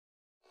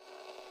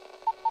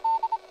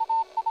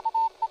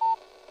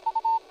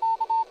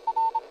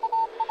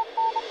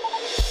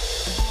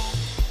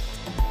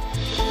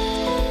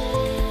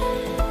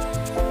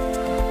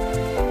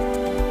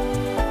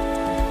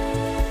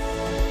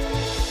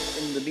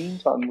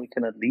meantime, we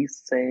can at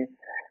least say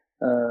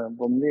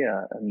bom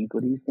dia and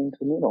good evening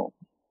to Nuno.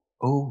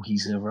 Oh,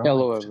 he's arrived.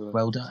 Hello, everyone.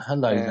 Well done.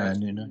 Hello there,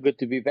 Nuno. Good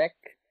to be back.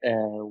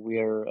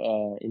 We're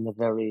in a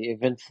very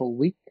eventful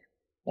week,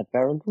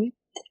 apparently.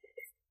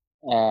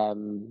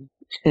 I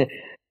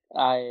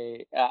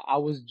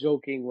was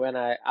joking when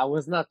I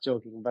was not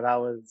joking, but I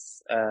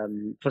was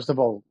first of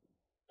all,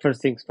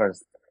 first things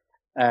first.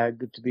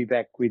 Good to be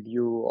back with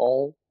you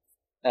all.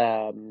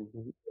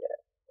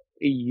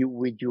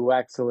 With you,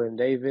 Axel and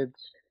David,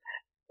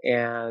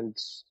 and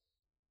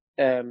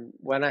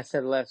when I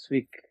said last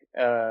week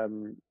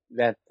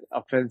that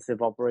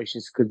offensive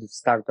operations could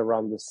start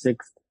around the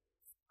 6th,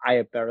 I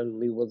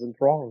apparently wasn't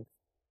wrong.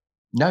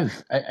 No,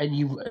 and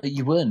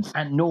you weren't,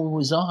 and nor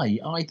was I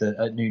either,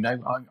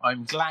 Nuno.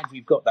 I'm glad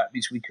we've got that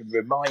because we could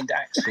remind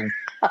Axel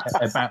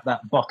about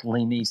that bottle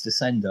he needs to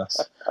send us.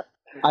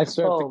 I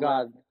swear to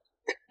God,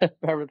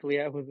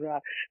 apparently I was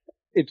right.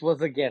 It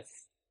was a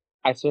guess.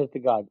 I swear to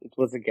God, it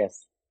was a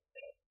guess.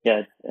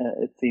 Yeah,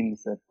 it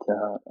seems that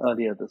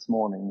earlier this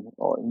morning,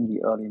 or in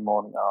the early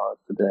morning hours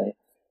today,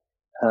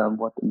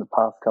 what in the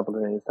past couple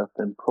of days have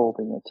been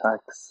probing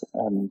attacks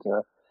and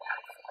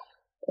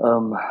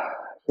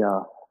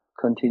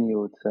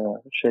continued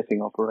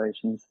shaping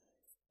operations,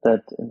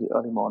 that in the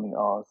early morning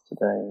hours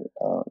today,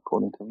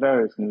 according to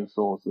various news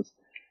sources,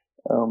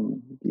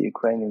 the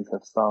Ukrainians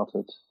have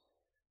started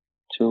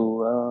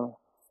to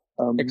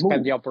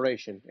expand the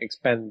operation.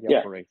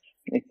 Operation.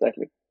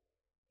 Exactly.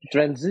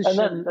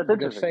 Transition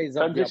the phase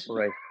of the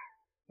operation.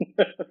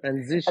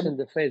 Transition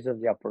the phase of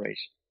the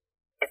operation.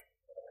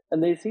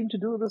 And they seem to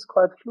do this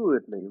quite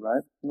fluidly,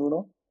 right,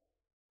 Nuno?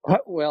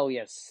 Well,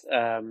 yes.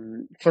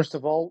 First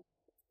of all,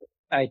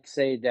 I'd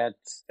say that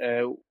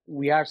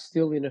we are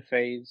still in a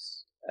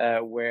phase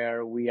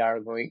where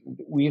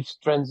we've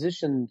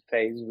transitioned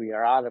phase. We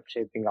are out of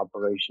shaping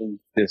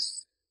operations.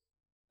 This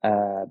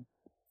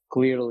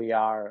clearly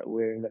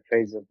we're in a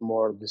phase of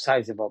more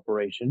decisive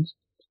operations,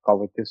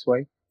 put it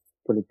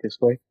this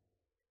way.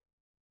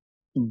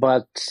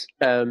 But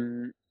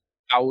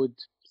I would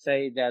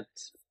say that,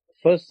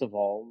 first of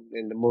all,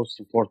 and the most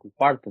important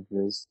part of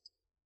this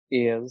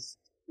is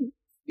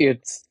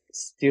it's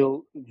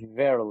still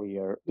very,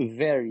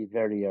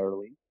 very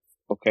early.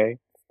 Okay,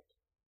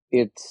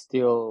 it's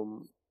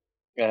still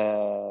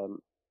a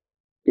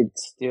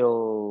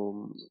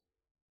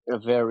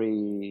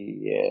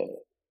very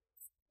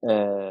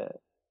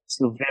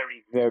still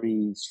very,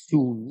 very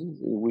soon.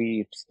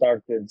 We've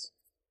started.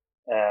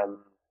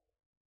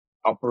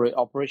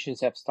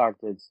 Operations have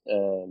started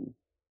in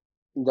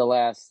the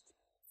last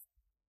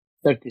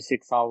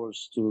 36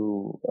 hours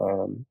to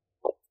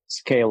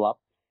scale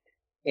up,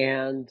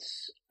 and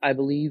I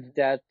believe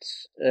that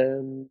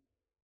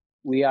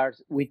we are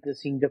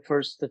witnessing the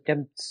first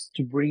attempts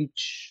to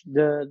breach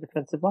the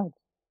defensive lines.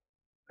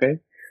 Okay,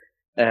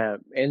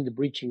 and the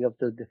breaching of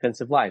the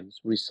defensive lines.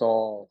 We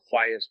saw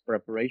fires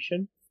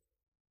preparation,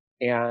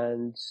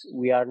 and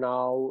we are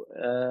now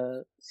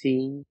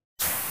seeing.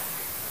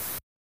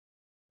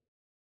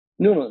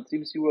 Nuno, it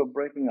seems you were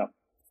breaking up.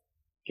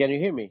 Can you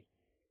hear me?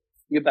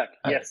 You're back.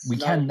 Yes, we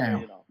can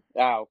now.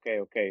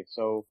 Okay.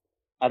 So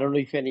I don't know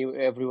if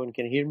everyone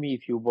can hear me.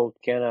 If you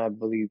both can, I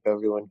believe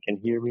everyone can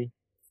hear me.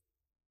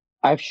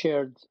 I've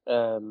shared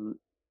a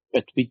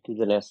tweet to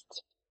the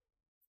nest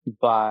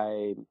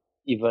by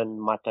Ivan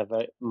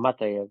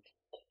Matayev,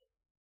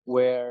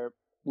 where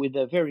with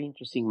a very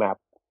interesting map.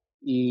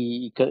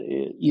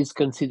 His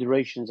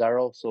considerations are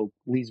also.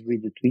 Please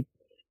read the tweet.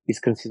 His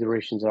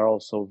considerations are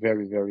also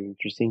very, very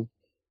interesting.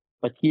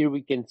 But here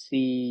we can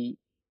see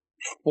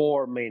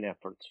 4 main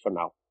efforts for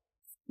now.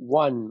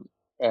 One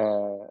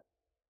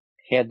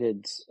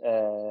headed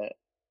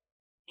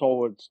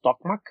towards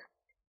Tokmak,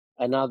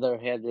 another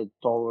headed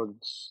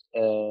towards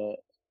the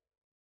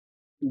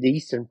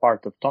eastern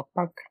part of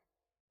Tokmak,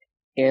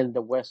 and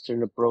the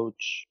western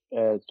approach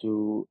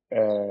to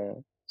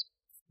the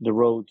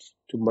roads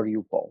to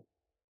Mariupol.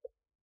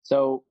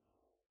 So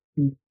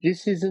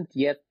this isn't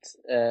yet.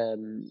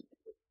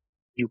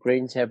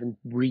 Ukrainians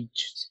haven't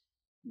breached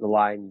the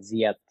lines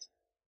yet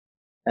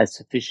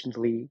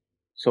sufficiently,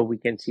 so we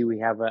can see we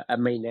have a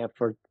main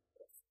effort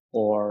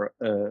or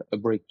a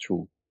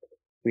breakthrough.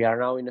 We are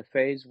now in a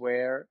phase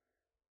where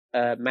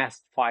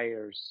massed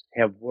fires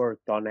have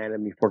worked on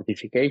enemy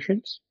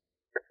fortifications,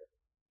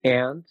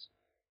 and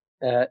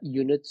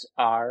units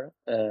are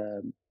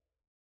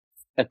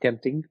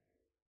attempting,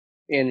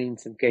 and in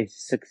some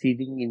cases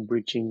succeeding in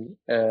breaching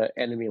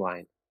enemy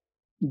line.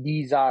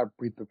 These are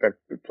pre-prepared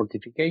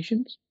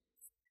fortifications,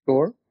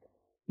 sure,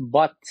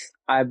 but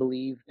I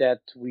believe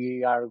that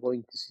we are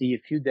going to see a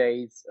few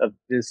days of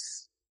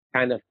this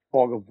kind of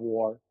fog of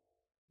war,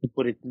 to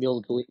put it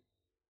mildly,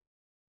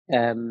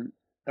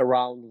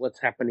 around what's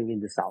happening in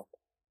the south.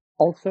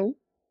 Also,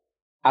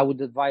 I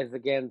would advise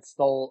against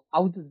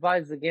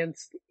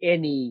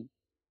any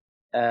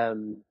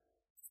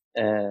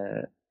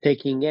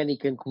making any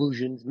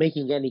conclusions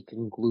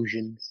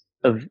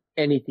of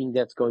anything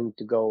that's going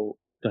to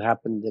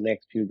happen the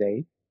next few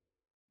days,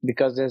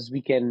 because as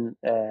we can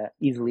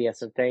easily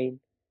ascertain,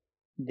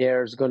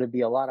 there's going to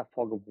be a lot of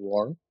fog of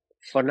war.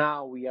 For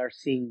now, we are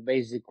seeing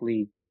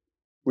basically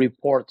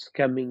reports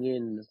coming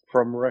in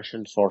from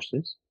Russian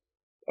sources.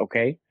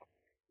 Okay,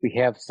 we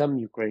have some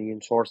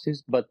Ukrainian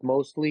sources, but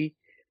mostly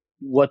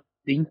what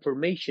the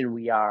information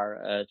we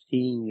are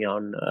seeing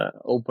on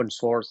open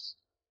source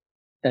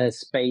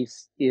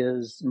space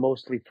is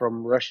mostly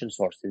from Russian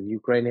sources.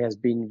 Ukraine has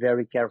been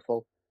very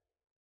careful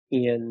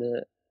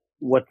in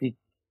what it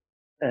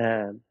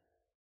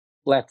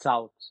lets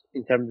out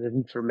in terms of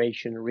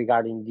information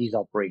regarding these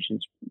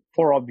operations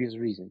for obvious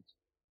reasons.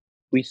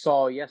 We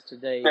saw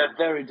yesterday. They're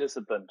very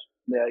disciplined.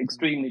 They're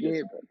extremely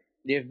disciplined.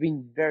 They've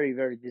been very,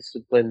 very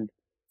disciplined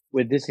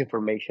with this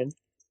information.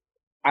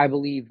 I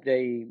believe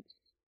they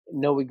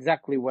know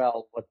exactly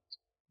what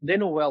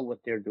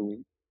they're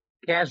doing.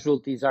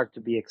 Casualties are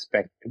to be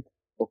expected.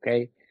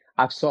 Okay,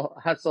 I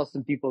saw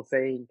some people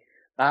saying,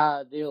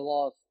 they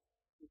lost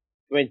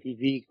 20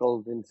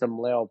 vehicles and some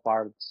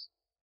Leopards.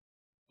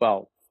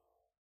 Well,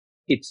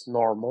 it's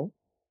normal.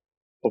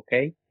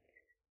 Okay,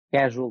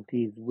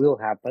 casualties will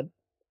happen.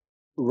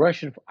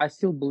 I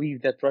still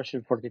believe that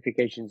Russian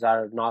fortifications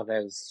are not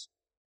as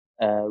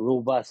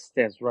robust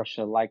as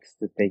Russia likes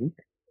to think,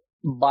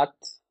 but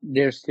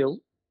they're still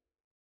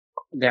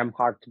damn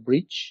hard to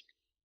breach.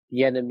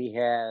 The enemy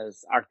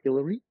has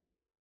artillery.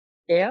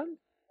 And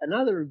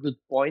another good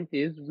point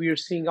is we're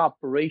seeing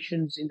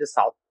operations in the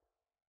south.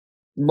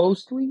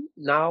 Mostly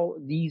now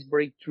these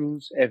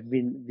breaches have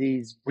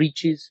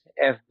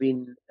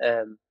been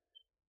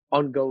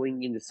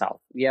ongoing in the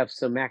south. We have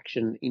some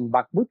action in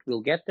Bakhmut,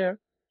 we'll get there.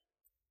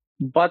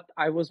 But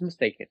I was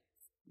mistaken.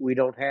 We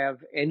don't have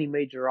any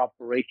major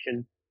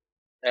operation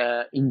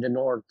in the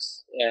north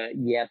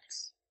yet.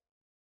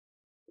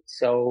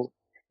 So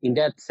in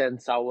that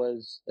sense, I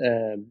was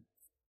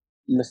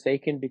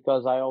mistaken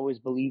because I always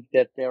believed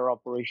that their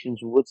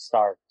operations would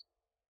start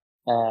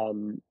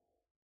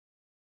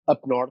up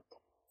north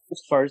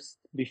first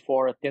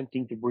before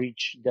attempting to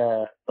breach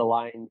the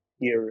line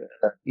here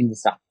in the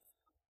south.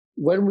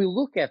 When we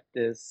look at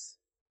this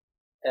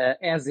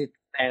as it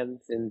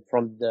stands and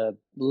from the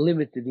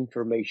limited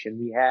information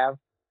we have,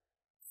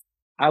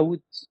 I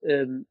would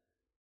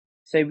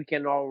say we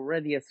can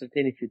already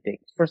ascertain a few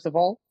things. First of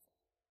all,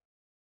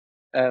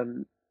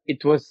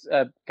 it was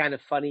kind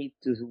of funny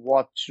to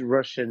watch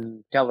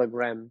Russian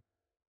Telegram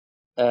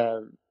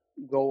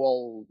go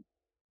all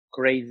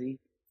crazy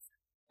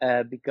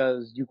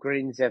because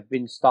Ukrainians have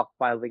been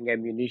stockpiling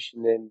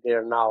ammunition and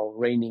they're now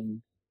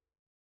raining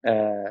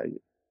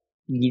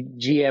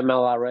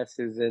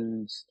GMLRSs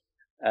and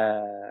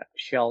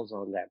shells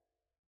on them.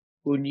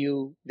 Who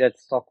knew that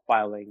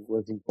stockpiling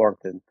was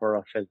important for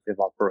offensive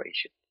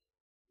operation?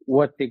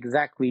 What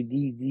exactly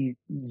did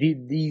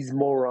these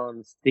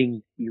morons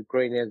think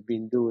Ukraine has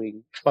been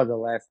doing for the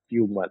last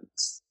few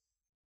months?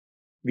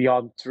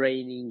 Beyond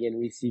training and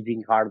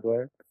receiving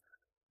hardware,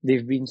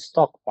 they've been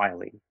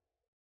stockpiling.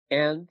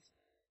 And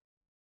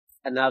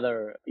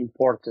another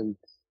important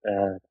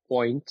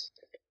point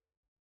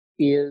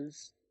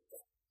is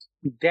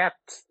that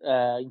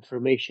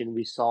information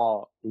we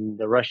saw in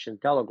the Russian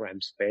Telegram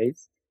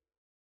space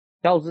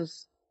tells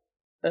us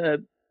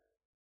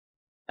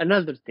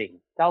another thing,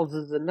 tells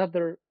us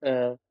another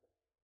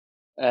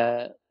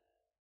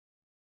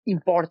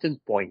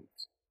important point.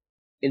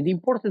 And the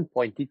important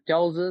point it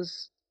tells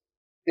us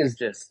is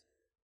this.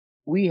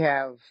 We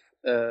have,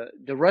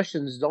 the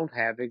Russians don't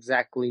have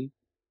exactly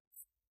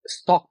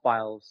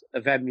stockpiles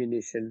of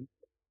ammunition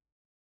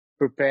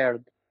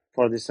prepared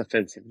for this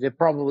offensive. They're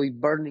probably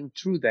burning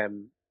through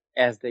them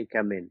as they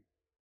come in.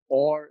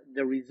 Or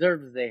the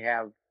reserves they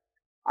have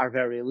are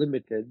very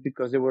limited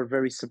because they were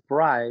very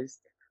surprised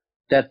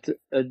that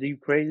the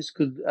Ukrainians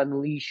could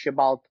unleash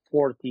about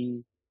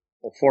 40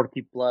 or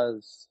 40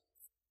 plus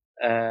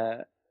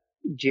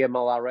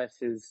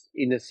GMLRSs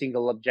in a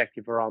single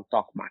objective around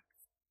Tokmak.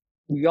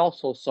 We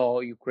also saw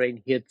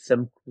Ukraine hit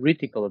some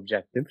critical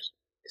objectives,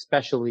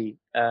 especially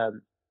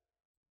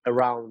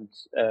around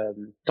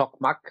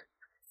Tokmak,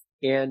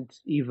 and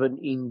even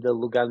in the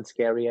Lugansk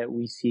area,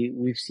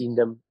 we've seen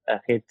them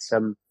hit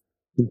some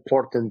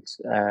important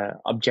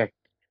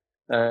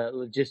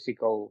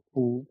logistical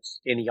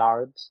pools and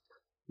yards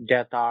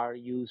that are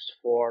used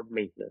for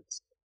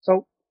maintenance.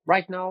 So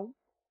right now,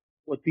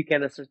 what we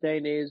can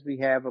ascertain is we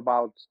have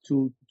about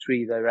 2 to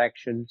 3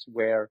 directions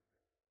where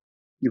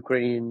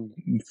Ukrainian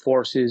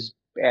forces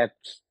at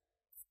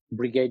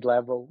brigade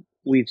level,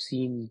 we've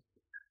seen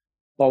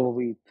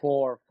probably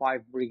 4 or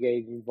 5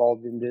 brigades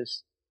involved in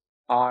this,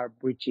 are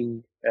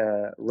breaching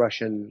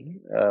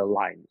Russian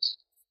lines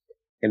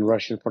and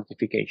Russian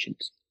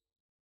fortifications.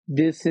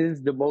 This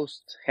is the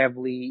most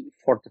heavily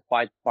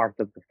fortified part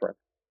of the front.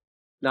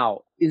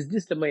 Now, is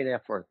this the main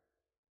effort?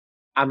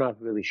 I'm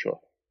not really sure.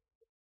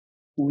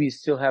 We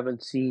still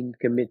haven't seen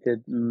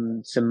committed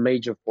some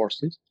major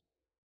forces.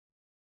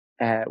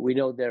 We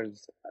know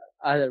there's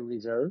other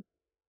reserve.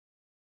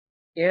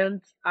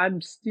 And I'm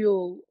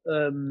still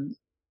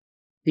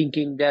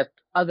thinking that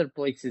other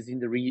places in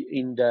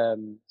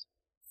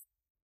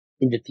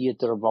the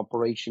theater of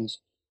operations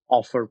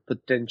offer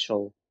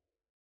potential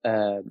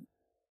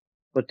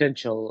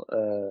potential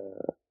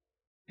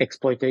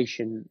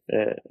exploitation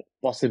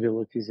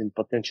possibilities and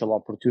potential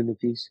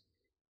opportunities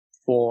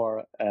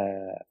for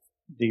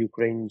the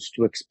Ukrainians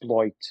to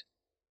exploit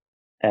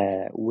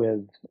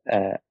with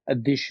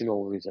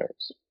additional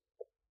reserves.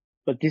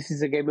 But this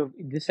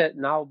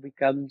now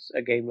becomes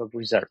a game of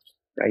reserves,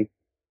 right?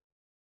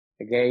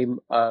 A game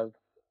of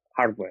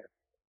hardware.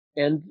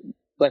 And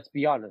let's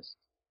be honest,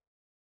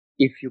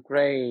 if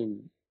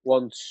Ukraine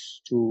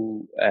wants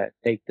to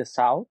take the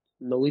south,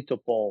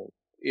 Melitopol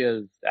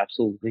is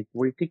absolutely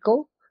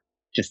critical.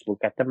 Just look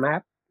at the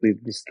map.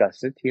 We've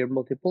discussed it here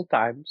multiple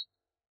times.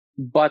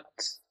 But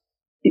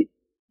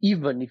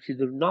even if you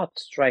do not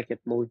strike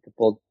at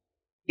Melitopol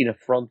in a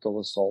frontal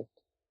assault,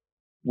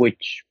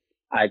 which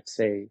I'd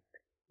say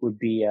would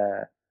be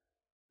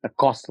a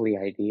costly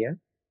idea,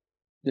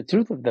 the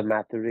truth of the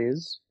matter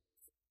is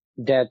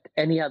that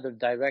any other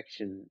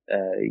direction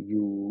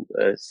you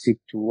seek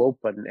to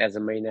open as a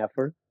main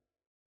effort,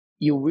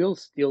 you will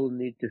still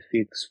need to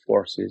fix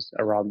forces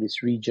around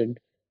this region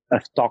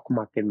of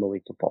Tokmak and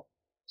Melitopol.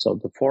 So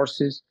the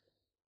forces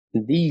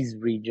in these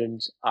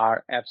regions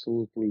are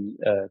absolutely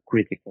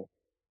critical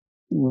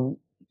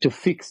to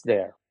fix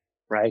there,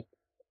 right?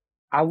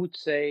 I would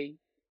say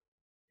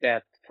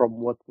that from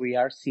what we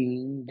are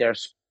seeing,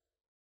 there's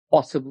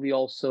possibly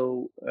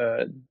also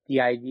the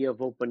idea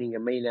of opening a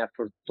main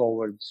effort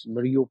towards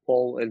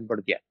Mariupol and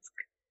Berdyansk.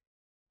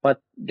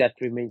 But that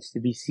remains to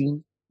be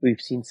seen.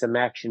 We've seen some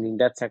action in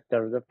that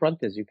sector of the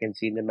front, as you can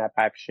see in the map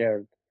I've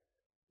shared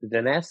to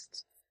the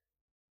nest.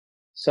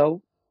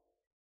 So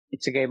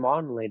it's a game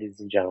on,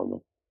 ladies and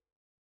gentlemen.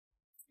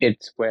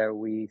 It's where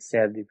we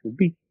said it would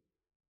be.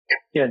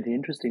 Yeah, the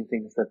interesting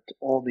thing is that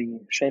all the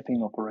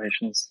shaping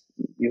operations,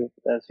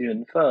 as you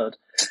inferred,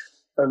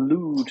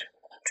 allude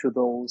to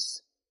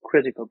those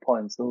critical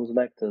points, those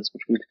vectors,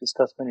 which we've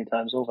discussed many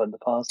times over in the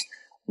past,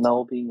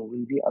 now being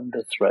really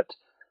under threat.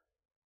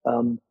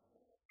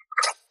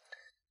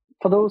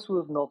 For those who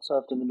have not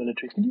served in the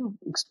military, can you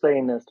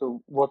explain as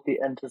to what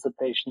the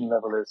anticipation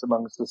level is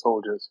amongst the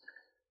soldiers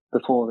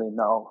before they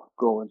now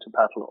go into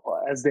battle,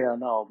 or as they are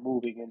now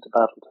moving into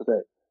battle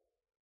today?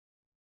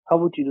 How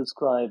would you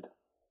describe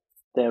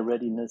their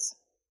readiness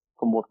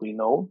from what we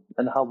know,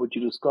 and how would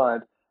you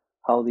describe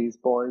how these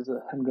boys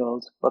and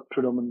girls, but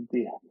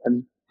predominantly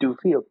men, do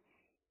feel?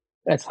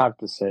 That's hard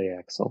to say,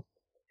 Axel.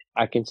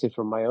 I can say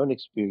from my own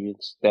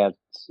experience that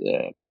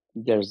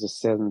there's a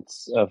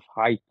sense of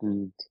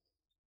heightened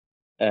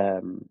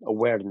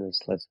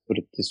awareness, let's put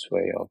it this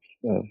way, of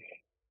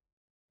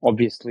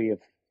obviously if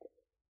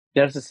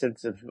there's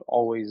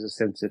always a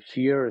sense of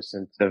fear, a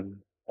sense of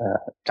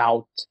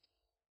doubt,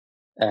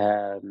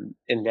 and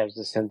there's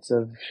a sense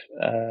of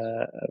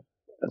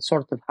a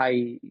sort of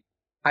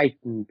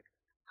heightened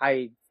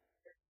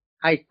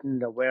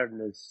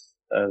awareness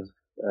of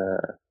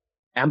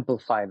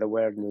amplified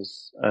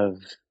awareness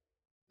of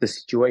the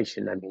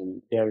situation. I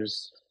mean,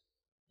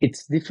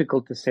 it's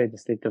difficult to say the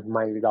state of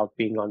mind without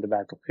being on the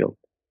battlefield.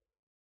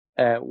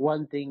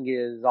 One thing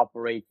is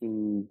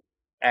operating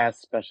as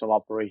special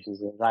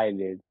operations as I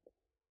did.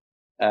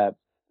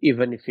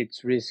 Even if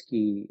it's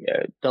risky,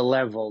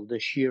 the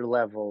sheer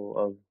level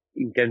of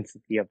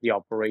intensity of the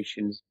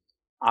operations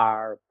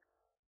are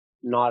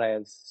not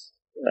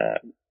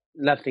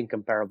nothing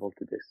comparable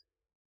to this.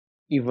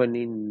 Even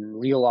in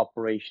real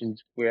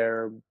operations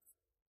where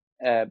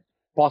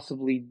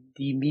possibly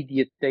the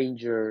immediate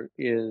danger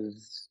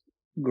is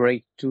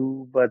great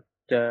too, but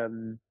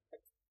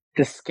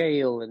the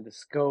scale and the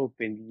scope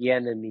and the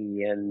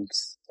enemy and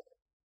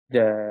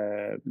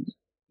the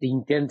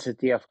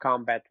intensity of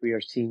combat we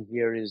are seeing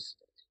here is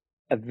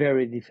a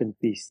very different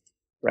beast,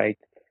 right?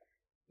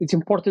 It's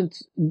important.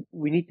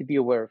 We need to be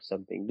aware of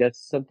something. That's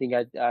something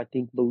I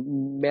think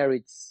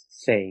merits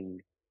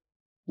saying.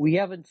 We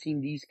haven't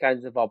seen these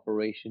kinds of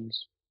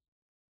operations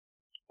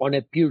on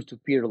a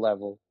peer-to-peer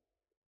level,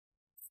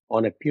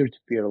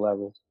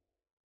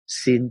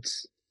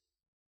 since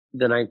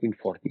the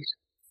 1940s,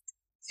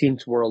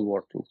 since World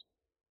War II.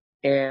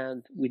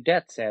 And with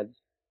that said,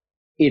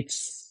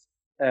 it's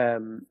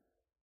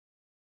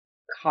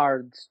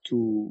hard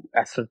to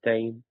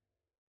ascertain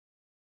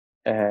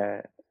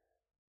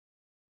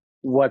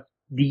what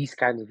these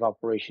kinds of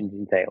operations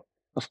entail.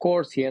 Of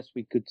course, yes,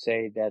 we could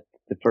say that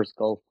the first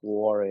Gulf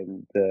War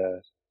and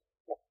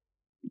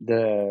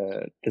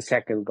the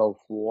second Gulf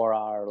War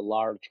are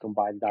large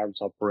combined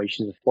arms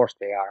operations. Of course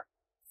they are,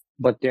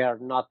 but they are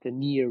not a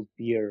near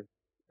peer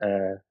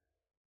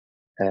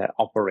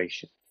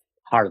operation,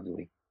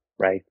 hardly,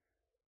 right?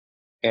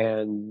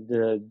 And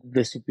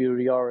the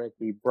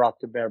superiority brought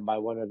to bear by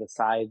one of the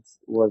sides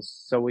was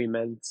so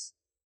immense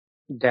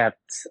that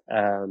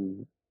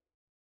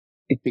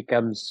it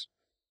becomes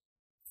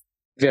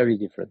very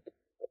different.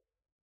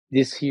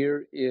 This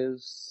here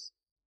is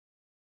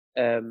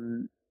a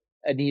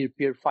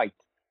near-peer fight,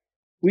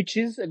 which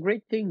is a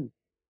great thing,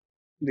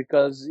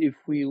 because if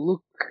we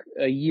look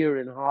a year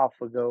and a half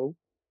ago,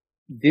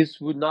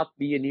 this would not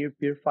be a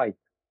near-peer fight,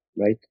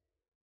 right?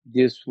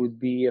 This would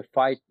be a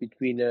fight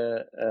between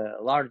a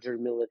larger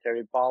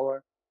military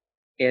power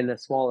and a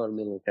smaller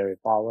military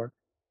power.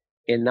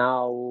 And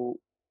now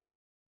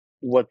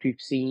what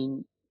we've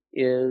seen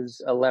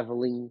is a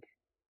leveling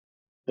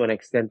to an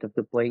extent of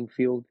the playing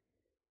field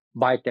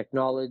by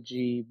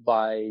technology,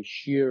 by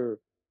sheer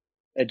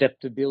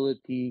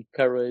adaptability,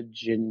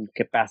 courage, and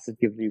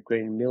capacity of the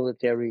Ukrainian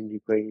military and the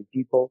Ukrainian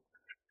people.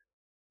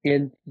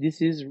 And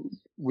this is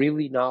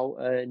really now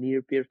a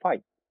near peer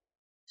fight.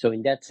 So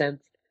in that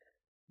sense,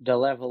 the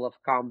level of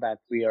combat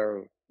we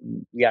are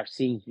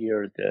seeing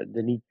here,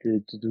 the need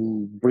to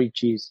do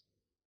breaches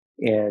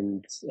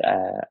and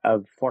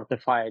of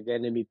fortified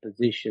enemy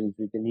positions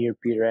with the near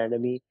peer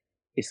enemy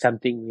is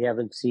something we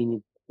haven't seen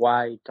in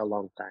quite a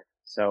long time.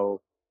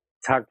 So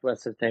it's hard to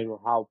ascertain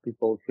how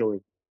people are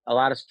feeling. A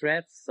lot of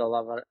stress, a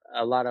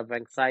lot of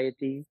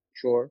anxiety,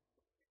 sure,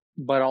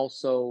 but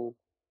also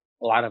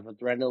a lot of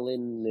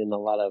adrenaline and a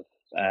lot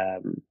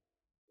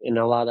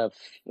of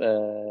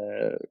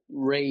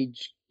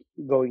rage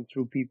going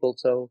through people.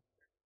 So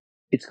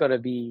it's gonna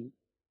be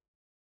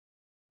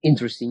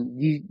interesting.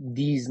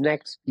 These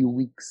next few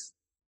weeks,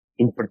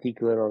 in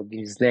particular, or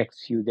these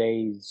next few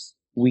days,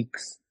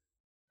 weeks,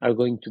 are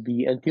going to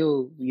be,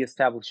 until we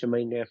establish a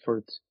main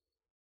effort,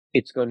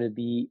 it's going to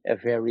be a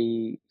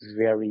very,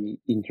 very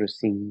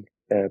interesting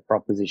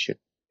proposition.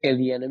 And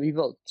the enemy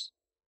votes.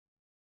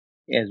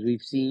 As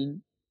we've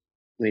seen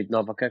with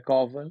Nova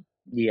Kakova,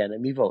 the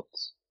enemy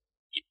votes.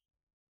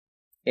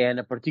 And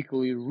a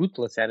particularly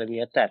ruthless enemy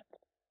at that.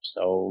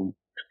 So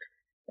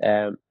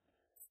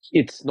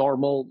it's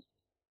normal.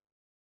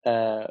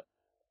 I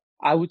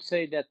would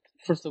say that,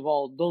 first of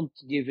all, don't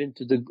give in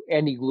to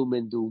any gloom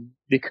and doom,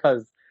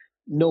 because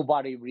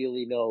nobody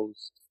really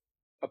knows,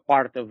 a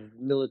part of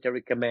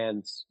military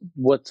commands,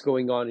 what's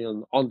going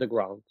on the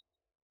ground.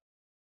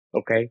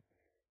 Okay?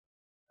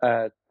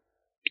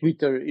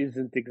 Twitter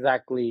isn't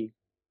exactly,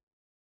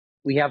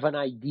 we have an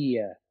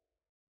idea,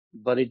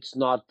 but it's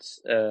not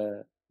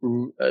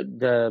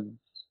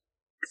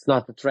it's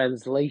not a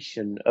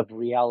translation of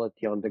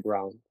reality on the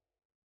ground.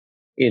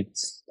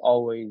 It's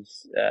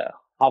always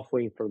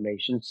halfway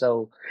information.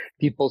 So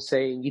people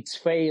saying it's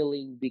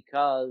failing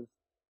because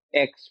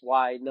X,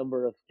 Y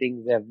number of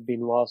things have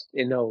been lost.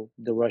 You know,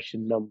 the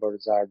Russian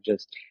numbers are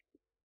just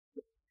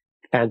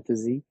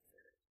fantasy.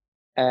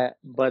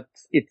 But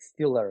it's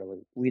still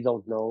early. We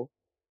don't know.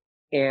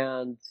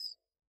 And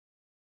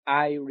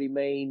I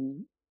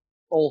remain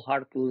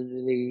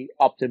wholeheartedly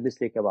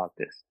optimistic about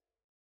this.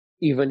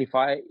 Even if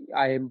I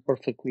am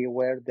perfectly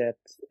aware that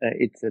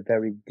it's a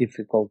very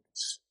difficult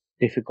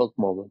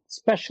moment,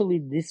 especially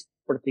this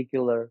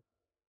particular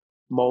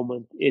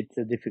moment. It's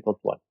a difficult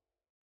one.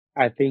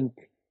 I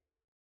think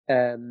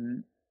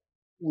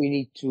we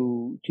need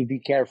to be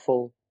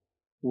careful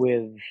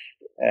with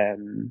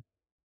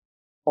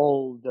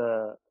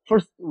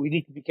first we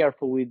need to be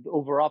careful with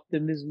over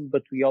optimism,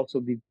 but we also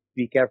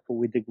be careful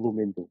with the gloom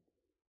and doom.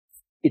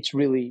 It's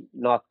really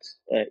not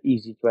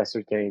easy to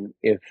ascertain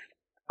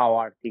how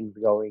are things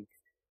going,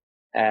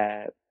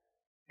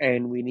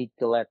 and we need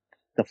to let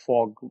the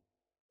fog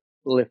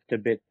lift a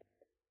bit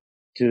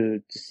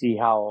to see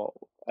how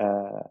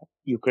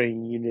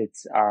Ukrainian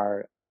units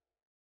are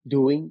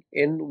doing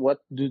and what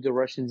do the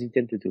Russians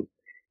intend to do.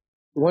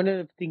 One of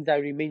the things I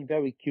remain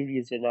very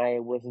curious, and I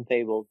wasn't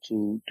able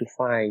to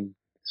find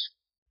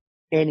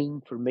any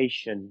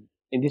information,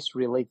 and this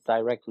relates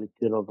directly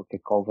to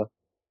Novakakova.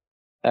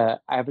 I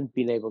haven't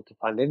been able to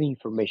find any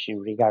information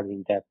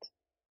regarding that,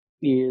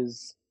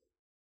 is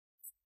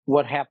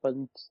what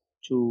happened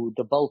to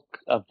the bulk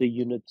of the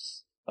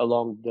units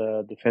along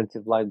the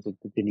defensive lines of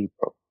the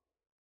Dnipro.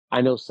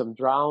 I know some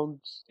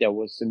drowned. There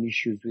was some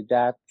issues with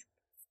that.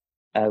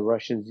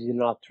 Russians did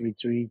not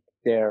retreat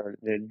they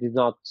did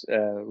not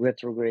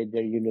retrograde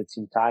their units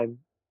in time.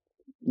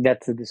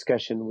 That's a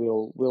discussion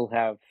we'll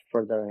have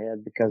further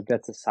ahead, because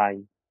that's a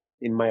sign,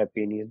 in my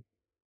opinion.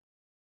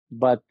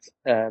 But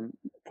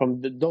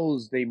from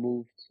those they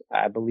moved,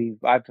 I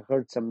believe I've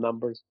heard some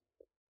numbers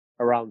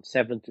around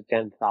 7,000 to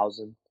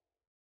 10,000.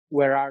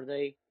 Where are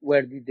they?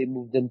 Where did they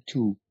move them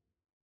to?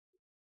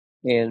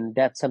 And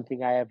that's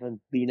something I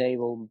haven't been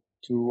able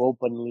to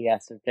openly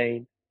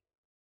ascertain,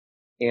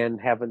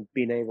 and haven't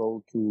been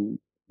able to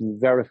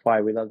verify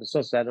with other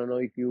sources. I don't know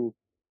if you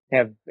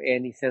have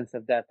any sense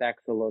of that,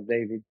 Axel or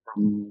David,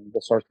 from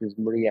the sources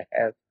Maria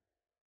has,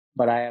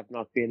 but I have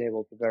not been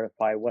able to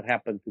verify what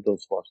happened to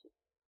those forces.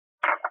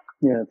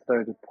 Yeah, it's a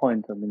very good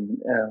point. I mean,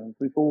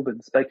 we've all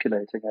been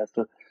speculating as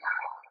to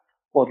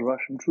what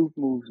Russian troop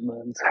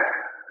movements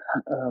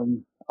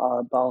are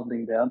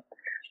abounding there.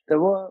 There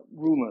were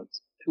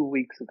rumors 2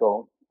 weeks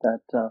ago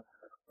that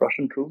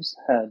Russian troops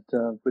had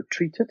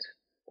retreated,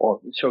 or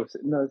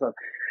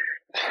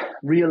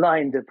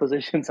realigned their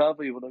positions,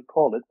 however you want to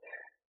call it,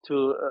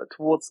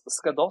 towards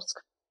Skadovsk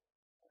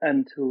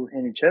and to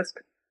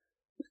Henichesk.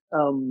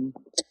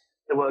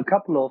 There were a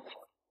couple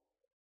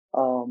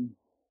of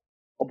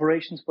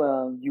operations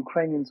where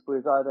Ukrainians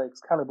with either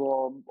Excalibur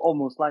or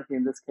almost likely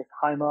in this case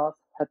HIMARS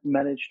had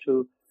managed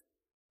to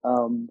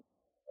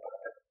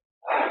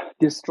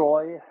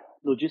destroy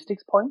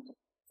logistics points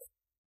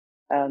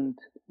and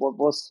what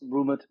was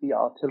rumored to be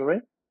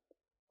artillery.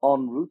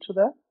 en route to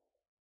there,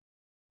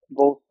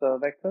 both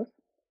vectors.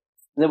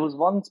 There was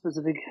one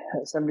specific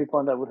assembly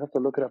point. I would have to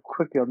look it up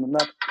quickly on the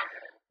map.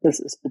 This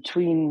is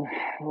between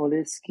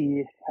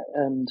Woleski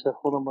and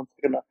hold on one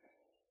second.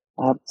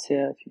 I have it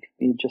here. If you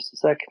give me just a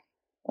sec.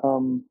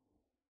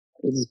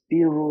 This is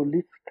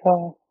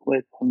Birolivka.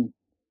 Wait,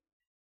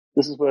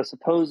 this is where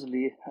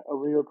supposedly a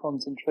real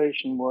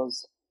concentration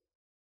was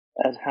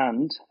at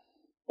hand.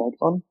 That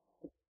one.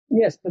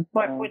 Yes, but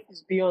my point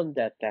is beyond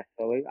that.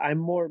 Actually,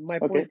 My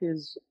point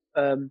is,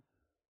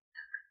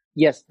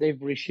 yes, they've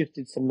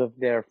reshifted some of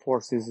their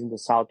forces in the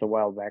south a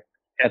while back.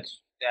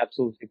 That's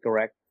absolutely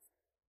correct.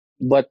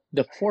 But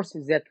the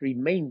forces that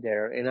remain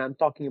there, and I'm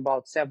talking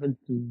about 7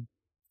 to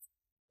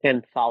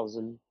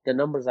 10,000, the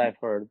numbers I've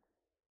heard,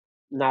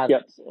 not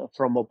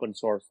from open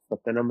source,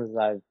 but the numbers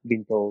I've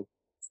been told,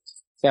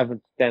 7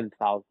 to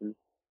 10,000.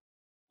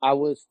 I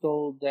was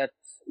told that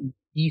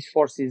these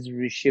forces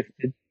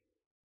reshifted,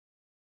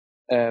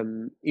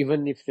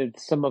 even if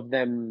some of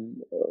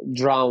them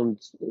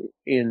drowned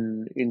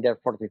in their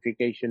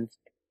fortifications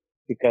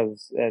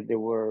because they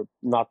were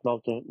not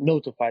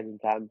notified in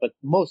time. But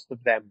most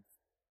of them,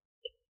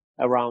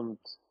 around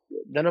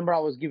the number I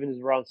was given is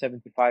around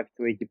 75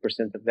 to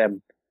 80% of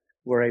them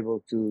were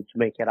able to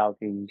make it out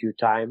in due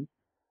time.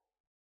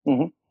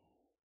 Mm-hmm.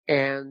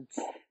 And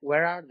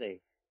where are they?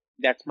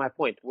 That's my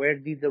point. Where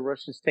did the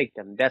Russians take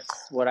them? That's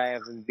what I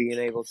haven't been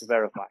able to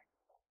verify.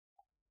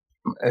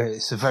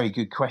 It's a very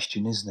good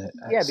question, isn't it?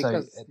 Yeah,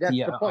 because that's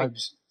the point.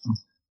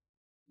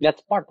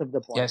 That's part of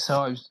the point. Yeah,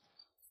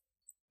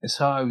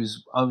 I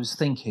was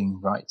thinking,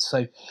 right?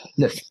 So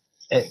look,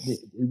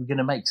 we're going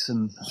to make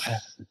some.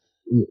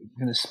 We're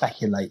going to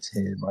speculate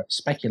here, right?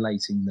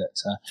 Speculating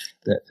that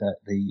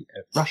the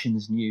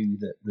Russians knew,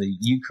 that the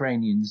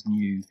Ukrainians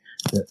knew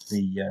that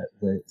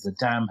the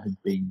dam had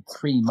been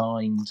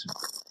pre-mined,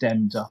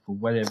 dammed up, or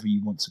whatever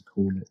you want to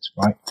call it,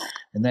 right?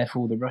 And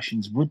therefore, the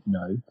Russians would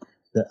know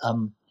that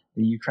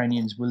the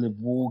Ukrainians will have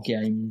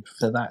wargamed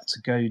for that to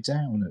go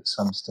down at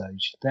some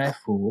stage.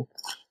 Therefore,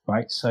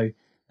 right? So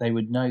they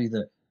would know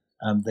that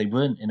they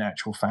weren't, in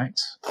actual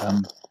fact,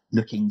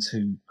 looking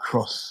to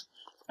cross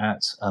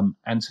at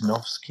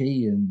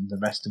Antonovsky and the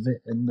rest of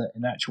it. And that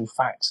in actual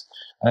fact,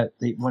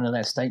 one of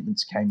their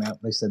statements came out.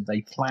 They said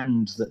they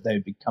planned that they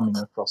would be coming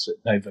across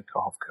at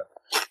Novakovka,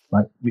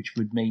 right? Which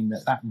would mean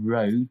that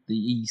road, the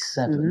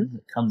E7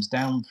 that comes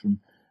down from,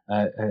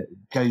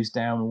 goes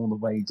down all the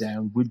way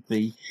down, would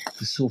be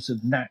the sort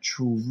of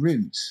natural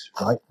route,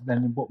 right?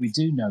 Then what we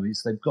do know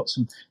is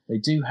they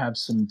do have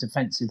some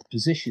defensive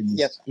positions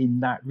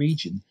in that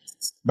region,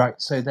 right?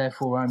 So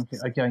therefore, I'm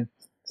going.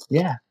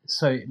 Yeah,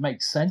 so it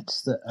makes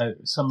sense that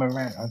somewhere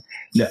around.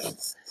 Look,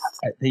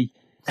 at the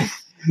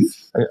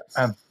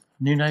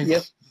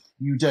Nuno,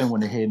 you don't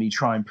want to hear me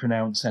try and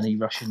pronounce any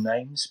Russian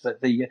names,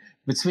 but the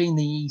between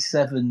the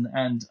E7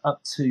 and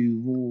up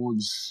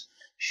towards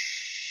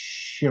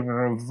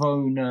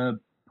Shirovona,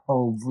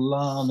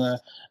 Povlana,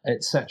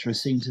 etc.,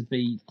 seem to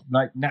be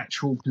like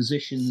natural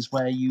positions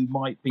where you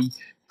might be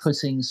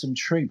putting some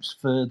troops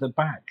further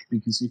back,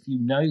 because if you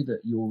know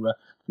that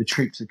the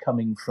troops are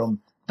coming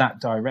from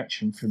that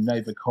direction from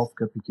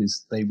Novakovka,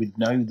 because they would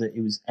know that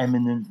it was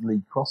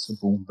eminently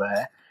crossable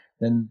there,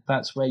 then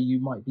that's where you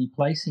might be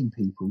placing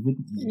people,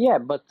 wouldn't you? Yeah,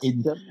 but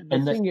the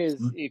thing is,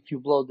 if you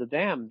blow the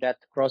dam, that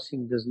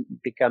crossing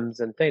becomes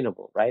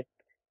untenable, right?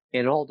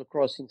 And all the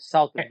crossings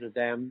south of the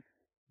dam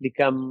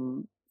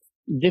become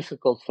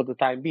difficult for the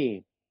time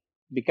being.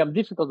 Become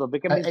impossible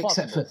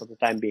for the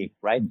time being,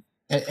 right?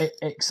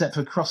 Except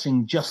for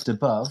crossing just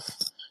above,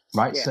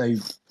 right? Yes. So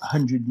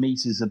 100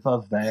 meters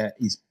above there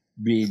is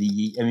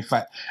really. In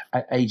fact,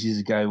 ages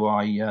ago,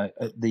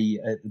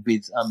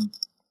 with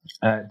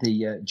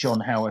John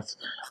Howarth,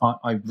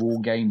 I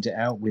war gamed it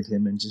out with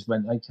him and just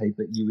went, okay,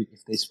 but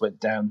if this went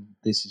down,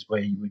 this is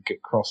where you would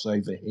get cross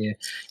over here,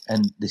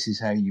 and this is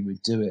how you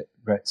would do it,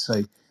 right?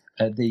 So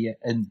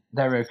and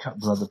there are a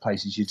couple of other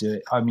places you do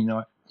it. I mean,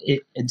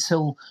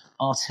 until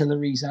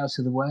artillery's out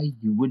of the way,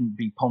 you wouldn't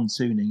be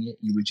pontooning it.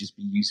 You would just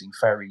be using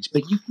ferries.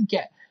 But you can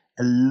get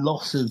a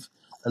lot of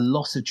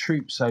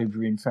troops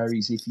over in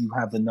ferries if you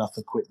have enough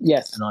equipment.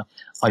 Yes, and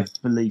I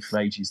believe for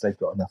ages they've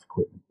got enough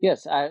equipment.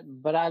 Yes,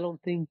 but I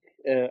don't think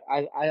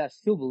I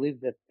still believe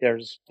that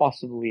there's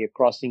possibly a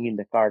crossing in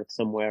the card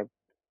somewhere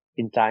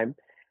in time.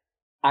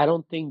 I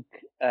don't think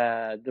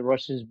the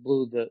Russians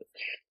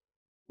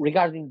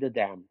regarding the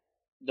dam.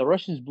 The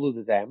Russians blew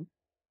the dam.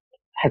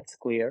 That's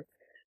clear.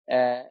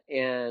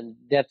 And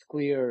that's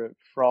clear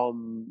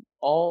from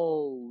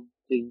all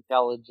the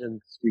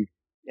intelligence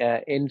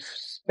and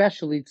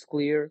especially it's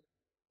clear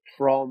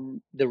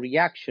from the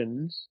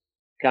reactions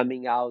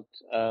coming out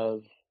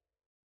of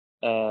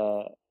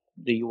the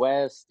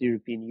US, the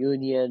European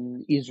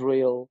Union,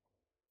 Israel.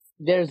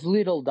 There's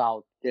little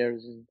doubt.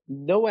 There's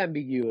no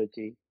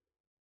ambiguity.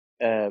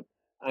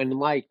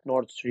 Unlike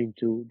Nord Stream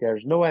 2,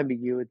 there's no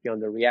ambiguity on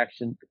the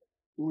reaction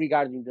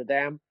regarding the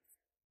dam.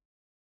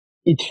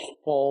 It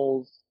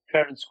falls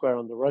fair and square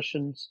on the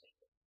Russians.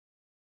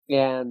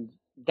 And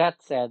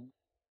that said,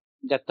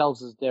 that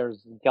tells us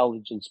there's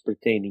intelligence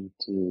pertaining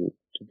to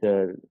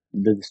the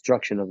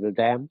destruction of the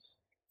dam.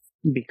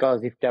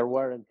 Because if there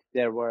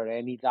were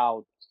any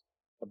doubt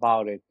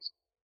about it,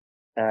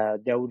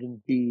 there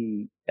wouldn't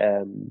be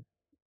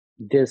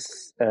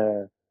this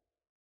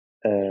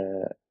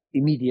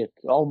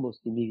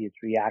almost immediate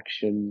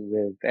reaction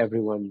with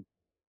everyone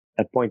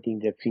pointing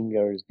their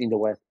fingers in the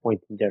West,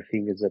 pointing their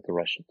fingers at the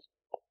Russians.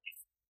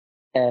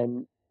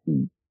 And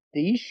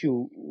the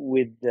issue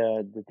with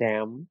the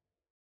dam,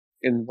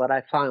 and what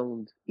I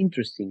found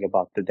interesting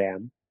about the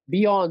dam,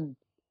 beyond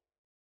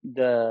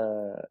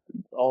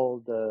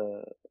all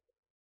the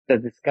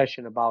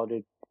discussion about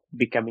it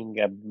becoming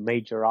a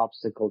major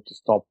obstacle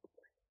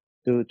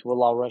to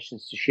allow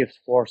Russians to shift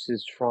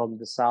forces from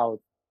the south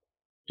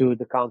to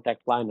the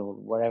contact line or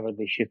wherever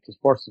they shift his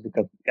forces,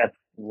 because that's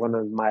one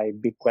of my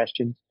big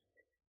questions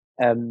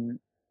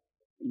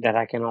that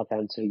I cannot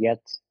answer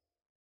yet.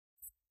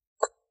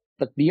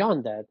 But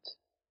beyond that,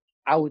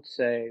 I would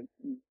say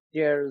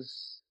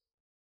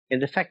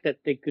and the fact that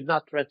they could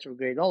not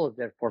retrograde all of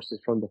their forces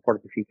from the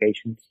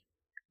fortifications,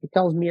 it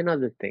tells me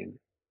another thing,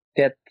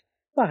 that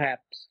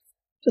perhaps,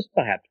 just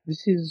perhaps,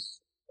 this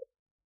is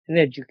an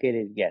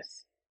educated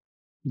guess.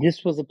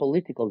 This was a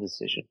political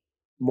decision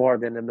more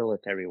than a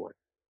military one.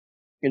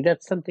 And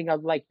that's something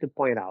I'd like to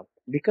point out.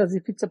 Because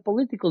if it's a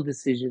political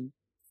decision,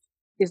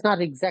 it's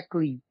not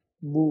exactly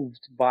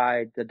moved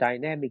by the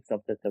dynamics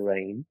of the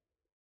terrain,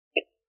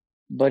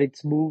 but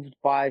it's moved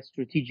by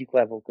strategic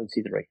level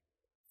consideration.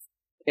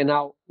 And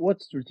now,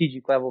 what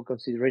strategic level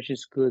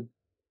considerations could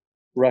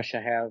Russia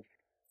have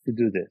to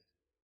do this?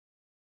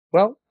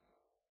 Well,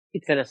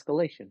 it's an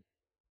escalation.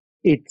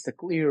 It's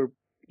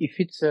if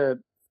it's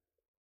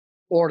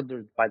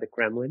ordered by the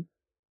Kremlin,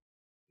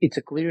 it's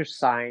a clear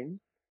sign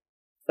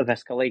of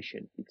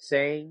escalation. It's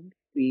saying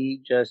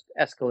we just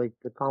escalate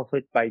the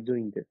conflict by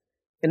doing this.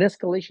 And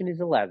escalation is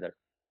a ladder.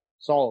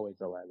 It's always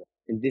a ladder.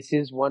 And this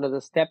is one of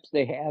the steps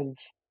they have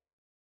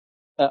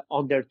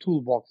on their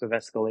toolbox of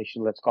escalation,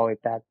 let's call it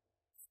that,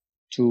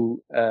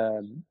 to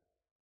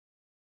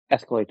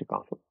escalate the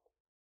conflict,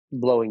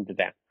 blowing the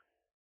dam.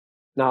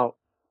 Now,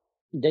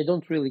 they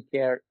don't really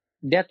care.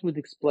 That would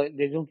explain,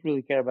 they don't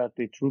really care about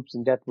the troops,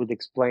 and that would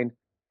explain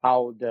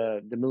how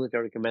the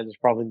military commanders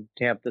probably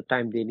have the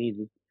time they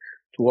needed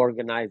to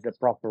organize a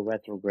proper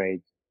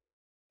retrograde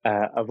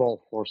of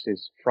all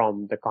forces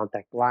from the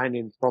contact line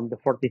and from the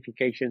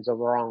fortifications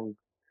around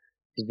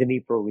the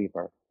Dnieper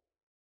River.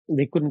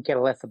 They couldn't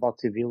care less about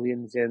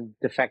civilians and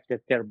the fact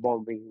that they're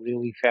bombing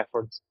relief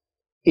efforts.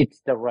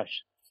 It's the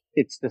Russians.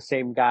 It's the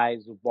same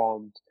guys who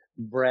bombed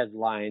bread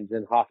lines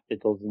and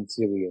hospitals in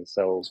Syria.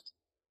 So,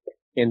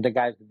 and the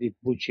guys who did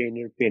Bucha and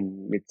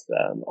Irpin, it's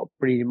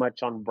pretty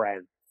much on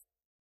brand.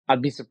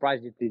 I'd be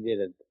surprised if they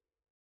didn't.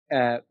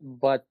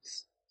 But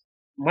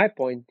my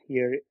point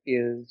here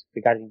is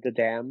regarding the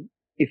dam.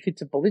 If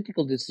it's a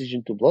political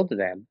decision to blow the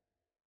dam,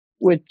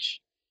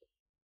 which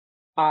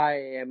I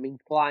am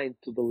inclined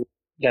to believe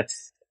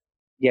that's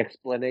the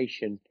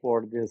explanation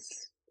for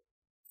this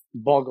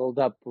boggled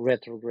up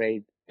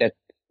retrograde that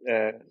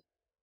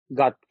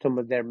got some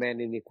of their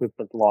men and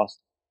equipment lost,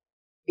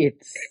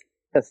 it's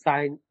a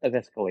sign of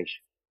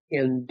escalation.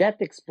 And that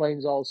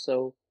explains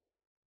also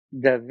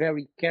the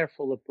very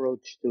careful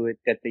approach to it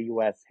that the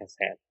US has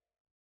had.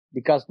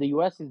 Because the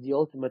US is the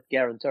ultimate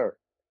guarantor.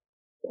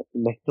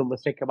 Make no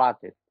mistake about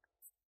it.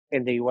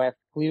 And the US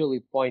clearly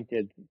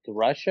pointed to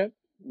Russia.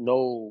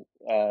 No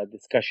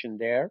discussion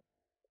there.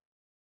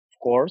 Of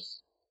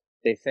course,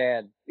 they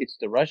said it's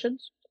the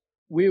Russians.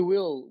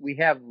 We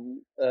have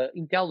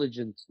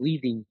intelligence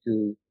leading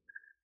to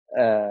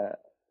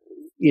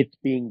it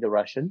being the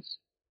Russians,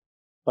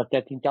 but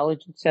that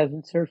intelligence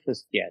hasn't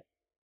surfaced yet.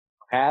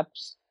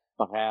 Perhaps,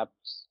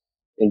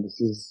 and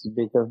this is a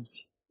bit of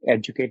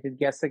educated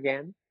guess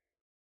again,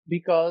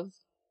 because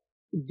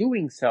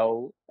doing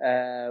so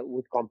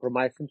would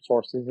compromise some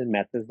sources and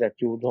methods that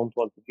you don't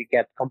want to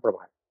get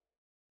compromised.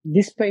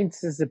 This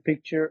paints us a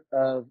picture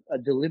of a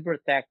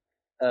deliberate act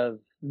of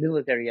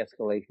military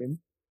escalation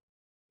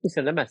to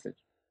send a message.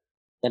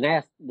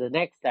 The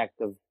next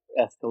act of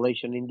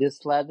escalation in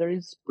this ladder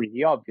is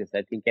pretty obvious.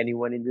 I think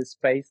anyone in this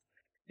space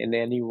and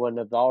any one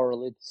of our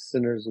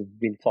listeners who've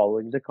been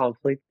following the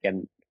conflict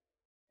can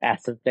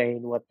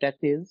ascertain what that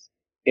is.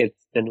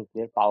 It's the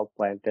nuclear power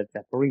plant at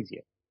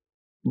Zaporizhia.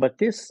 But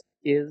this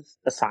is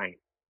a sign.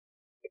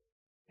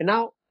 And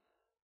now,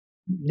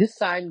 this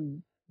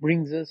sign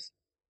brings us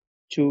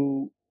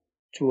to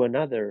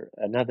another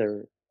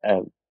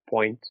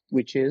point,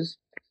 which is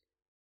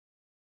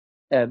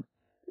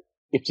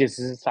if this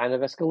is a sign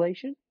of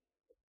escalation,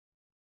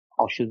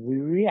 how should we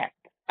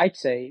react? I'd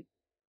say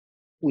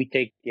we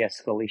take the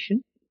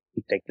escalation,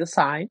 we take the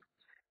sign,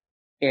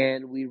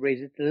 and we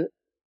raise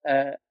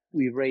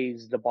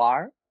the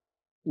bar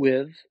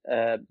with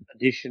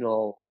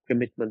additional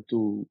commitment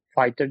to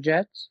fighter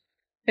jets,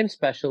 and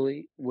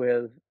especially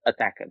with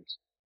ATACMS.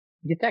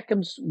 The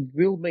ATACMS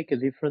will make a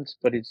difference,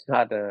 but it's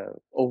not an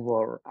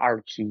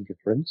overarching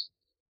difference.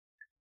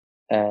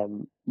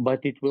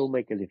 But it will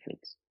make a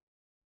difference.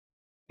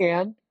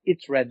 and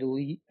it's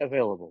readily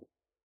available.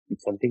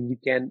 It's something you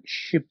can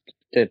ship,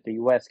 that the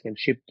US can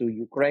ship to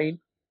Ukraine,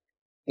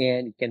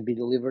 and it can be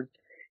delivered.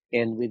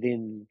 And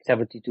within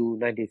 70 to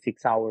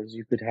 96 hours,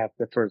 you could have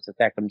the first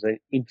ATACMS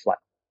in flight.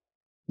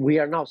 We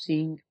are now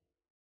seeing,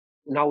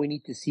 now we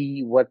need to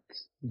see what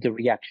the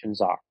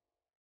reactions are.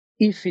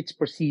 If it's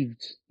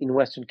perceived in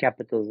Western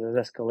capitals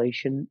as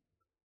escalation,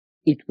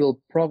 it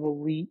will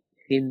probably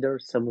hinder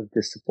some of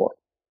the support.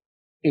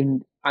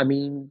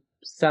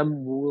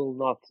 Some will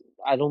not.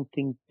 I don't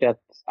think that.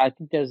 I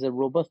think there's a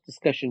robust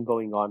discussion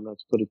going on,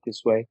 let's put it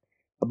this way,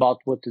 about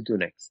what to do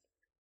next.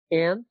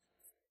 And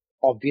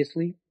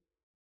obviously,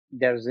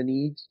 there's a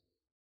need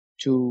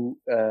to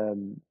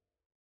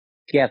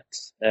get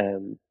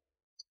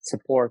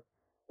support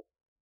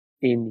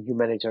in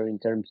humanitarian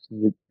terms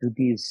to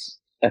these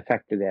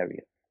affected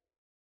areas.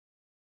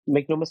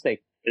 Make no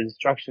mistake, the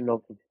destruction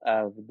of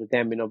the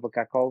dam in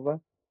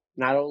Obakakova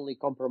not only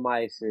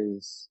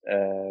compromises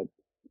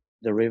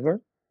the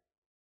river,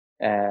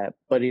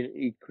 but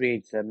it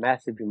creates a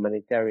massive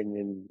humanitarian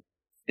and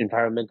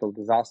environmental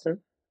disaster.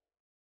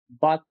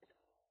 But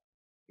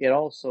it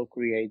also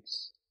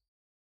creates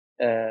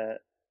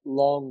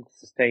long-term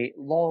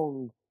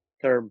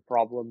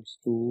problems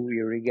to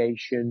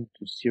irrigation,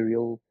 to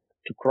cereal,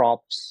 to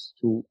crops,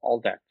 to all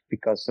that,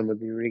 because some of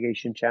the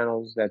irrigation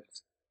channels that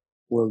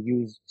were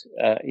used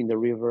in the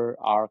river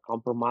are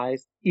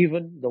compromised.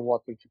 Even the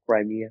water to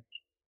Crimea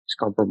is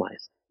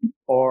compromised,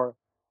 or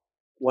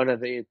one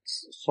of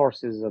its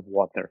sources of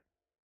water.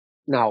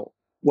 Now,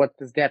 what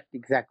does that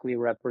exactly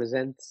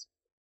represent?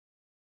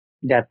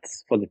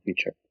 That's for the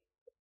future.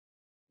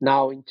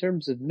 Now, in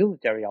terms of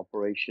military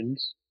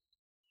operations,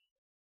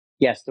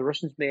 yes, the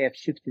Russians may have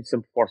shifted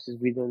some forces.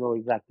 We don't know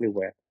exactly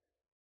where.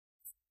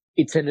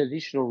 It's an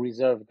additional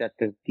reserve that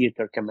the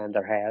theater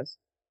commander has.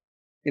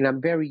 And I'm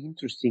very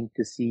interesting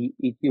to see,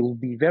 it will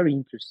be very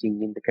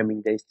interesting in the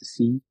coming days to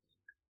see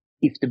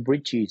if the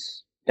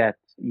breaches that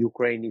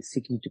Ukraine is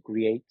seeking to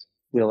create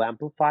will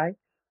amplify,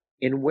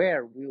 and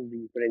where will the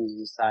Ukrainians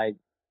decide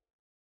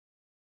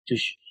to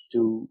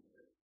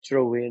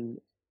throw in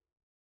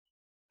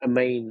a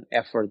main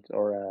effort,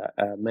 or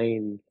a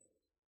main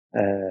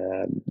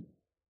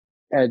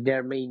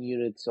their main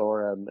units,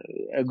 or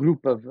a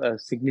group of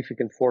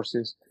significant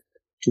forces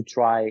to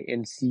try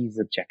and seize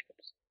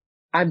objectives.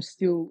 I'm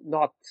still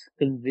not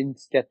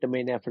convinced that the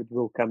main effort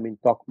will come in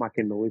Tokmak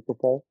and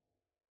Melitopol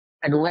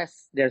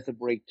unless there's a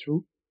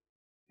breakthrough,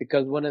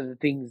 because one of the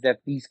things that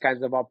these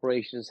kinds of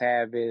operations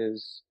have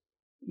is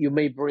you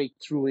may break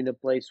through in a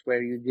place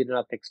where you did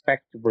not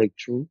expect to break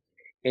through,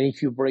 and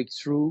if you break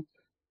through,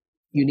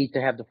 you need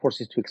to have the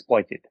forces to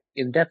exploit it.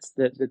 And that's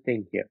the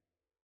thing here.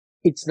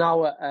 It's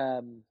now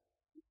a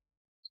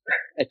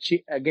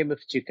game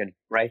of chicken,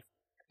 right?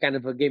 Kind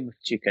of a game of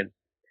chicken,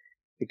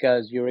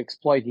 because you're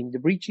exploiting the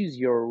breaches,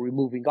 you're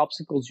removing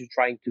obstacles, you're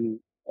trying to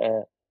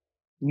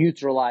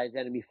neutralize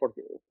enemy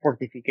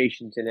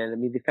fortifications and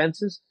enemy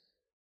defenses.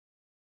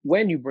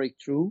 When you break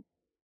through,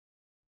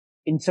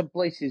 in some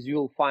places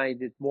you'll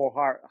find it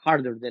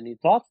harder than you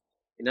thought.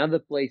 In other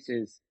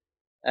places,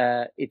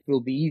 it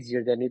will be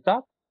easier than you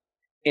thought.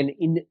 And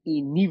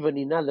even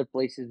in other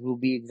places will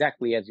be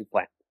exactly as you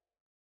planned.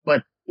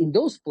 But in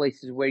those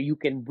places where you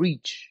can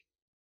breach,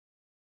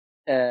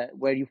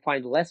 where you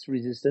find less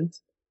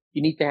resistance,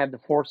 you need to have the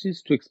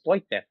forces to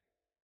exploit that.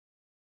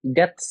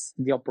 That's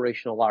the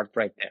operational art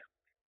right there,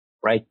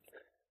 right?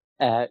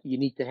 You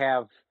need to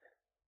have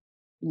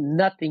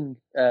nothing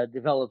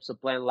develops a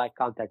plan like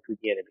contact with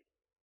the enemy.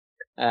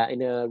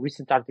 In a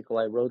recent article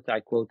I wrote, I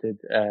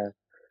quoted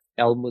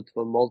Helmut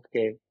von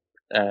Moltke.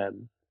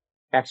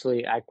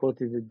 Actually, I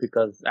quoted it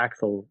because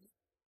Axel,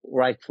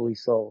 rightfully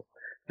so,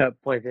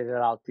 pointed it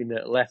out in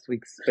last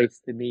week's Space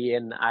to me,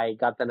 and I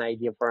got an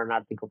idea for an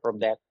article from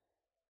that.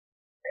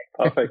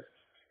 Perfect.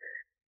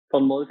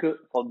 Von Moltke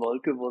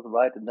was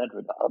right in that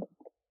regard.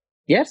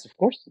 Yes, of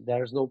course.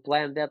 There's no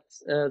plan that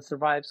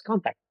survives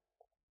contact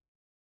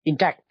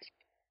intact.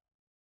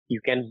 You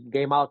can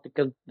game out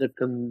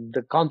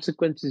the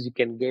consequences. You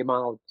can game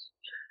out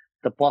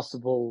the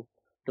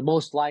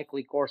most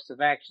likely course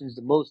of actions,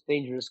 the most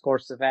dangerous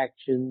course of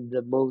action,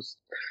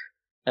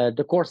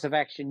 the course of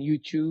action you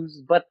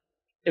choose. But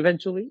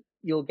eventually,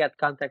 you'll get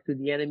contact with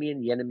the enemy,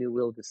 and the enemy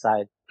will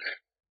decide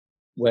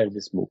where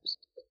this moves.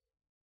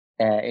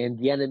 And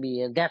the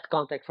enemy and that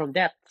contact from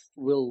that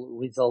will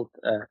result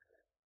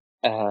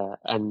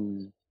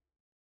an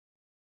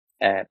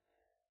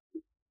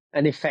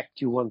effect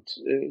you want,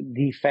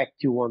 the effect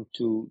you want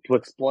to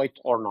exploit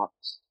or not.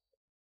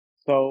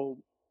 So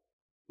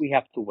we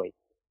have to wait,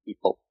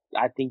 people.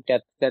 I think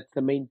that's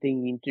the main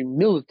thing into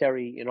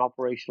military in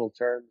operational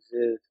terms.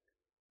 Is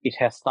it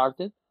has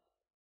started,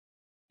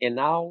 and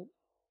now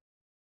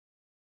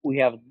we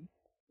have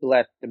to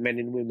let the men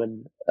and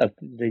women of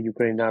the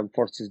Ukrainian armed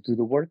forces do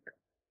the work.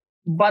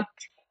 But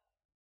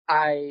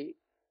I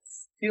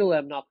still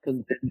am not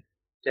convinced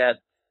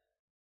that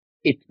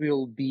it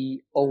will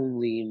be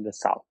only in the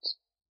south.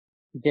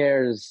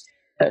 There's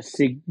a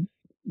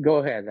go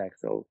ahead,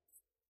 Axel.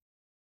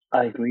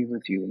 I agree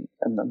with you,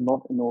 and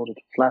not in order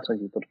to flatter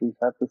you, but we've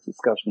had this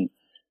discussion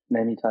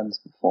many times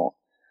before.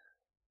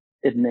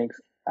 It makes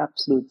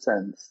absolute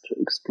sense to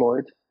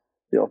exploit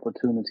the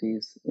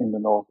opportunities in the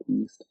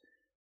Northeast.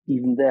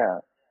 Even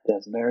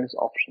there's various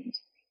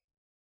options.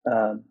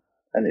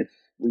 And if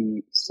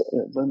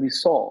when we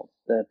saw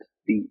that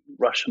the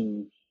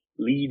Russian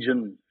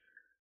Legion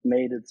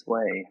made its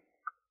way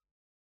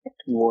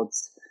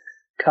towards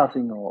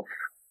cutting off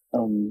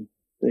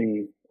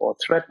or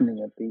threatening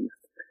at least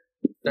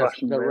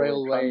Russian the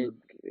railway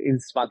in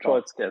Svatov.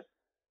 Troitsky.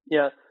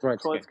 Yeah,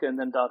 Troitsky. Troitsky and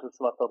then down to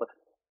Svatov.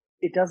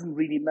 It doesn't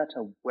really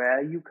matter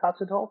where you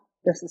cut it off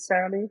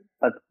necessarily,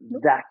 but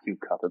that you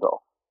cut it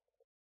off.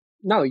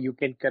 No, you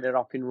can cut it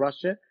off in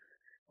Russia,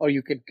 or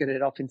you can cut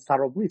it off in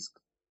Staroblisk.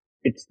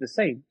 It's the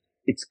same.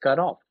 It's cut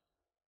off.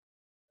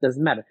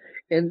 Doesn't matter.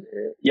 And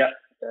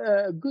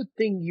good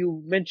thing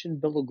you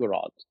mentioned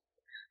Belgorod,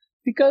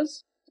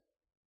 because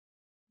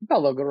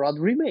Belgorod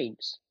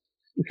remains.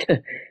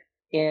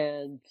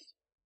 And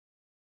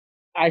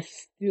I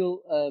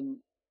still,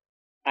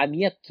 I'm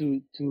yet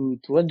to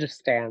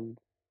understand.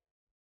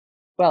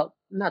 Well,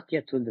 not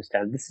yet to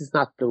understand. This is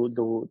not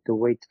the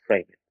way to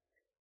frame it.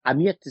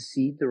 I'm yet to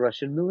see the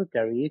Russian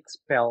military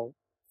expel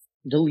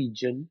the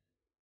Legion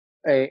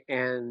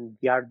and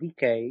the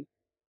RDK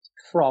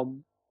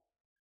from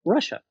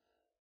Russia.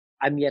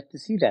 I'm yet to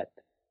see that.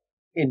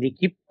 And they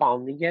keep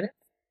pounding at it.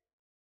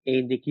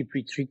 And they keep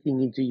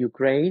retreating into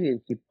Ukraine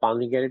and keep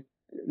pounding at it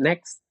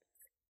next.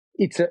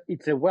 It's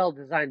a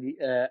well-designed,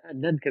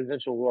 an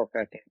unconventional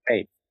warfare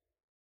campaign.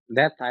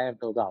 That I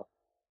have no doubt.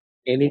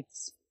 And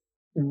it's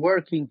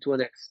working to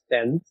an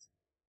extent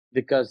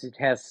because it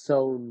has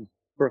sown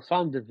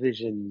profound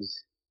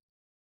divisions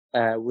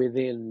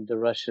within the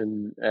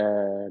Russian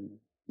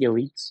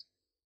elites.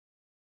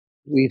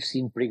 We've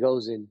seen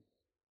Prigozhin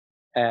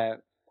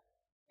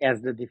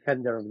as the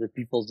defender of the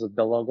peoples of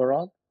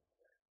Belgorod.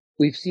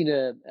 We've seen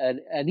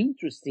an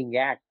interesting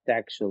act,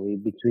 actually,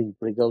 between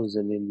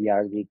Prigozhin and the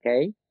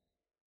RDK.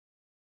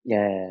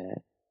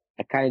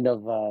 A kind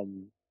of,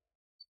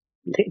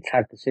 it's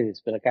hard to say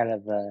this, but a kind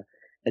of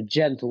a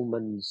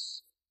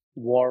gentleman's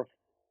war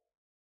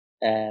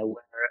where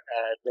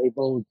they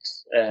both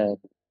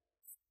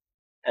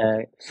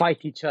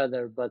fight each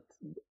other, but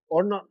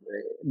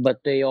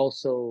they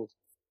also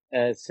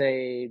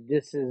say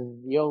this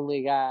is the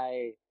only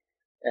guy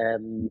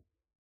in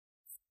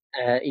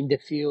the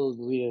field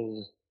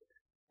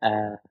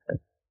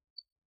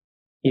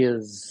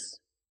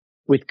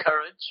with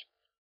courage,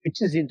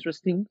 which is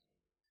interesting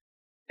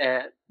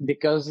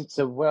because it's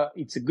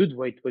a good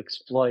way to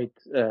exploit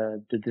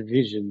the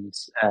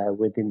divisions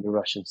within the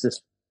Russian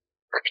system.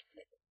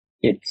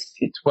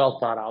 It's well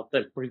thought out.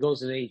 That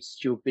Prigozhin ain't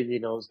stupid. He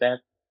knows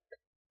that.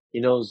 He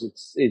knows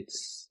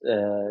it's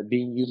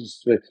being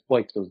used to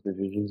exploit those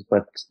divisions,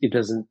 but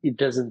it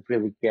doesn't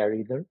really care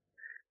either,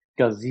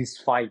 because his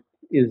fight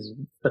is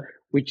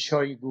with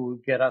Shoigu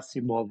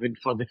Gerasimov and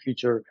for the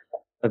future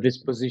of his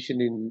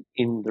position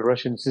in the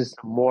Russian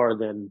system more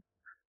than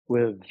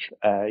with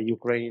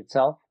Ukraine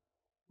itself.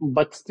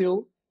 But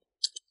still,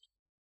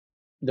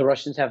 the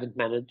Russians haven't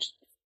managed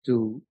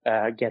to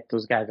get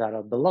those guys out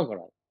of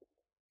Belgorod.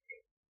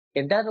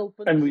 And that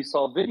opens. And we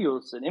saw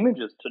videos and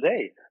images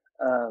today,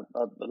 a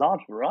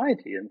large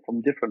variety and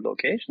from different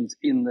locations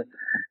in the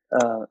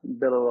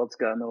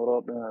Belorodska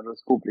Narodna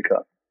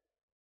Respublika.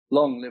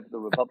 Long live the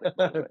Republic.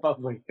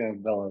 Republic of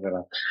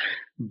Belgorod.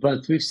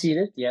 But we've seen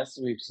it, yes.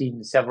 We've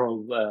seen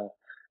several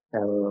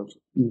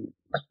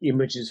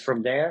images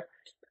from there.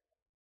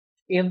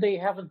 And they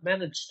haven't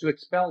managed to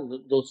expel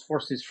those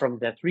forces from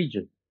that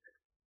region.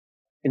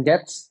 And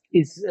that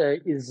is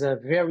a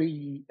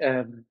very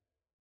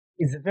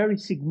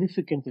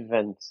significant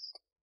event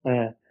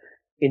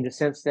in the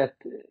sense that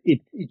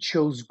it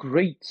shows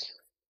great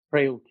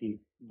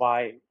frailty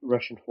by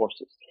Russian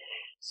forces.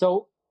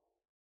 So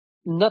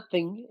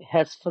nothing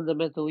has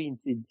fundamentally.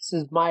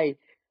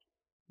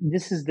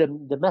 This is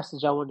the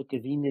message I want to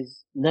convey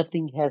is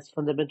nothing has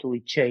fundamentally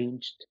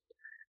changed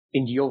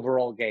in the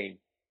overall game.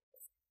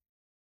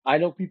 I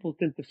know people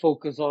tend to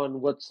focus on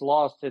what's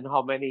lost and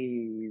how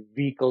many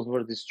vehicles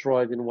were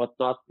destroyed and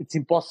whatnot. It's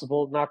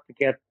impossible not to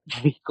get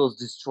vehicles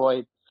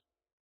destroyed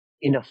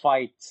in a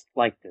fight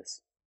like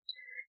this,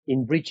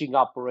 in breaching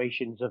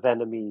operations of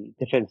enemy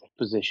defensive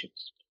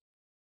positions.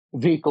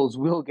 Vehicles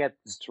will get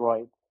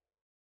destroyed.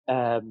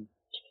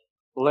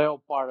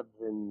 Leopards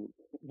and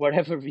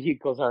whatever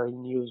vehicles are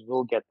in use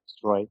will get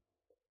destroyed.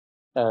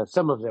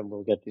 Some of them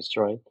will get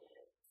destroyed.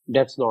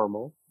 That's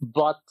normal.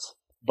 But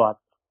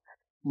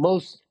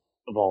most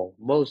of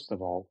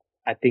all,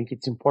 I think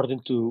it's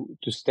important to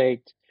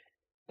state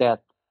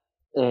that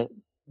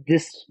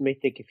this may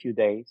take a few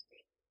days.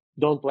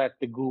 Don't let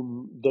the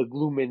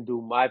gloom and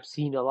doom. I've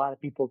seen a lot of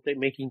people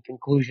making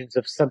conclusions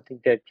of something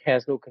that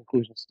has no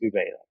conclusions to be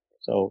made of.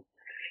 So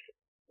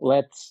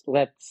let's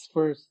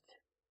first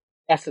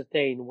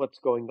ascertain what's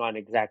going on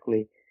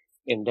exactly,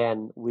 and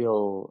then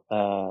we'll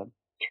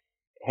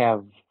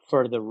have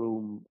further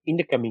room in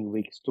the coming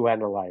weeks to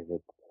analyze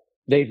it.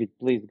 David,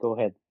 please go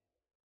ahead.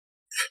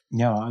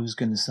 Yeah, I was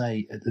going to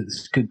say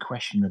it's a good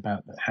question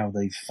about how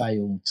they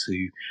failed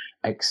to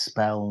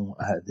expel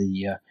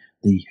the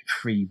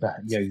free,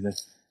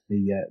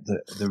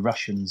 the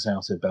Russians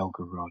out of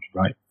Belgorod,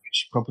 right?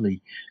 Which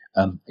probably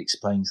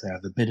explains they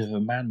have a bit of a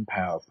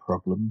manpower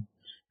problem,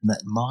 and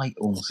that might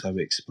also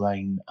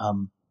explain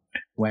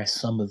where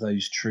some of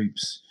those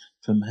troops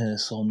from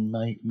Kherson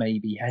may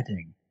be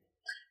heading.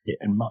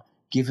 And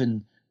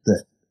given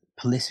that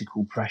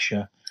political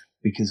pressure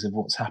because of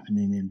what's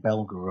happening in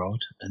Belgorod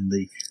and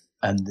the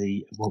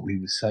what we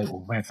were saying,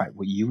 or in fact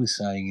what you were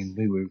saying and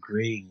we were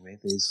agreeing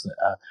with, is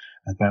that,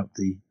 about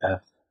the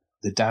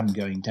dam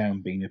going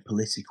down being a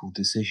political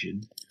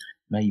decision.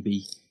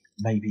 Maybe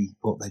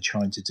what they're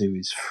trying to do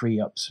is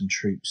free up some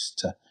troops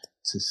to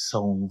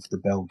solve the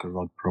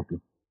Belgorod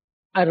problem.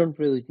 I don't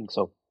really think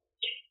so.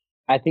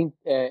 I think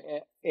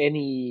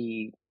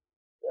any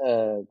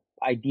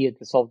idea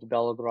to solve the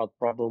Belgorod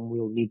problem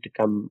will need to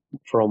come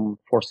from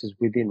forces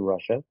within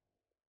Russia,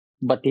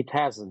 but it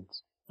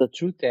hasn't. The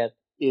truth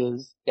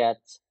is that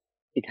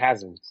it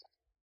hasn't.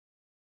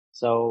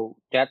 So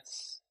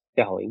that's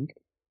telling.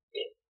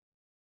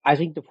 I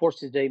think the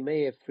forces they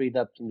may have freed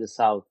up in the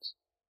south,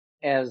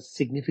 as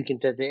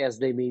significant as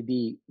they may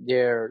be,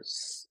 they're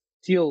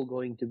still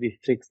going to be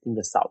fixed in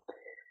the south.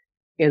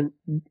 And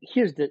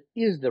here's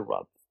the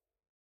rub.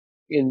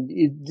 And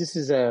this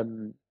is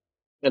an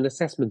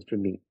assessment for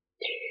me.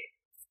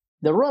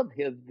 The rub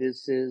here,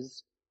 this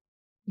is,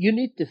 you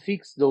need to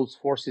fix those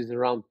forces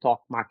around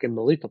Tokmak and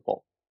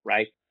Melitopol,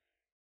 right?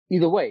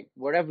 Either way,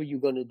 whatever you're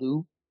going to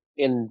do,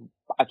 and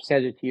I've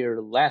said it here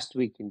last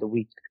week, in the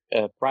week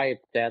prior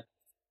to that,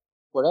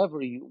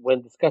 whatever you,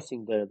 when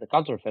discussing the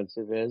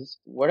counteroffensive, is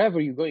whatever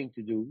you're going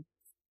to do,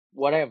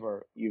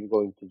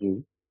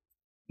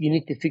 you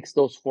need to fix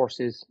those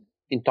forces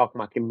in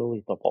Tokmak and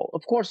Melitopol.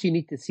 Of course, you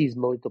need to seize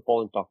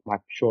Melitopol and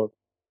Tokmak, sure.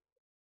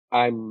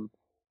 I'm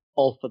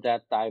all for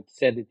that. I've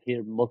said it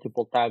here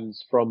multiple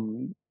times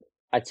from,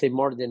 I'd say,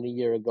 more than a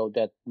year ago,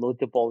 that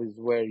Melitopol is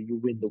where you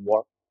win the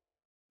war.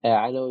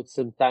 I know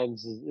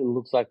sometimes it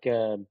looks like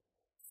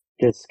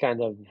this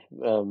kind of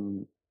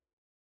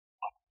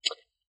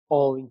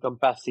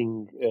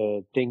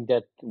all-encompassing thing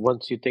that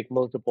once you take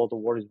Melitopol, the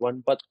war is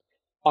won. But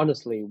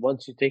honestly,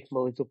 once you take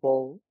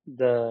Melitopol,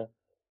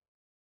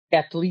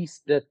 at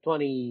least the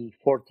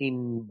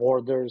 2014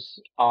 borders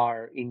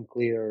are in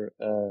clear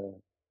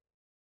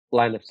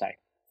line of sight,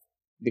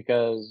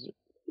 because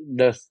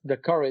the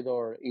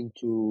corridor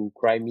into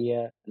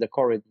Crimea, the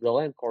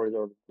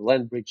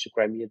land bridge to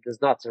Crimea does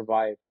not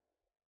survive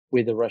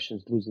with the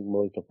Russians losing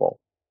Melitopol.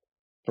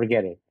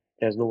 Forget it.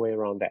 There's no way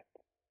around that.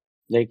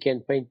 They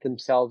can paint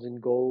themselves in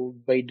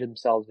gold, bathe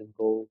themselves in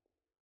gold.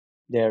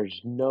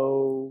 There's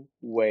no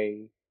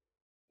way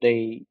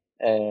they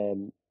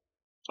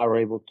are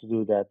able to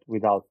do that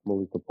without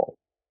Melitopol.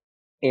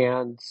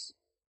 And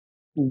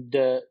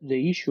the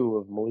issue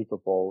of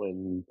Melitopol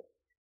and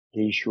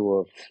the issue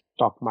of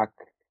Tokmak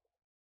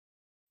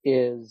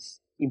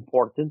is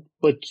important,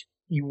 but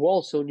you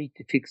also need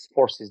to fix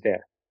forces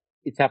there.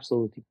 It's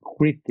absolutely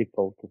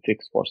critical to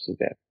fix forces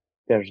there.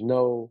 There's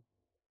no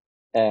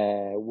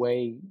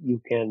way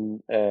you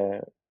can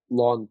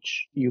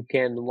launch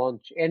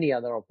any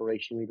other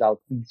operation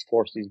without these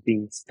forces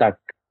being stuck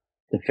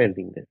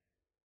defending them,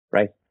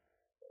 right?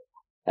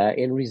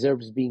 And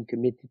reserves being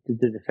committed to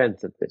the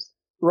defense of this.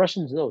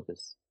 Russians know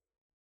this.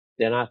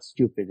 They're not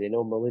stupid. They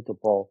know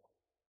Melitopol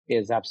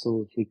is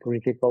absolutely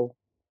critical.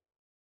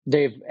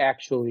 They've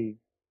actually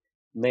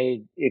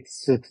made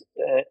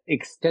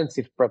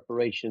extensive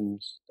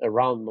preparations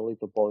around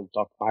Melitopol and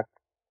Tokmak.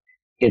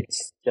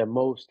 It's the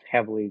most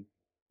heavily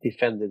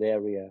defended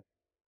area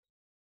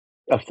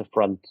of the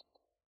front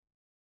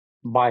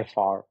by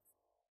far.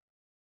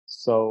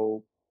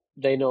 So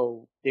they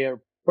know,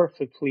 they're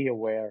perfectly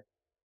aware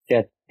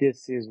that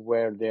this is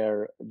where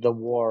the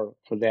war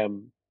for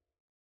them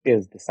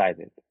is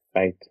decided,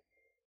 right?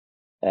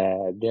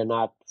 They're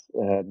not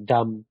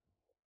dumb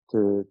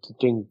to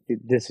think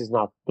this is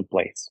not the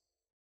place.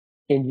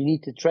 And you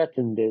need to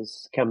threaten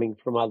this coming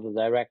from other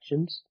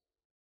directions.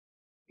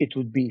 It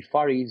would be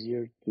far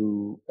easier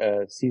to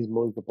seize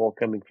Melitopol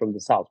coming from the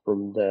south,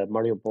 from the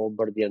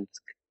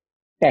Mariupol-Berdyansk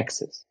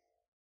axis.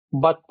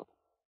 But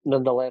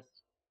nonetheless,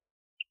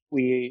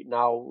 we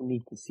now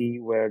need to see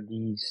where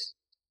these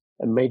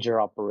major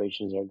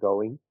operations are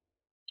going.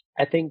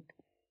 I think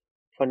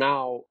for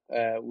now,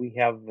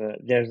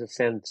 there's a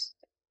sense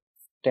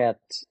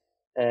that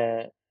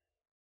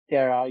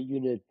there are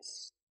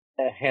units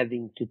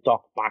heading to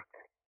Tokmak.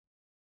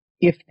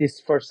 If this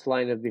first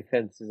line of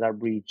defenses are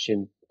breached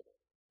and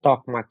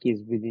Tokmak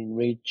is within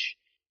reach,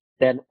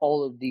 then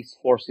all of these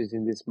forces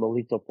in this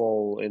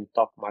Melitopol and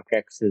Tokmak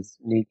axis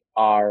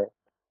are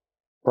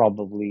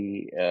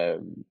probably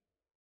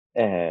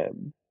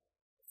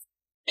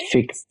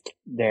fixed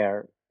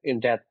there,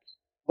 and that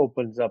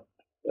opens up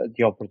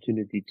the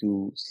opportunity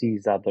to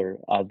seize other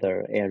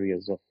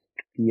areas of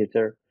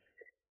theater,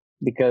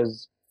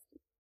 because,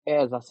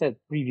 as I said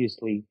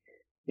previously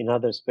in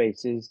other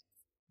spaces,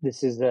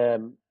 this is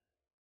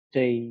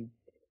they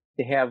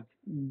have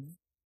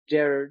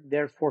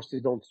their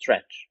forces don't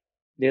stretch.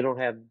 They don't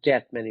have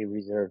that many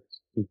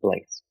reserves in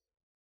place.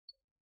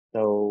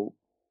 So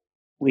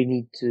we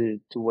need to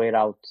wait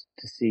out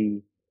to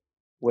see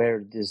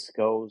where this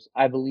goes.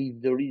 I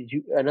believe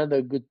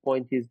another good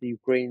point is the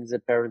Ukrainians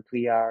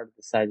apparently are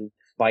deciding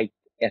to fight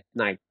at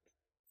night,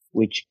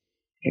 which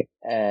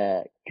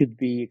could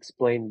be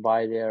explained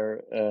by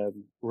their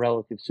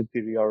relative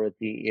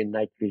superiority in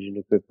night vision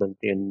equipment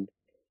and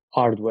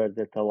hardware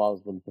that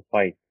allows them to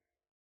fight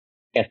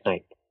at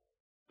night.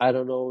 I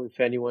don't know if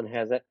anyone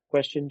has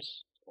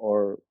questions,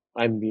 or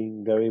I'm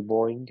being very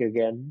boring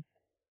again.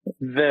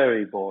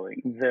 Very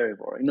boring, very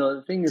boring. No,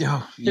 the thing is,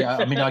 yeah,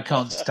 I mean, I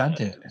can't stand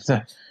it.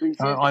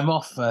 I'm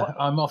off.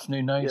 I'm off,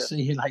 Nuno. Yeah.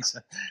 See you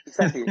later.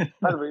 Exactly.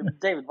 By the way,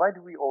 David, why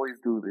do we always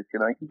do this?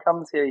 He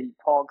comes here, he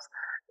talks,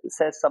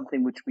 says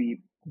something which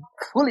we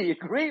fully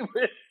agree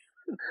with.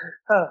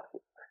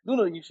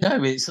 Nuno, you should.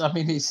 No, it's. I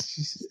mean,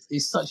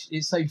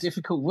 it's so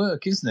difficult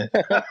work, isn't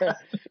it?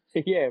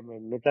 Yeah,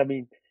 man. But I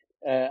mean,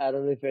 I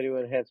don't know if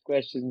anyone has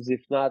questions.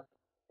 If not,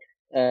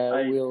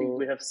 I think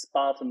we have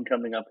Spartan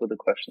coming up with a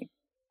question.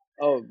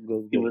 Oh,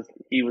 good.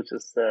 He was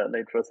just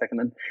late for a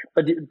second.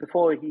 But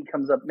before he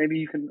comes up, maybe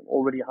you can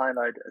already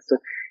highlight so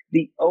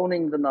the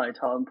owning the night,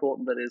 how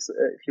important that is.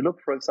 If you look,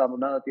 for example,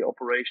 now at the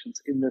operations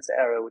in this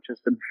area which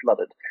has been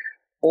flooded,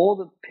 all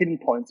the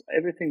pinpoints,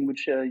 everything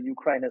which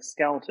Ukraine has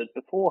scouted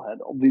beforehand,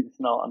 obviously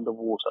now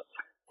underwater.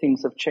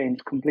 Things have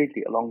changed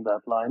completely along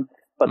that line.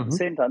 But at the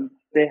same time,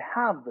 they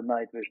have the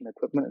night vision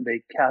equipment and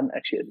they can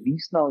actually at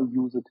least now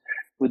use it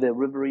with their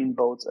riverine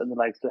boats and the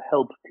likes to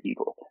help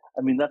people.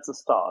 I mean, that's a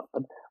start.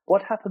 But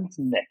what happens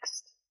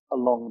next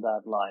along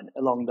that line,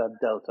 along that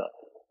delta?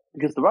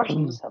 Because the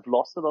Russians have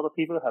lost a lot of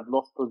people, have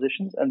lost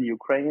positions, and the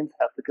Ukrainians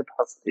have the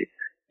capacity,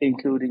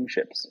 including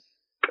ships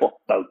or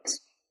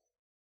boats.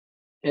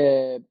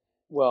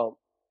 Well,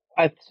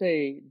 I'd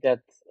say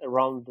that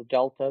around the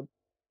delta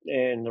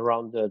and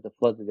around the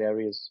flooded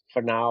areas,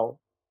 for now,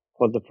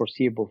 for the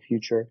foreseeable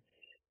future,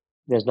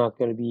 there's not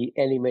going to be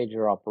any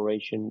major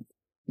operation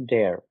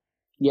there.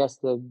 Yes,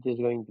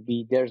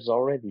 there's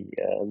already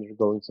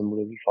undergoing some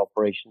relief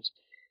operations,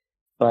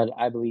 but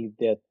I believe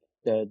that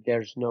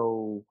there's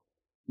no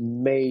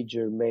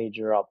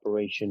major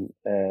operation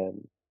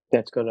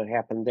that's going to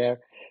happen there.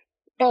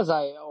 As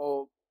I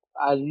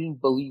didn't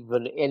believe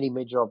any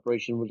major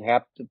operation would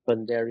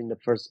happen there in the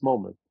first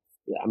moment.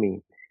 I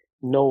mean,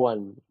 no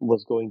one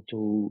was going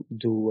to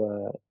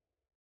do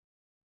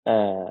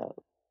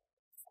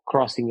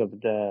crossing of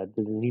the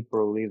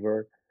Dnipro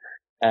River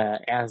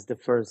as the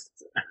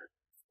first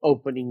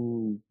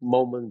opening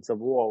moments of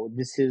war.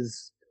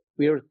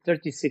 We are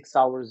 36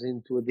 hours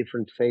into a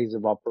different phase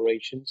of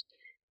operations,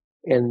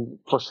 and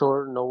for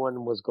sure, no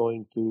one was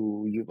going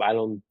to. I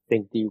don't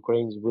think the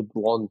Ukrainians would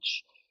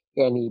launch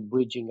any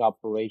bridging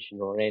operation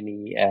or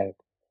any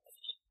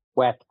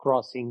wet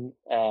crossing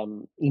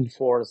in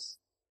force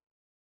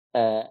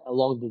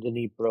along the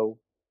Dnipro,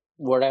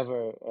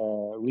 whatever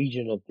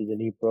region of the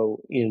Dnipro,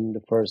 in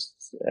the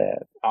first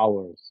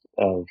hours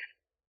of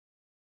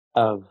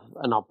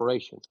an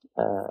operation.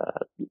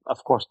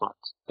 Of course not.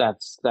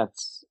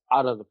 That's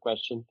out of the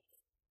question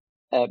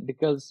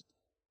because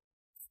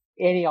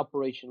any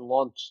operation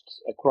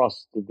launched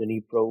across the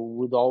Dnipro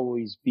would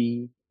always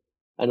be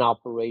an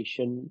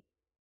operation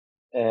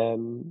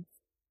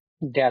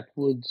that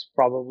would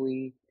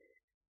probably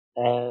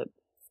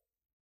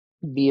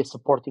be a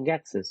supporting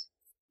axis,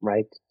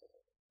 right?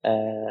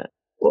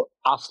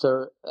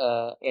 After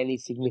any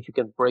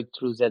significant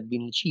breakthroughs had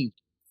been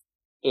achieved,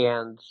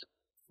 and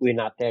we're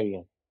not there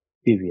yet.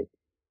 Period.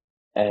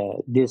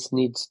 There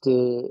needs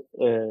to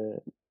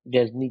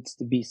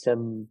be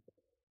some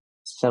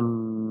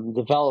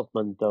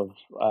development of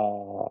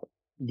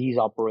these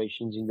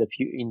operations in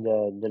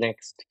the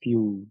next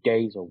few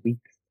days or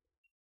weeks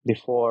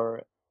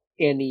before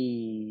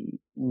any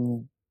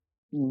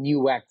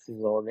new axis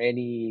or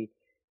any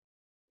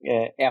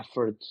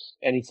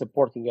any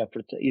supporting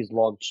effort is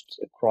launched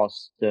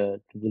across the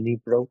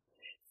Dnipro.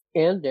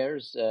 And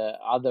there's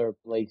other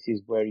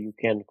places where you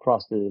can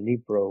cross the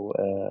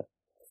Dnipro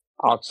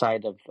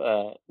outside of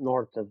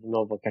north of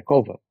Nova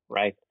Kakova,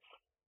 right?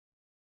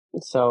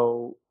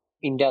 So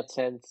in that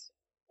sense,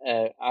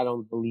 I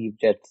don't believe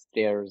that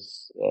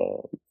there's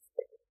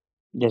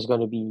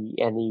going to be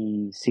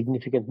any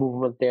significant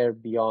movement there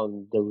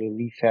beyond the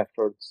relief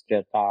efforts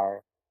that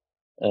are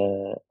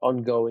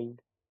ongoing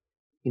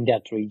in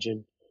that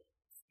region.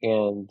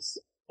 And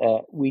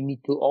we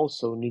need to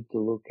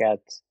look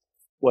at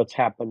what's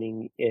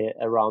happening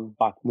around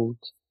Bakhmut.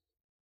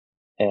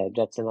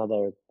 That's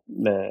another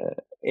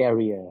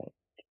area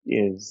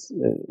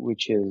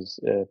which is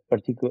of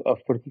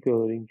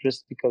particular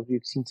interest because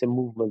we've seen some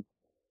movement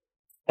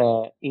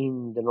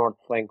in the north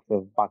flank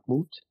of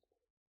Bakhmut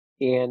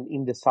and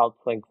in the south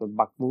flank of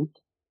Bakhmut.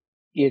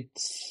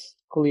 It's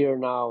clear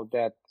now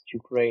that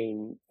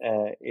Ukraine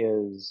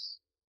is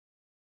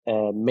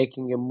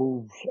making a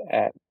move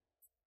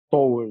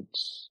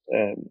towards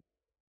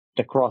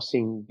the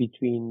crossing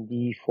between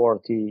the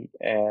E40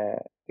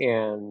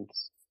 and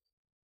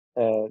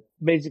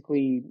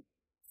basically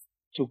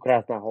to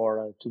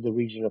Krasnahora, to the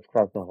region of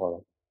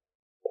Krasnahora.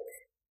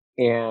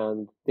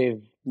 And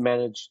they've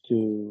managed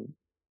to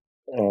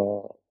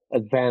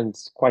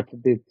advance quite a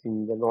bit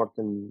in the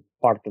northern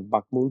part of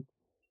Bakhmut.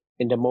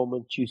 And the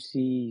moment you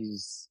see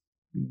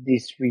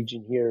this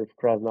region here of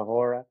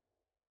Krasnahora,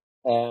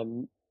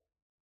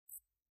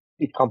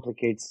 it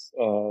complicates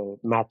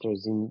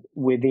matters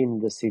within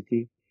the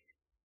city.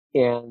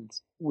 And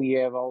we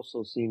have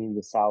also seen in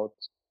the south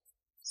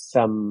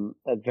some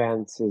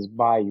advances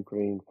by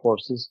Ukrainian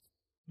forces.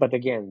 But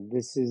again,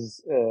 this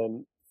is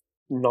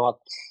not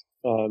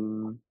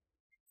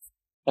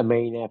a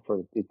main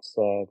effort. It's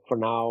for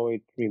now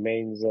it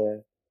remains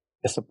a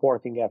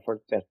supporting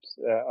effort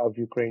of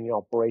Ukrainian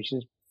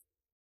operations.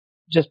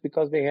 Just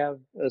because they have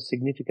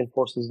significant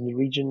forces in the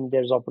region,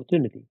 there's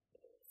opportunity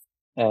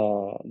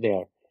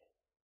there.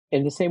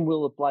 And the same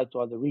will apply to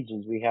other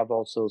regions. We have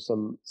also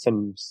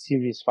some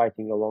serious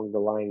fighting along the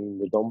line in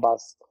the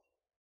Donbass,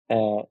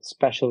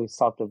 especially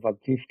south of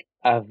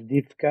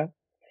Avdiivka,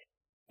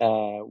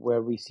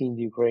 where we've seen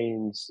the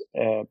Ukrainians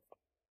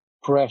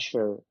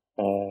pressure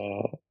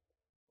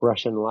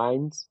Russian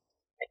lines.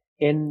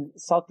 And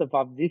south of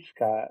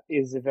Avdiivka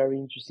is a very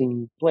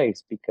interesting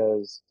place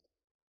because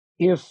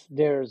if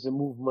there's a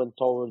movement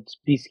towards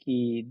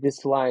Pisky,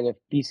 this line of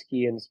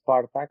Pisky and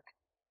Spartak,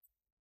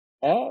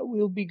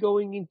 we'll be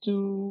going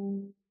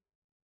into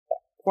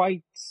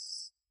quite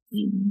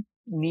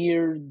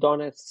near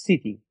Donetsk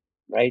city,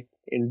 right?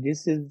 And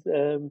this is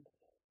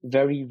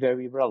very,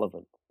 very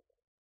relevant.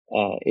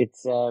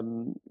 It's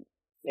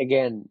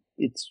again,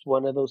 it's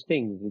one of those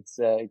things. It's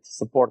a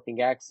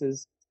supporting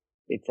axis,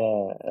 it's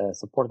a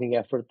supporting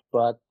effort,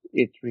 but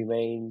it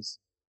remains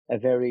a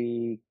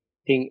very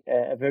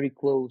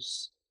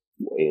close,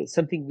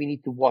 something we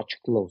need to watch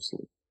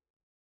closely.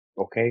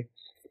 Okay.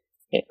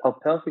 How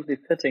perfectly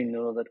fitting,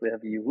 Nuno, that we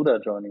have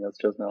Yehuda joining us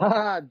just now.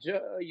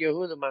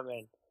 Yehuda, my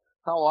man,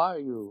 how are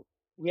you?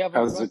 We haven't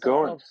How's it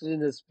going? ourselves in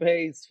the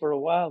space for a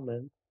while,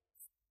 man.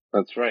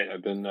 That's right. I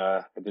didn't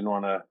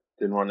want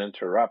to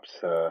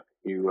interrupt.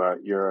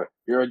 You're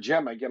a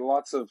gem. I get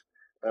lots of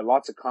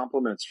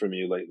compliments from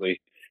you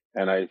lately,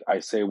 and I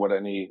say what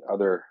any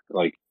other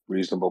like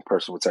reasonable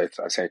person would say.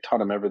 I say I taught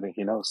him everything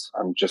he knows.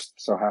 I'm just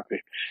so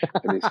happy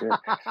that he's here.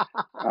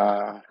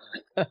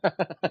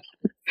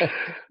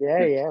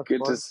 Yeah.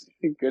 Good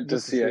to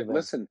see it.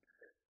 Listen,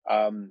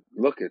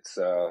 look, it's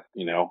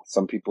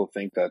some people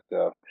think that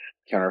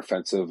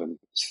counteroffensive and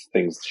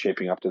things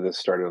shaping up to this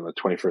started on the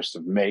 21st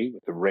of May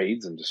with the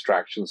raids and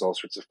distractions, all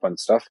sorts of fun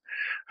stuff.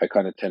 I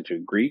kind of tend to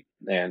agree,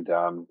 and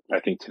I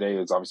think today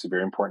is obviously a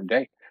very important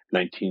day.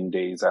 19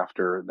 days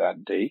after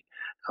that day,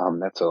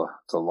 it's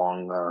a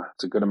long,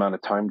 it's a good amount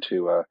of time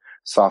to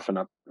soften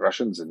up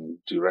Russians and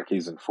do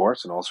recce's in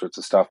force and all sorts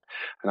of stuff.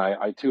 And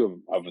I too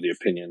am of the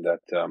opinion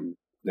that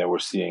that we're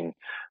seeing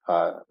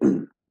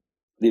the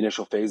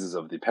initial phases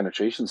of the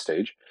penetration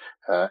stage.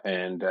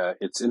 And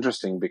it's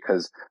interesting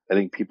because I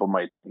think people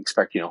might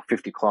expect,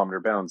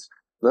 50-kilometer bounds.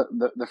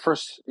 The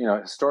first,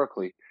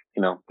 historically,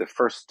 the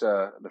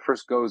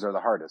first goes are the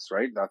hardest,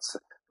 right? That's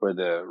where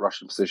the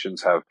Russian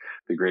positions have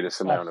the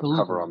greatest amount of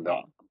cover on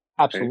them.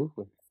 Absolutely.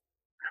 Right?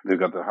 They've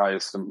got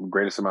the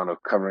greatest amount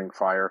of covering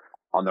fire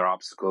on their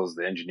obstacles.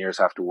 The engineers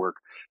have to work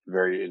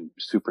in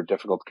super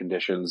difficult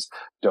conditions.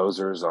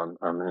 Dozers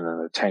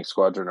in a tank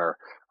squadron are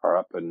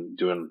up and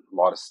doing a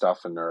lot of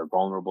stuff, and they're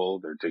vulnerable.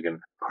 They're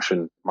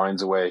pushing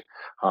mines away.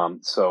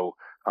 So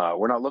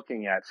we're not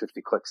looking at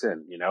 50 clicks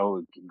in,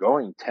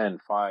 going 10,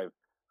 5,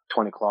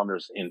 20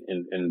 kilometers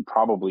in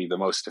probably the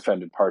most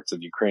defended parts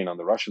of Ukraine on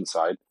the Russian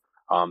side.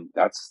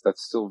 That's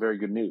still very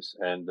good news.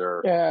 And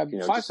they're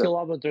 5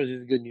 kilometers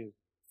is good news.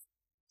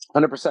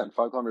 100%.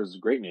 5 kilometers is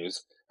great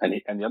news.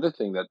 And the other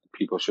thing that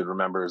people should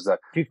remember is that,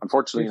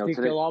 unfortunately, 50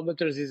 today,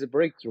 kilometers is a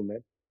breakthrough,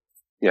 man.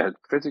 Yeah,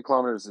 50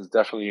 kilometers is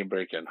definitely a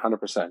break-in,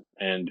 100%.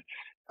 And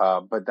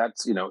but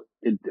that's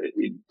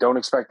don't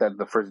expect that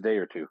the first day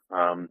or two.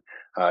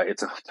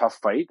 It's a tough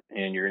fight,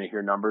 and you're going to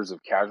hear numbers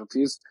of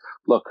casualties.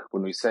 Look,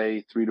 when we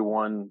say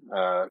 3-to-1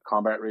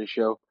 combat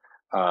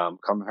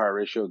power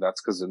ratio,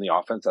 that's because in the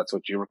offense that's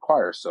what you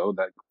require. So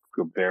that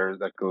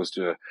goes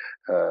to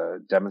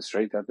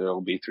demonstrate that there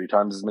will be 3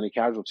 times as many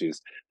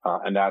casualties,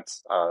 and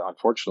that's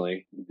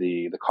unfortunately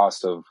the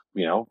cost of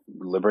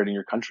liberating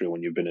your country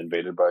when you've been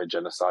invaded by a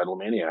genocidal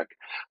maniac.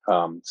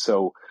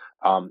 So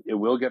it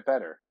will get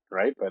better,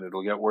 right? But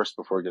it'll get worse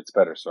before it gets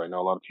better. So I know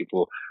a lot of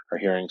people are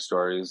hearing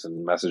stories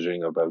and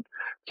messaging about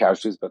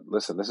casualties, but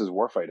listen, this is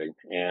warfighting,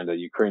 and the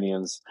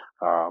Ukrainians,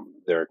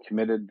 they're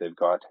committed. They've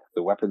got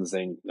the weapons.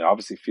 They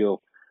obviously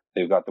feel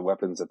they've got the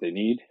weapons that they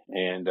need,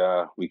 and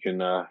we can,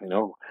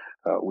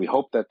 we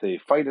hope that they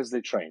fight as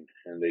they train,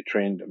 and they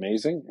trained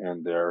amazing,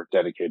 and they're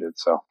dedicated.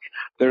 So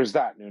there's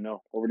that.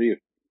 Nuno, over to you.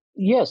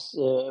 Yes,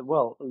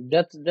 well,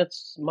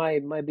 that's my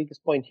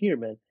biggest point here,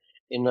 man.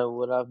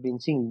 What I've been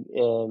seeing,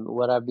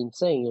 what I've been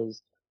saying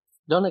is,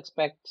 don't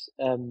expect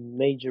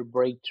major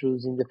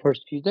breakthroughs in the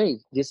first few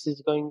days. This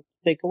is going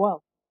to take a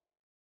while.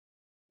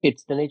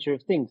 It's the nature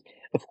of things.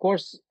 Of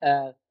course,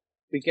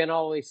 we can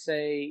always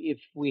say if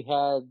we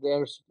had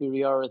air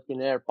superiority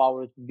and air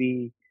power, it would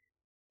be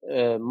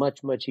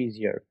much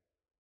easier.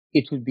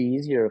 It would be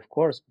easier, of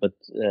course, but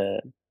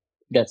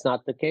that's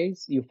not the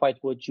case. You fight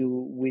with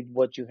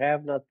what you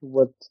have, not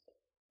what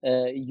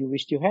you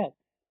wished you had.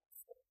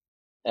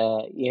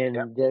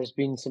 And there's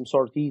been some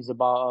sorties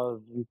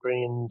about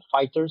Ukrainian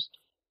fighters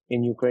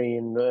in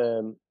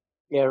Ukrainian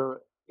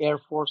air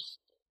force,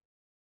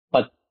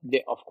 but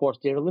of course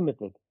they're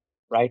limited,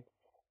 right?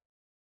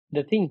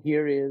 The thing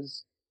here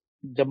is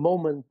the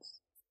moment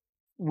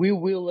we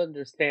will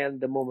understand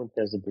the moment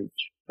there's a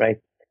breach, right?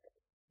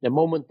 The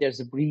moment there's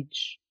a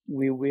breach,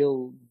 we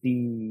will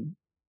be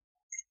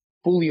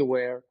fully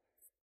aware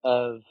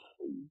of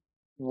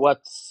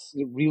what's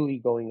really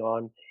going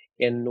on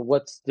and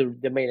what's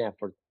the main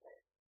effort.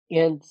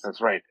 And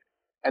That's right.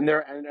 And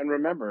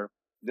remember,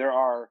 there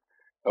are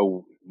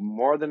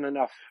more than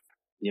enough,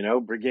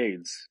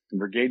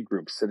 brigade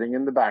groups sitting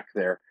in the back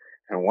there.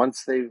 And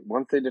once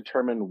they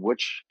determine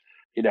which,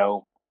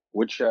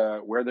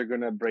 where they're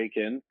going to break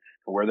in and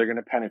where they're going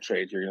to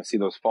penetrate, you're going to see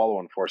those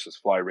follow-on forces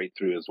fly right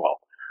through as well.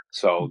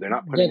 So they're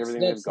not putting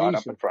everything they've got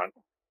up in front.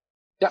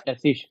 Yeah,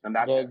 that's the issue. And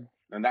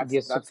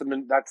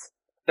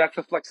that's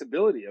the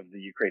flexibility of the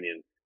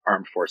Ukrainian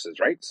armed forces,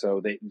 right?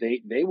 So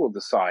they will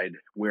decide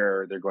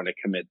where they're going to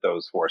commit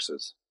those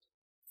forces.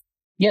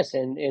 Yes,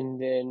 and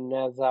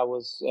as I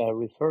was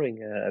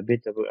referring a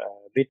bit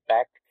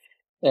back,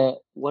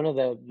 one of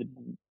the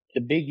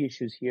big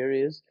issues here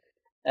is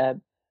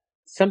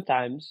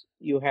sometimes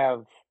you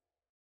have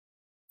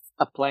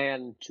a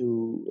plan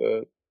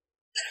to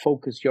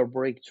focus your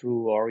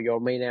breakthrough or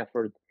your main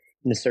effort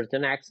in a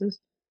certain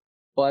axis,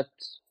 but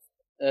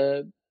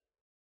the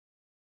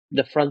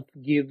front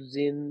gives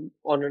in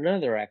on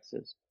another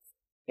axis,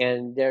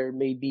 and there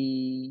may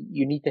be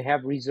you need to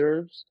have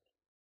reserves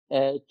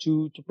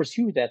to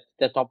pursue that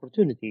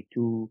opportunity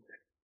to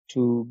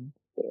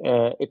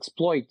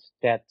exploit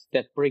that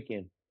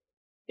break-in.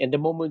 And the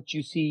moment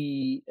you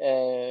see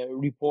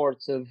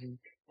reports of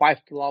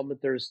 5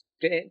 kilometers,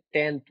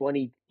 10,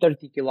 20,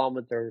 30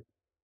 kilometer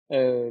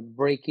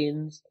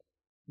break-ins,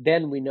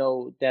 then we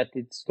know that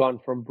it's gone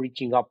from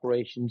breaching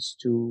operations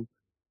to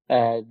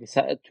a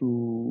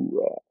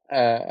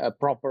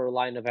proper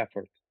line of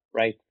effort,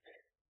 right?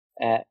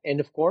 And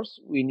of course,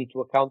 we need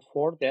to account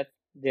for that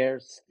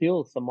there's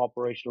still some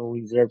operational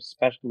reserves,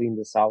 especially in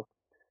the south,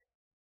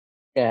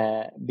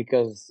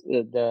 because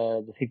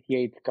the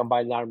 58th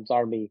Combined Arms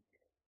Army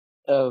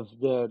of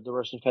the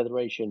Russian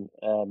Federation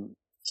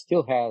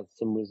still has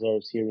some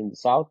reserves here in the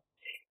south,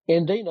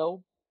 and they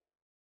know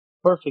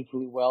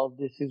perfectly well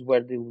this is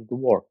where they lose the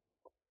war.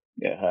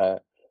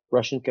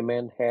 Russian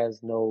command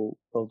has no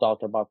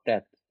doubt about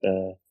that.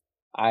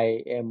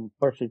 I am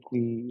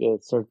perfectly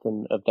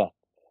certain of that.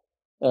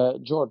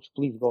 George,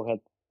 please go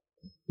ahead.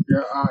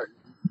 Yeah,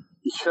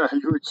 yeah. I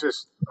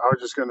was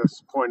just going to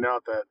point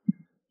out that,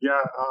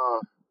 yeah.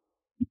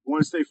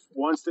 Once they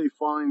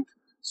find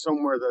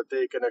somewhere that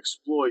they can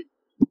exploit,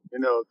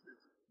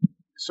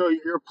 so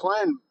your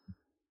plan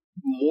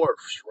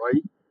morphs,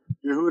 right,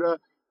 Yehuda?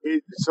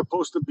 It's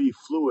supposed to be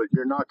fluid.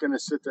 You're not going to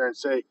sit there and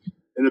say,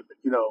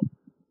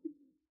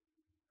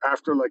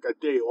 after like a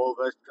day,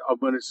 I'm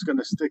just going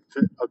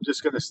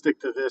to stick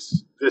to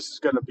this. This is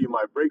going to be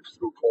my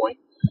breakthrough point.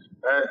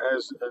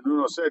 As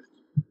Nuno said,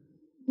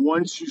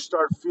 once you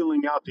start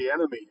feeling out the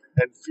enemy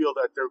and feel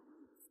that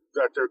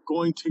they're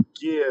going to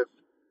give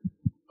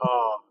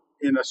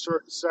in a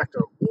certain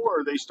sector,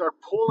 or they start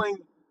pulling,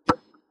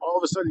 all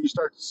of a sudden you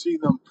start to see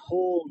them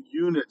pull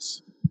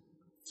units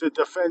to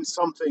defend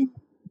something,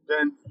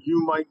 then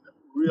you might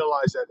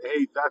realize that,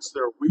 hey, that's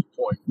their weak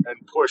point,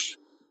 and push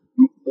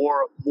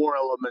more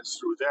elements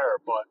through there.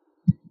 But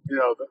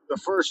the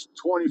first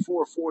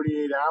 24,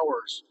 48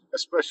 hours,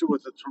 especially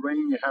with the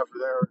terrain you have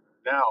there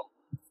now,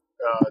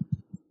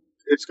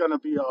 it's going to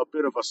be a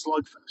bit of a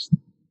slugfest.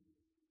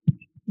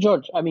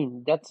 George, I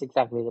mean, that's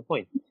exactly the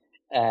point.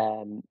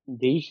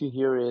 The issue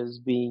here is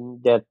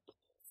being that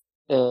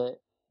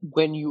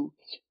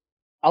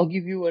I'll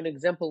give you an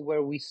example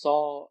where we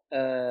saw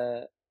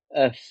a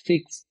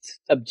fixed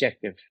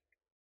objective,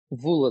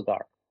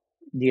 Vuhledar,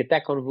 the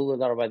attack on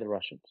Vuhledar by the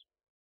Russians.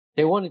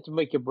 They wanted to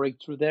make a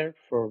breakthrough there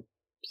for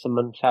some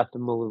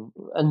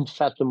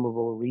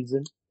unfathomable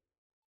reason,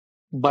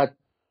 but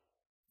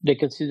they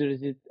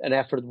considered it an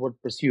effort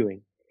worth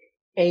pursuing.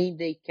 And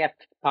they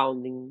kept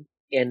pounding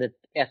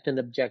at an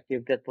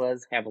objective that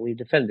was heavily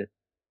defended.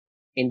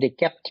 And they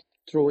kept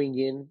throwing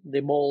in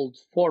the mold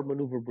 4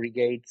 maneuver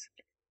brigades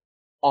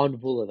on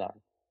Vuhledar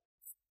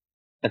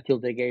until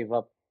they gave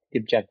up the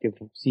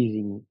objective of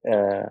seizing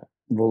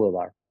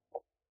Vuhledar.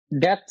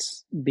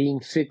 That's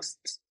being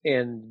fixed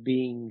and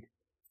being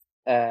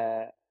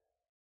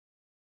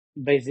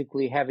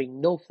basically having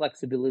no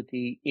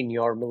flexibility in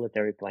your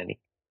military planning.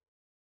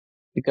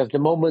 Because the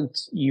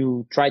moment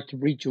you try to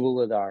breach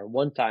Vuhledar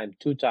 1 time,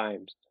 2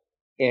 times,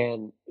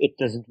 and it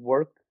doesn't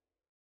work,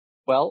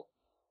 well,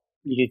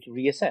 you need to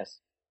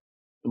reassess.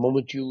 The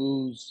moment you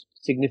lose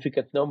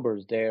significant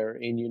numbers there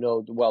and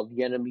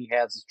the enemy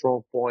has a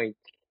strong point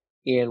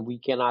and we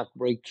cannot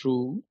break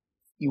through,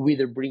 you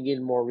either bring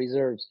in more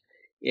reserves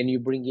and you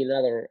bring in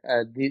other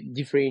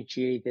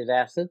differentiated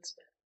assets,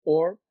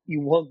 or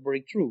you won't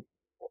break through.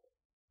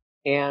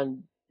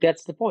 And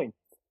that's the point.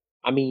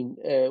 I mean,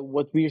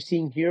 what we're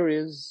seeing here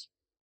is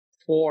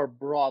 4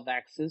 broad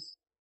axes,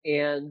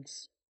 and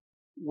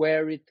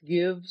where it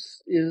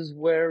gives is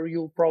where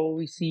you'll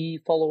probably see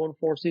follow-on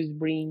forces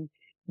being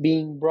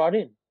brought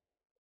in.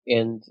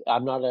 And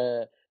I'm not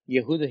a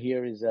Yehuda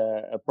here is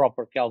a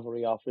proper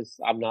cavalry office.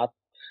 I'm not,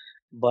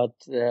 but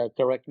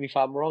correct me if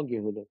I'm wrong,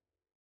 Yehuda.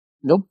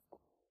 Nope.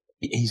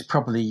 He's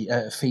probably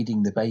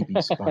feeding the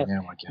babies by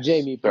now, I guess.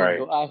 Jamie, please Sorry.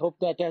 go. I hope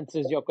that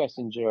answers your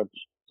question,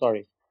 George.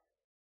 Sorry.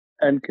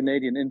 And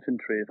Canadian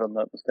infantry, if I'm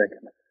not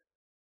mistaken.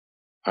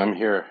 I'm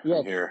here.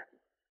 Yes. I'm here.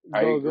 Go,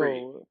 I agree.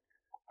 go.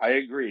 I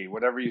agree.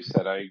 Whatever you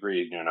said, I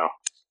agree. Nuno. I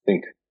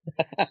think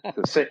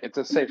it's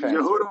a safe answer.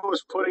 Yehuda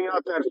was putting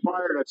out that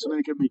fire that's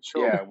making me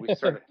choke. Yeah, we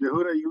started.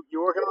 Yehuda, you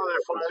working on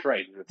that fire? That's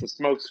right. It's a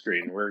smoke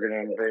screen. We're going to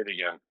invade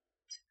again.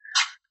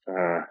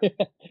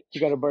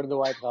 You got to burn the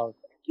White House.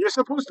 You're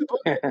supposed to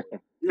blow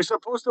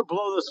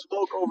the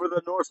smoke over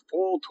the North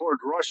Pole toward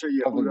Russia,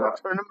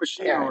 Yehuda. Turn the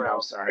machine Yeah, I know.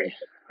 around. Sorry.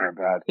 Our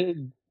bad.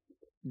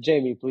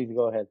 Jamie, please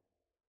go ahead.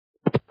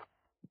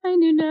 Hi,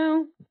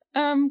 Nuno.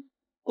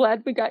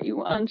 Glad we got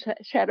you on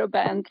Shadow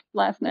Band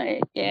last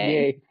night.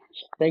 Yay.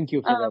 Thank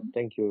you for that.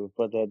 Thank you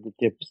for the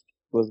tips.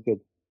 It was good.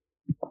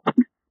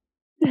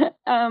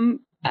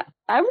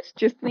 I was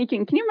just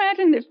thinking, can you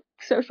imagine if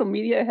social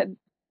media had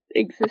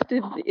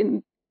existed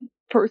in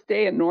first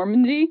day in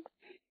Normandy?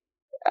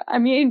 I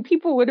mean,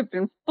 people would have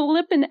been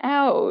flipping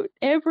out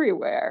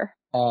everywhere.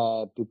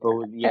 People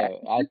would,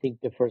 I think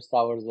the first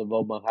hours of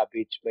Omaha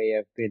Beach may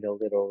have been a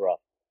little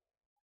rough.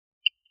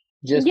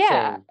 Just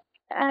saying.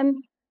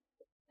 And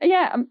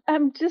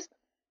I'm just,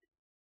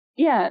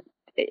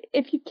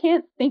 if you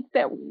can't think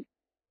that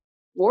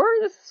war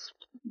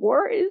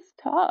is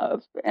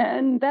tough,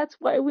 and that's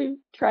why we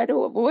try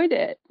to avoid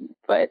it.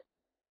 But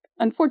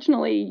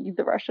unfortunately,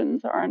 the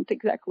Russians aren't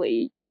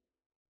exactly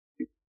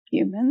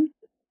human.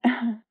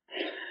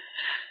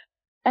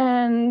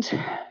 And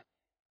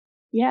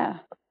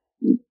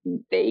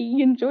they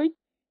enjoy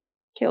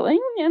killing,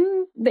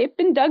 and they've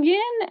been dug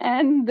in,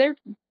 and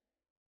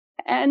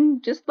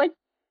just like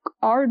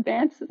our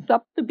advances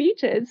up the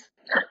beaches,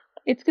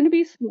 it's going to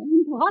be slow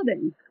and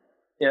plodding.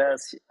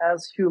 Yes,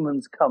 as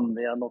humans come,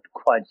 they are not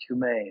quite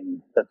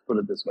humane. Let's put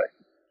it this way.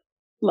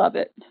 Love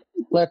it.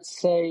 Let's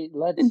say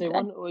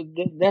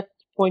that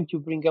point you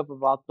bring up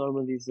about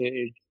Normandy is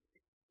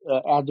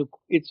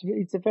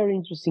it's a very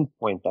interesting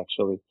point,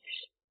 actually,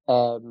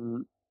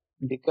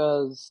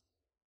 because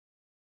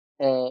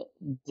the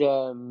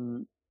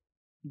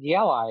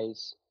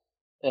Allies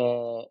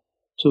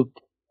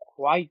took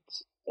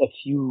quite a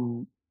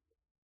few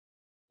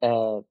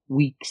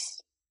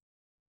weeks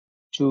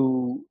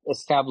to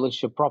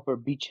establish a proper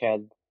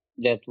beachhead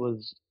that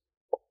was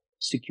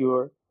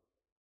secure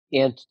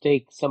and to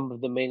take some of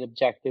the main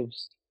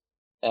objectives.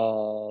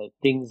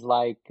 Things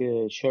like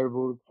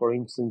Cherbourg, for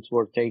instance,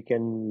 were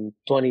taken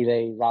 20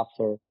 days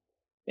after,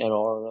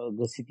 or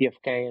the city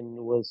of Caen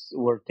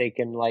were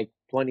taken like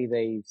 20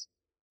 days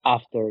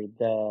after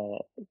the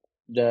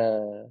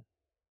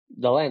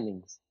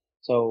landings.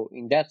 So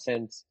in that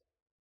sense,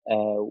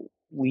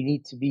 we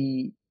need to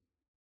be.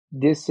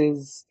 This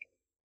is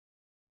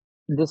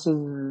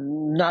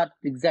not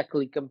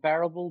exactly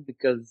comparable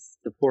because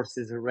the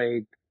forces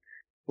arrayed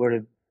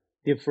were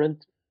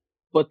different.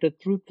 But the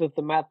truth of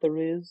the matter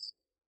is,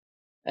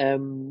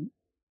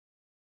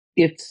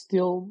 it's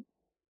still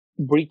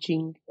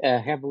breaching a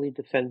heavily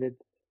defended,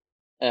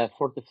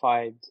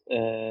 fortified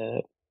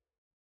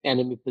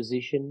enemy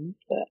position,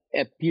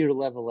 a peer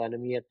level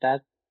enemy at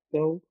that.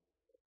 So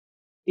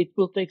it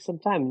will take some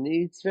time.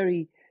 It's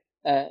very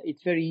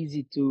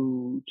easy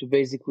to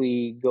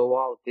basically go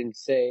out and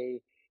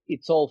say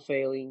it's all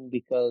failing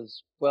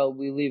because, well,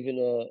 we live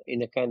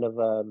in a kind of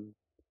a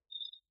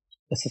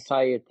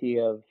society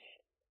of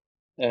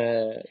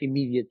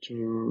immediate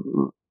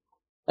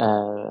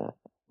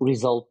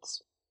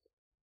results,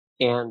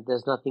 and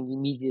there's nothing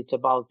immediate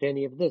about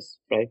any of this,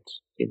 right?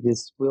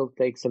 This will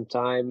take some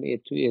time.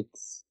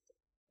 It's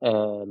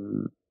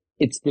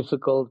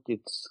difficult.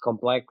 It's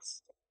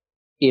complex.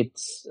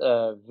 It's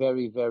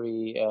very,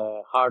 very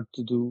hard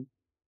to do.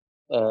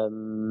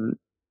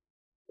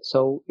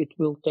 So it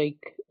will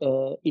take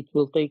a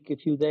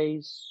few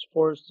days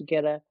for us to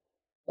get a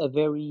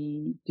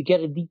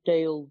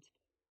detailed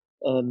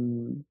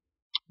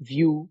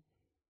view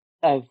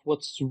of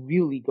what's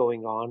really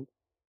going on.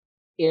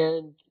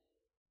 And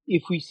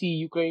if we see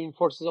Ukrainian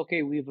forces,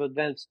 okay, we've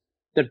advanced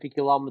 30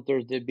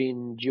 kilometers, they've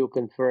been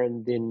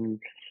geoconfirmed in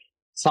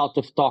south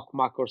of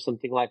Tokmak or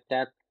something like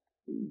that,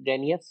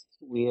 then yes,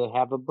 we'll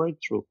have a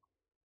breakthrough.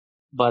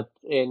 But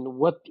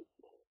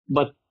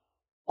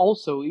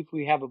also, if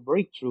we have a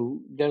breakthrough,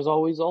 there's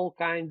always all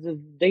kinds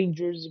of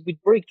dangers with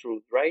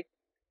breakthroughs, right?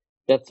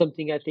 That's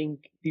something I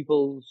think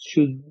people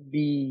should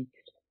be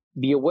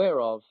aware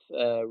of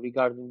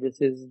regarding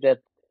this, is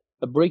that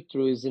a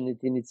breakthrough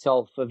isn't in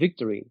itself a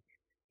victory.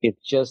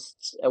 It's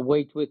just a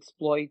way to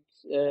exploit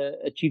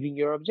achieving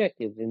your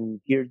objectives. And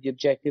here the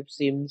objective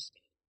seems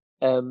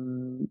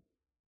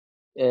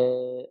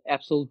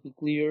absolutely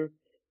clear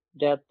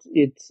that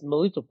it's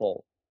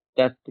Melitopol.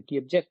 That's the key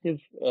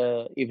objective.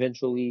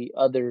 Eventually,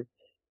 other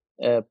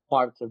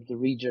parts of the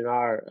region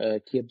are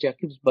key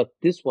objectives, but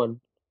this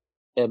one,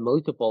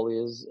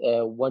 Melitopol, is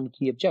one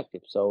key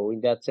objective. So,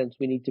 in that sense,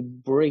 we need to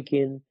break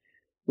in.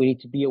 We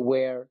need to be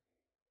aware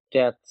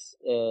that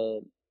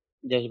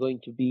there's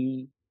going to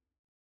be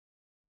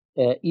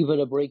even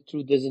a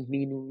breakthrough doesn't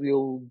mean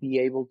we'll be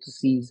able to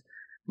seize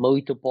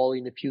Melitopol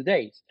in a few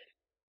days.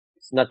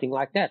 It's nothing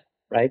like that,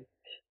 right?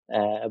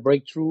 A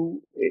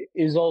breakthrough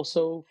is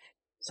also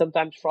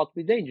sometimes fraught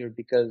with danger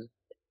because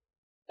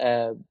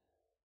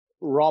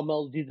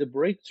Rommel did the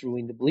breakthrough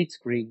in the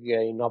Blitzkrieg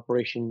in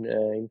Operation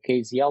in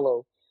Case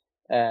Yellow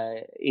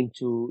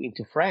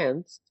into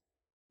France,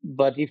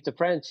 but if the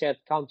French had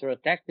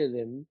counterattacked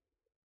him,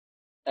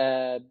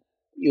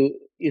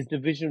 his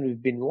division would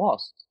have been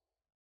lost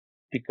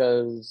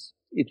because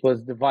it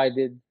was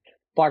divided.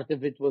 Part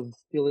of it was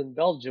still in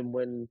Belgium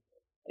when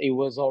it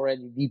was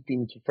already deep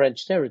into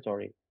French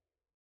territory.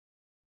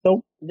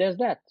 So there's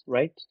that,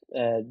 right?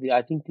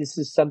 I think this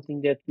is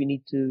something that we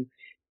need to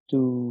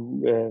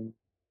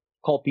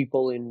call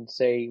people and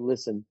say,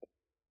 listen,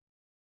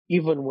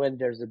 even when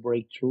there's a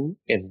breakthrough,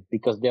 and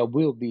because there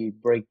will be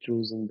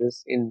breakthroughs in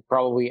this, in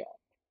probably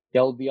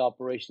there will be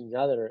operations in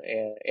other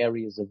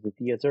areas of the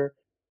theater,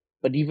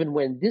 but even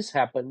when this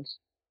happens,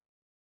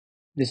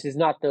 this is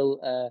not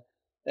a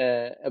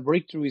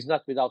breakthrough is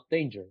not without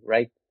danger,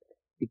 right?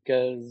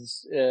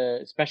 Because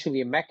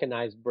especially a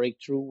mechanized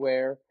breakthrough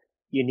where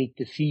you need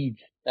to feed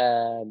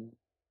ammo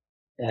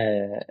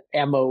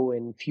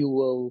and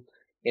fuel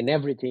and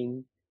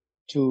everything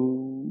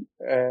to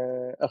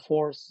a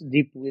force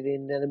deep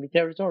within enemy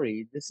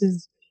territory. This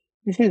is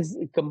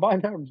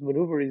combined arms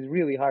maneuver is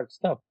really hard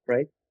stuff,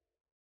 right?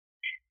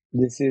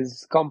 This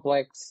is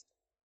complex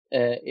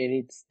and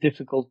it's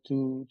difficult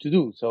to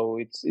do. So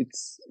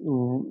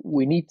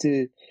we need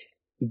to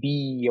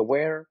be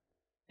aware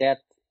that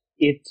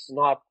it's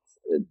not.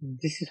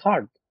 This is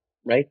hard,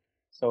 right?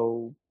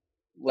 So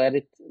let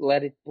it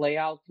play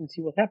out and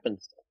see what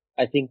happens.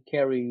 I think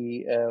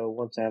Carrie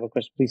wants to have a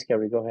question. Please,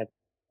 Carrie, go ahead.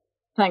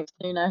 Thanks,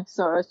 Nuno.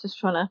 Sorry, I was just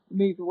trying to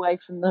move away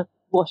from the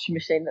washing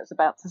machine that's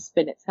about to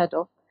spin its head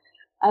off.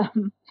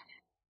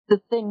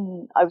 The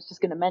thing I was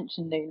just going to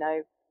mention,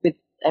 Nuno, with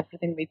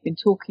everything we've been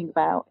talking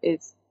about,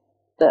 is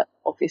that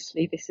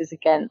obviously this is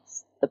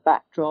against the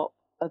backdrop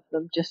of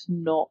them just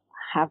not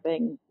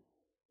having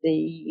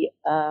the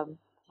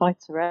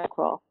fighter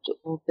aircraft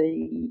or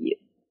the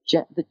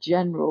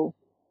general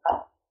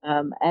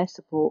air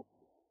support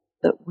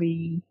that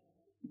we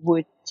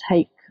would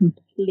take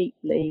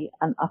completely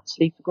and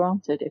utterly for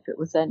granted if it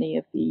was any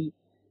of the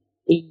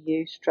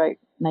EU stroke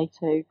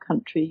NATO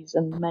countries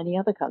and many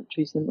other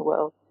countries in the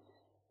world.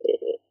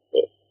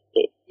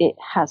 It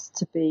has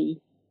to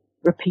be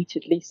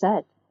repeatedly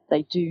said.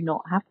 They do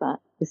not have that.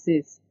 This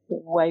is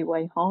way,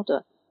 way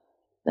harder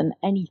than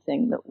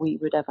anything that we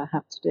would ever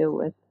have to deal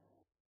with.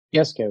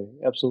 Yes,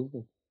 Gary,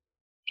 absolutely.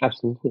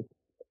 Absolutely.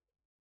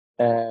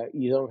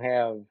 You don't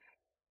have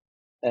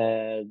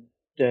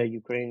the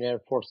Ukrainian Air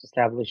Force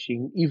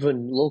establishing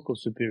even local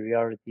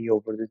superiority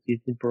over the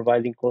Titan,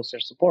 providing closer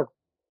support.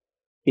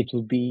 It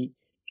would be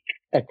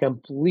a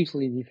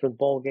completely different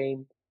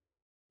ballgame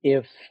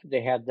if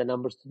they had the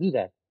numbers to do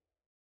that.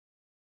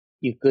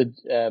 You could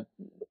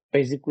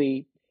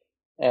basically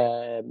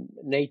a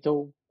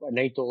NATO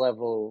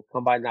level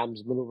combined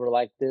arms maneuver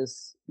like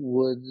this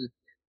would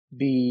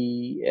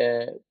be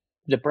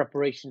the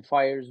preparation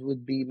fires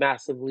would be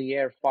massively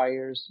air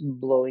fires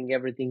blowing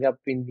everything up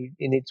in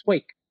its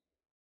wake,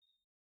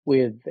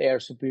 with air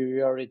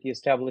superiority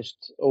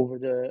established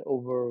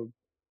over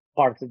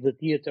part of the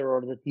theater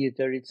or the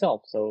theater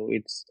itself. So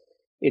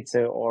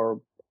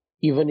or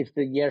even if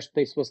the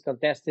airspace was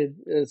contested,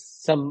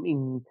 some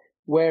in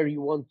where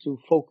you want to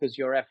focus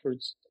your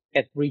efforts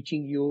at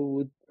reaching, you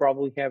would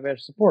probably have air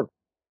support,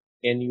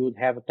 and you would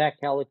have attack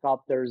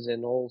helicopters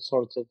and all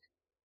sorts of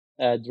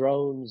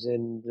drones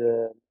and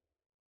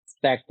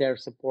stacked air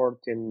support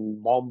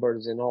and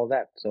bombers and all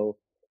that. So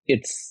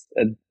it's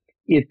a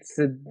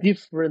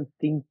different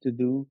thing to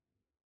do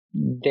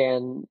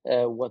than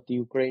what the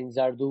Ukrainians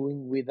are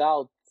doing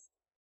without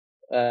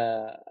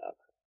a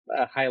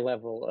high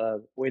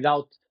level,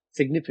 without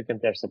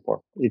significant air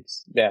support.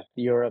 It's that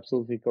you're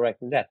absolutely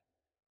correct in that.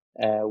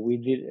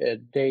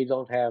 They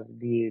don't have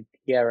the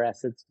air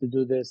assets to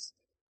do this,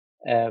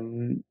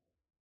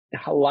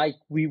 like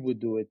we would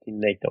do it in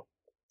NATO.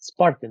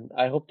 Spartan,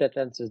 I hope that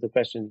answers the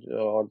question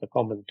or the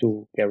comment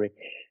too, Gary.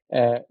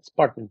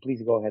 Spartan,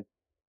 please go ahead.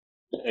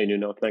 Hey,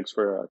 Nuno, thanks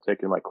for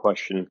taking my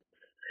question.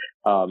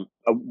 I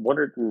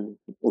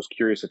was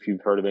curious if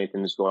you've heard of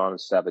anything that's going on in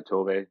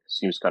Savatove.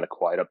 Seems kind of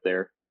quiet up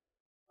there.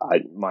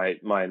 My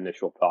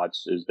initial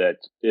thoughts is that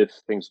if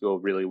things go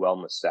really well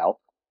in the south,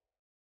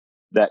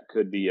 that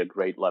could be a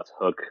great left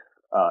hook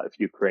if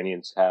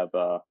Ukrainians have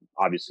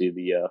obviously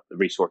the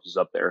resources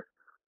up there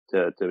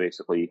to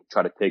basically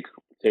try to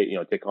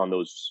take on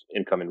those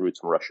incoming routes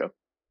from Russia.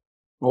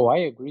 Oh, I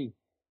agree.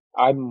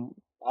 I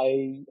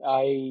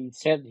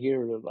said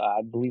here,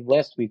 I believe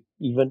last week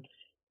even,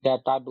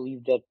 that I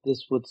believe that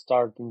this would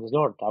start in the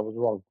north. I was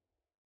wrong.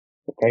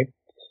 Okay,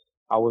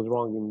 I was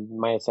wrong in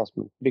my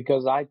assessment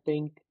because I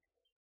think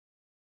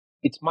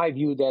it's my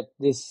view that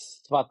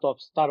this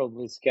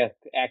Svatov-Starobilsk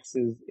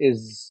axis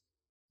is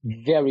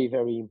very,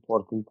 very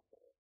important,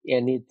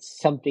 and it's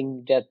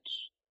something that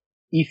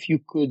if you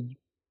could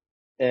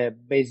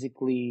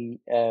basically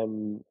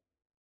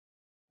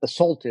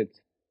assault it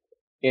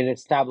and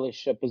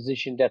establish a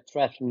position that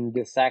threatened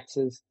this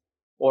axis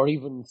or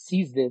even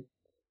seized it,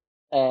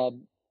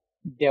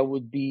 there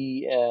would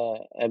be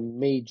a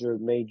major,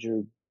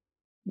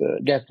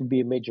 that would be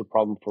a major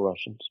problem for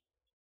Russians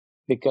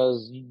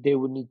because they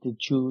would need to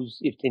choose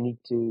if they need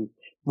to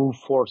move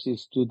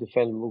forces to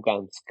defend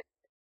Lugansk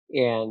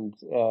and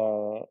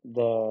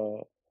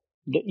the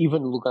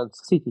even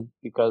Lugansk city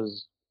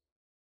because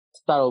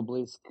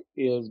Starobilsk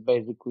is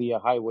basically a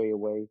highway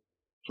away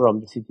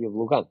from the city of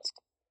Lugansk,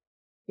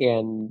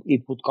 and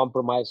it would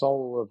compromise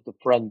all of the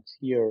front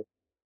here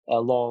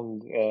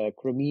along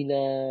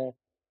Crimea,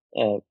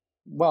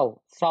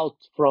 south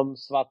from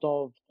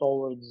Svatov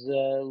towards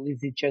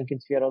Lysychansk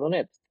and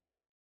Severodonetsk.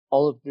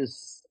 All of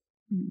this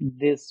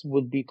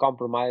would be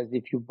compromised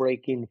if you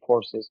break in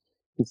forces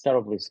in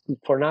Starobilsk.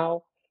 For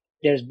now,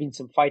 there's been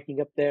some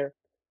fighting up there,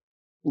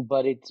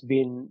 but it's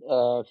been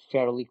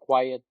fairly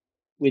quiet,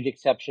 with the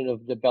exception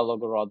of the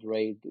Belgorod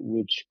raid,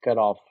 which cut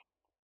off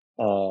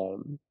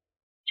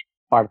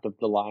part of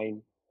the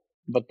line.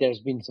 But there's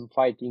been some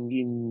fighting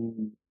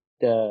in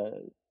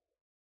the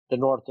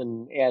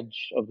northern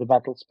edge of the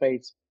battle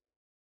space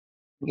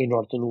in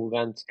northern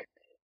Lugansk,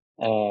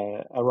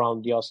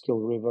 around the Oskil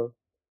River.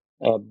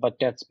 But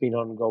that's been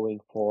ongoing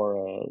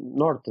for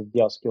north of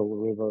the Oskil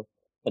River,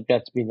 but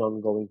that's been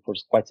ongoing for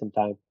quite some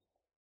time.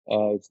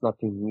 It's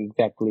nothing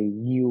exactly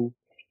new.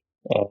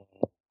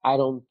 I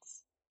don't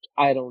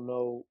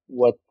know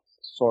what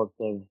sort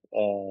of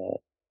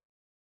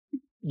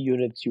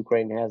units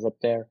Ukraine has up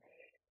there,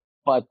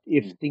 but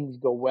if things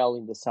go well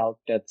in the south,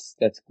 that's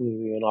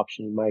clearly an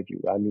option in my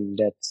view. I mean,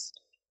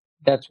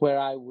 that's where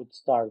I would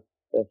start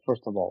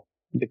first of all,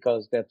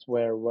 because that's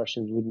where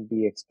Russians wouldn't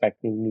be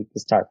expecting me to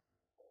start.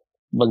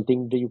 One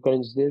thing the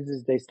Ukrainians did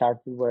is they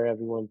started where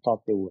everyone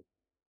thought they would,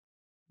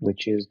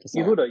 which is the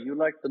south. Yehuda, you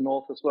like the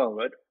north as well,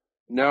 right?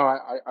 No,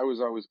 I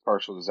was always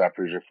partial to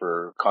Zaporizhzhia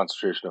for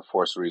concentration of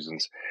force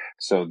reasons.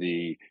 So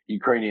the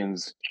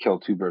Ukrainians kill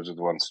two birds with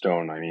one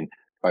stone. I mean,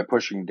 by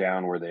pushing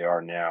down where they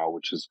are now,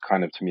 which is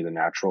kind of to me the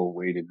natural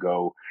way to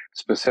go,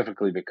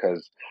 specifically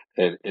because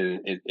it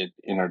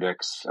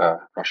interdicts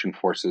Russian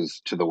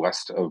forces to the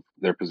west of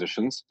their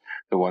positions,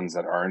 the ones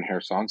that are in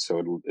Kherson. So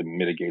it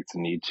mitigates the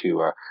need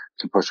to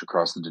push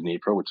across the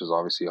Dnieper, which is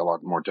obviously a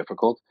lot more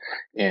difficult.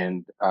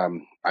 And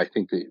I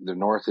think the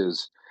north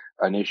is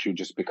an issue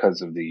just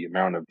because of the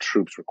amount of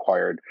troops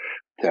required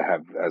to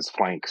have as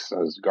flanks,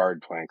 as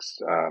guard flanks.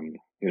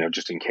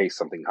 Just in case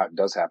something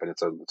does happen,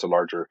 it's a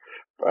larger,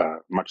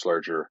 much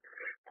larger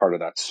part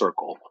of that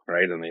circle,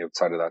 right, on the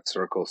outside of that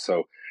circle.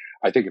 So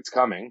I think it's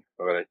coming,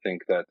 but I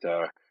think that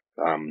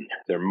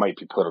there might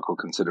be political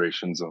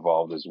considerations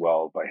involved as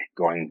well by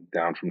going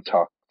down from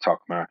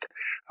Tokmak,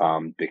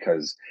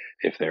 because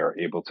if they are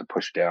able to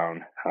push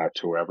down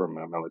to wherever,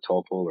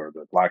 Melitopol or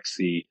the Black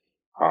Sea,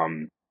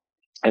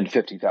 and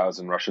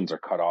 50,000 Russians are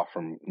cut off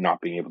from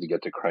not being able to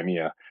get to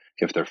Crimea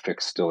if they're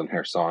fixed still in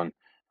Kherson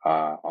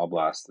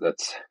Oblast.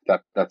 That's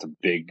a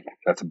big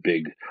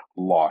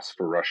loss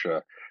for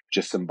Russia,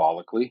 just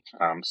symbolically.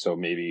 So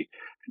maybe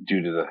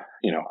due to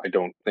I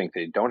don't think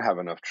they don't have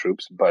enough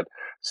troops, but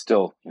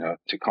still,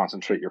 to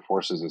concentrate your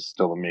forces is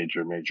still a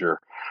major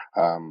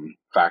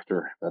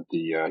factor that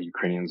the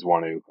Ukrainians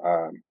want to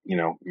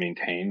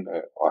maintain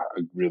a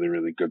really,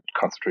 really good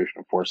concentration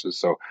of forces.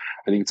 So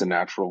I think it's a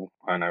natural,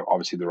 and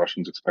obviously the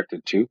Russians expect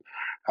it too.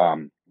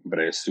 But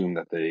I assume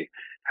that they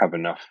have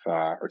enough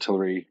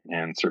artillery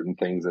and certain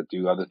things that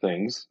do other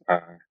things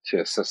to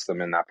assist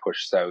them in that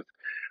push south.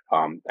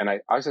 And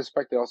I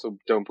suspect they also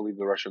don't believe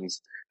the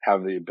Russians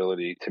have the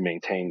ability to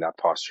maintain that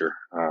posture.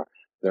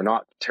 They're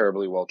not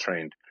terribly well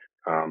trained.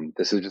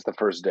 This is just the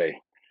first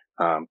day.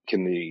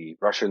 Can the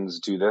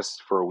Russians do this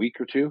for a week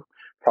or two?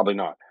 Probably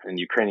not. And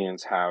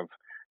Ukrainians have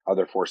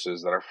other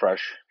forces that are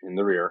fresh in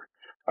the rear,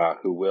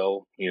 who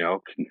will,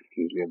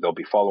 there'll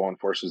be follow-on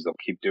forces. They'll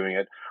keep doing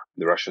it.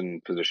 The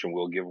Russian position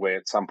will give way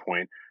at some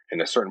point, in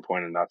a certain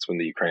point, and that's when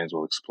the Ukrainians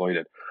will exploit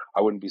it.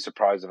 I wouldn't be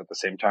surprised if at the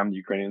same time the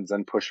Ukrainians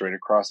then push right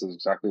across, is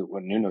exactly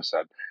what Nuno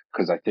said,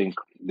 because I think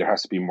there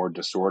has to be more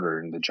disorder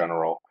in the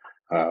general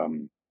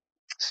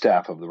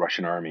staff of the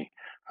Russian army,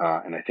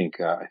 and I think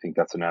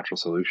that's a natural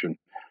solution.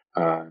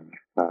 You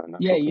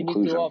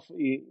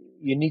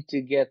need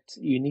to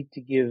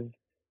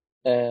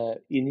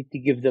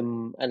give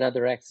them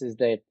another axis,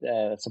 that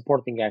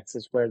supporting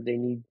axis, where they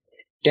need,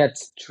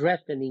 that's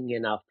threatening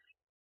enough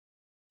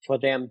for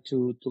them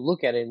to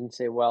look at it and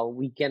say, well,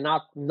 we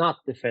cannot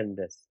not defend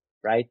this,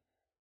 right?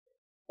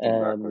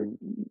 Exactly.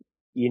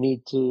 You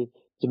need to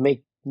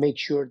make make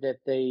sure that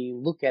they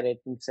look at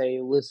it and say,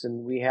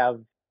 listen, we have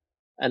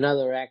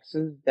another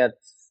axis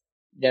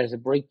there's a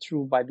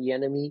breakthrough by the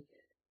enemy,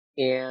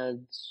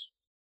 and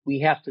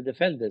we have to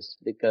defend this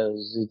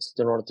because it's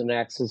the northern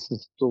axis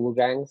to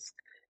Lugansk,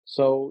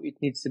 so it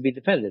needs to be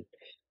defended.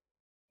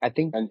 I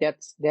think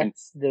that's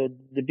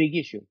the big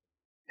issue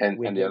and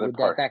the other with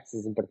part, that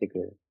axis in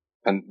particular.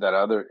 and that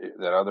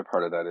other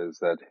part of that is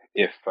that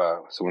if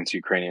so, once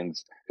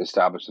Ukrainians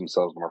establish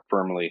themselves more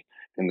firmly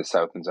in the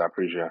south in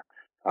Zaporizhia,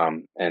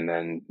 and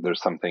then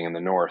there's something in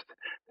the north,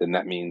 then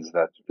that means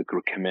that the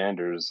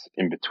commanders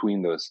in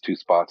between those two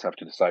spots have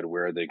to decide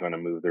where they're going to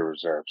move their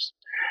reserves.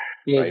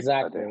 Right?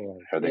 Exactly.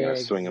 Are they going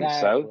to swing them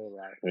south?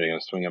 Are they going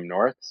to swing them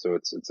north? So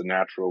it's a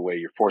natural way.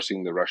 You're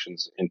forcing the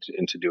Russians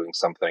into doing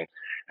something,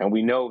 and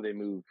we know they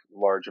move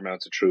large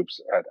amounts of troops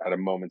at a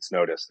moment's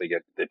notice. They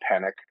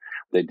panic.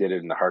 They did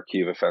it in the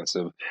Kharkiv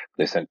offensive.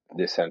 They sent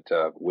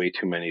way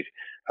too many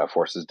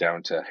forces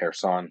down to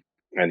Kherson,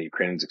 and the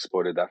Ukrainians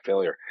exploited that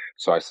failure.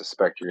 So I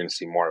suspect you're going to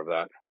see more of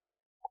that.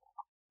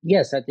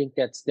 Yes, I think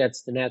that's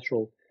the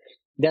natural.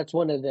 That's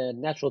one of the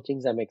natural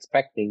things I'm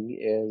expecting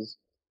is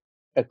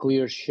a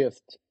clear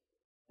shift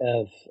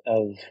of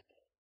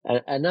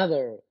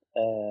another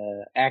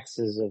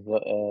axis of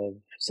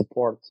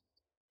support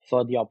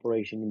for the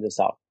operation in the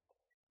south.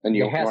 And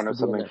you want to know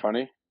something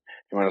funny?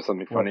 You want to know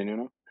something funny,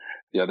 Nuno?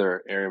 The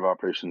other area of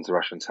operations the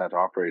Russians had to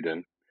operate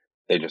in,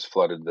 they just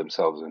flooded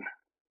themselves in.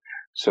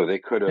 So they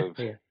could have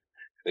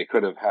they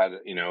could have had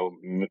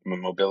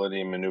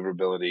mobility and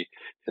maneuverability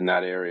in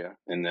that area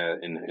in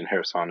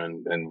Kherson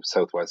and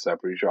southwest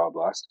Zaporizhia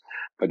Oblast,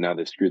 but now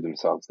they've screwed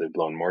themselves. They've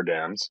blown more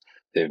dams.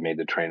 They've made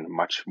the train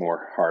much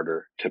more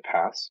harder to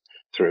pass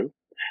through,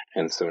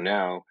 and so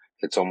now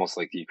it's almost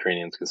like the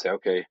Ukrainians can say,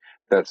 "Okay,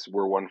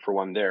 we're one for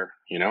one there."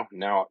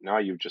 Now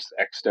you've just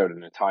X'd out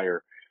an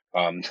entire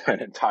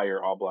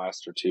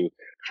oblast or two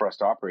for us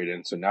to operate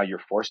in. So now you're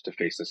forced to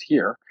face us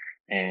here.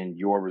 And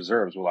your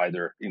reserves will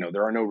either,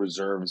 there are no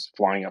reserves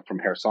flying up from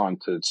Kherson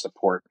to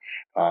support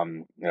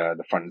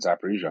the front in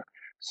Zaporizhia.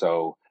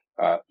 So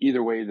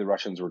either way, the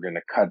Russians were going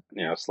to cut,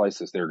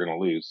 slices they were going to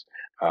lose.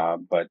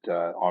 But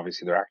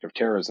obviously, their act of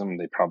terrorism,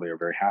 they probably are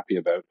very happy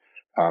about.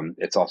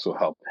 It's also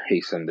helped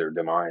hasten their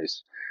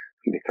demise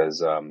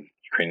because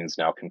Ukrainians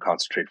now can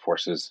concentrate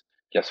forces.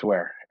 Guess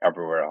where?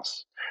 Everywhere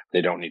else.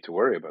 They don't need to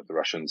worry about the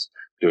Russians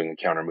doing a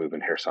counter move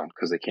in Kherson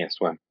because they can't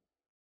swim.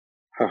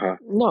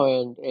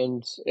 No,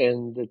 and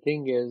the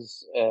thing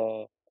is,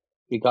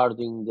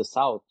 regarding the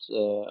south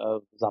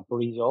of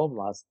Zaporizhia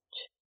Oblast,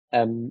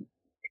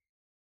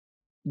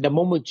 the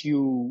moment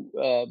you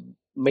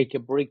make a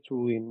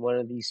breakthrough in one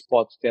of these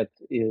spots that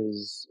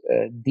is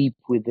deep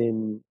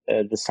within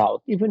the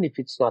south, even if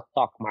it's not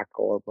Tokmak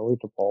or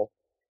Melitopol,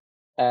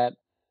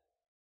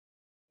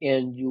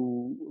 and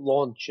you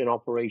launch an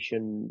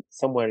operation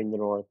somewhere in the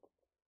north,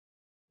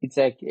 it's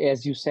like,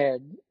 as you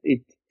said,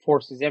 it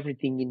forces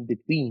everything in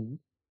between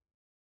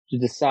to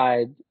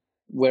decide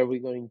where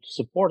we're going to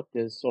support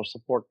this or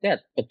support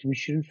that. But we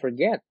shouldn't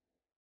forget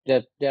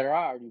that there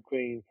are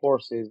Ukrainian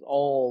forces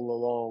all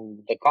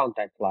along the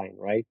contact line,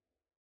 right?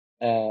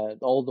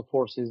 All the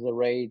forces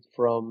arrayed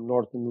from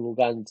northern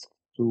Lugansk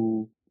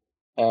to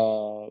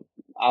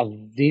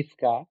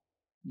Avdiivka,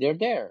 they're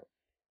there,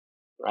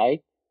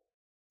 right?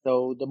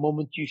 So the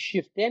moment you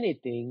shift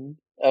anything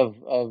of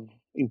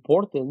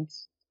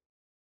importance,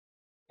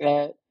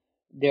 you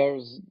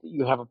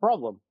have a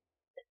problem.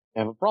 You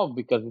have a problem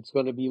because it's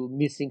going to be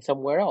missing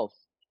somewhere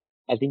else.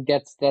 I think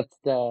that's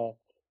the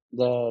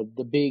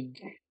big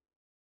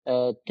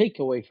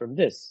takeaway from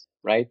this,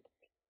 right?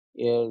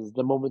 Is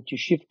the moment you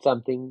shift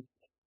something,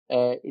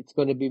 it's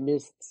going to be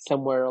missed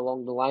somewhere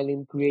along the line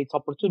and creates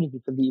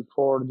opportunity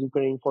for the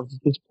Ukrainian forces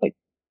to display.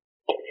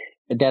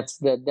 And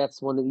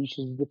that's one of the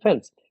issues of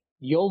defense.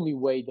 The only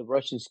way the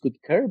Russians could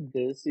curb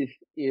this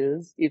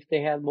is if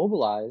they had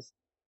mobilized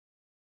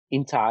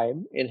in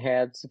time and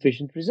had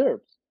sufficient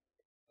reserves.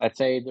 Let's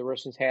say the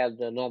Russians had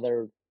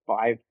another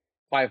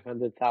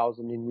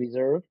 500,000 in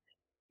reserve.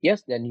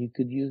 Yes, then you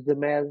could use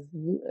them as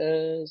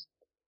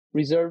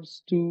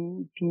reserves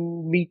to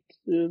meet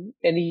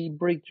any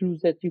breakthroughs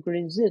that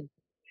Ukrainians did.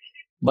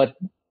 But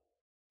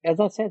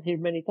as I said here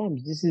many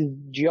times, this is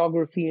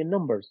geography and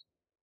numbers.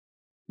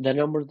 The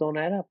numbers don't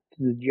add up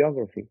to the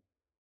geography.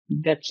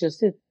 That's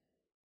just it.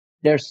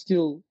 There's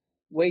still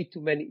way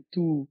too many.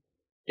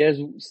 There's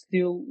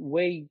still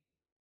way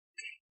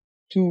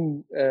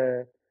too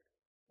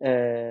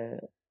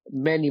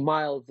many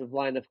miles of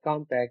line of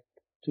contact,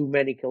 too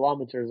many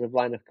kilometers of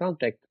line of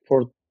contact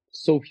for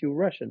so few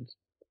Russians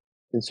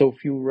and so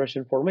few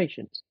Russian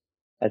formations.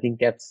 I think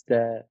that's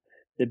the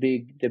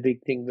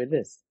big thing with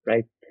this,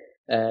 right?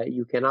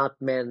 You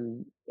cannot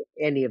man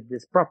any of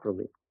this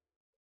properly.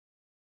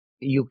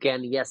 You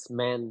can, yes,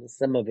 man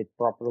some of it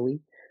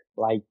properly,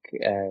 like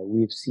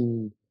we've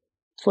seen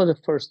for the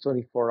first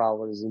 24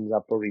 hours in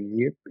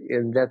Zaporizhia,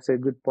 and that's a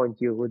good point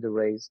Yehuda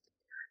raised.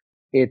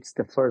 It's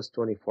the first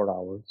 24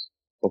 hours,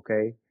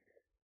 okay?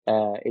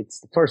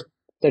 It's the first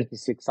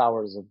 36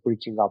 hours of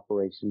breaching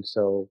operation,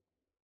 so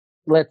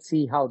let's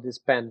see how this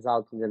pans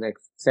out in the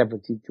next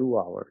 72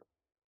 hours,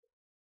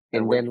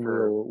 and wait then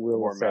for we'll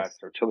more assess. mass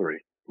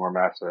artillery, more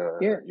mass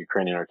Yeah.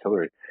 Ukrainian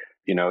artillery.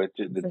 You know,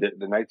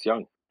 the night's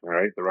young. All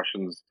right, the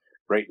Russians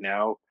right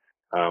now,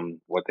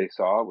 what they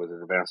saw was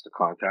an advance to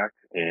contact,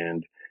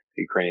 and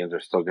the Ukrainians are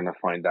still going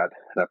to find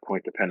that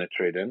point to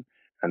penetrate in,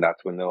 and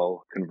that's when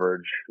they'll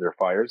converge their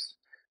fires.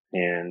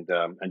 And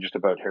just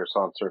about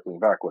Kherson, circling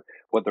back,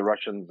 what the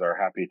Russians are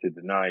happy to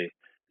deny,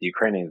 the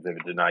Ukrainians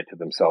have denied to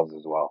themselves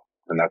as well,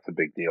 and that's a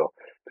big deal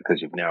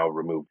because you've now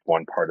removed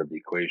one part of the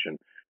equation.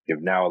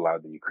 You've now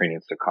allowed the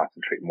Ukrainians to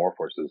concentrate more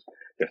forces.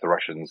 If the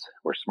Russians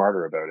were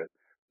smarter about it,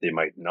 they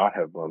might not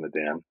have blown the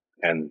dam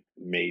and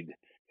made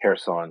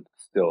Kherson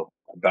still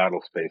a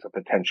battle space, a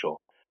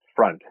potential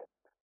front.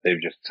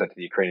 They've just said to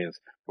the Ukrainians,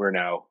 we're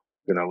now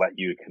going to let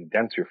you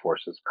condense your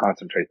forces,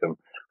 concentrate them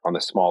on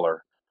the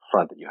smaller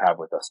front that you have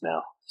with us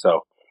now.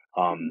 So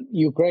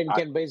Ukraine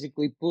can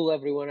basically pull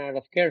everyone out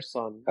of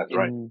Kherson that's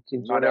right.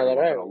 into Not another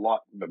everyone, area. but a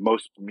lot, but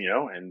most,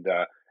 and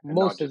Most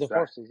not of the just that.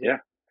 forces. Yeah,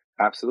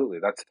 absolutely.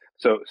 That's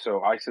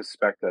so I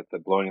suspect that the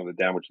blowing of the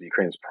dam, which the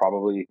Ukrainians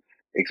probably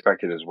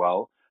expected as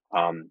well,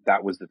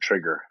 that was the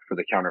trigger for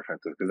the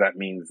counteroffensive, because that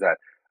means that,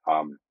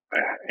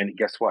 and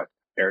guess what?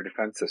 Air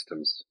defense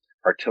systems,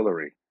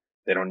 artillery,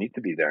 they don't need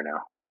to be there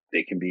now.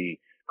 They can be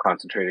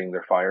concentrating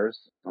their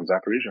fires on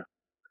Zaporizhia.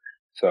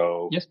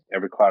 So Yes.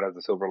 every cloud has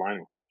a silver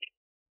lining.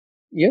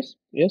 Yes.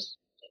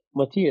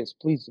 Matthias,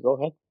 please go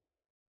ahead.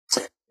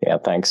 Yeah,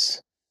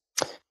 thanks.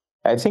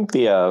 I think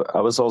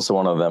I was also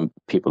one of them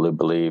people who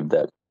believe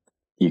that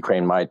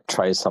Ukraine might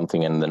try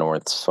something in the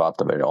North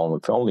Swat of it,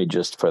 only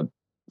just for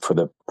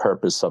the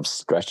purpose of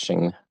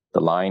stretching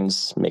the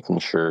lines, making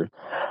sure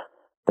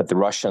that the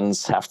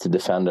Russians have to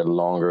defend a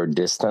longer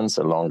distance,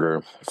 a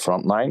longer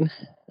front line.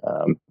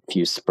 If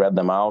you spread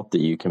them out,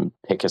 you can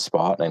pick a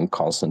spot and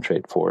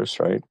concentrate force,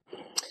 right?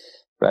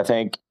 But I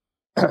think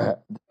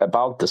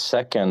about the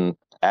second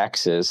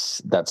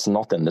axis that's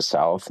not in the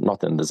south,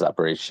 not in the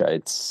Zaporizhia,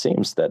 it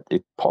seems that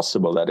it's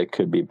possible that it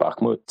could be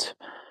Bakhmut.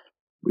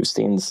 We've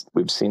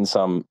seen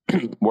some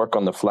work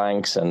on the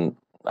flanks, and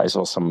I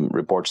saw some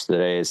reports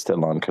today,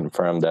 still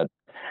unconfirmed, that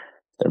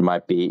there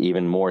might be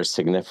even more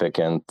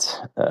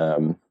significant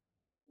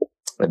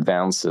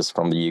advances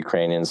from the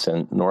Ukrainians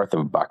in north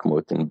of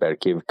Bakhmut in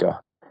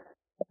Berkivka.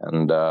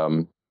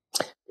 And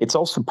it's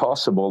also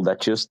possible that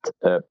just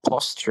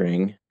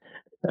posturing,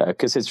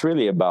 because it's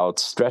really about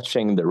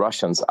stretching the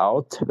Russians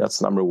out.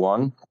 That's number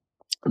one.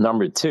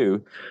 Number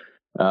two,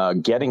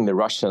 getting the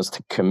Russians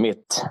to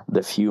commit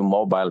the few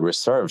mobile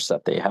reserves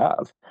that they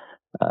have.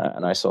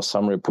 And I saw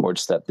some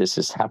reports that this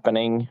is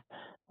happening.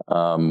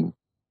 On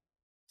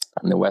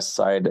the west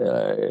side,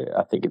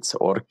 I think it's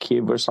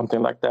Orkiv or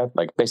something like that,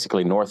 like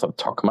basically north of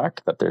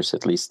Tokmak, that there's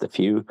at least a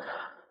few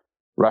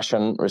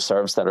Russian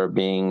reserves that are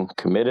being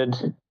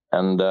committed.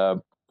 And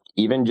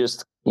even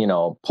just,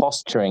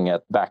 posturing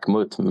at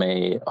Bakhmut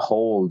may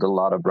hold a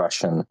lot of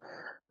Russian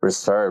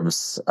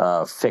reserves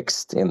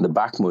fixed in the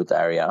Bakhmut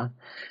area,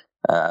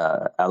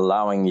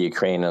 allowing the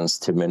Ukrainians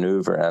to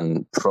maneuver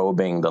and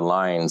probing the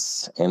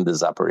lines in the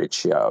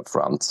Zaporizhia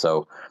front.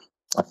 So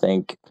I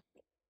think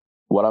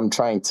what I'm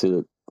trying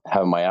to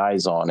have my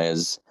eyes on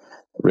is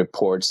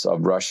reports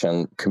of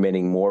Russian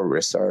committing more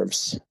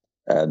reserves.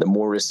 The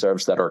more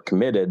reserves that are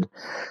committed,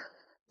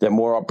 the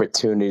more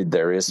opportunity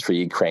there is for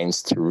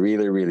Ukrainians to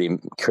really, really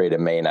create a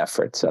main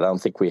effort. So I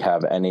don't think we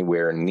have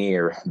anywhere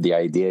near the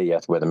idea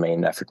yet where the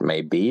main effort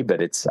may be,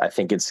 but I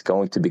think it's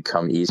going to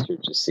become easier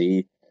to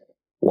see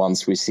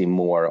once we see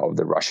more of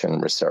the Russian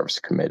reserves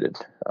committed.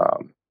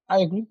 I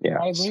agree. Yeah,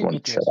 I just agree.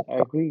 wanted to share that. I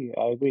agree.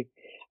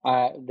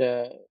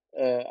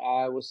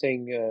 I was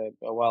saying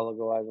a while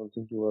ago. I don't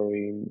think you were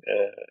in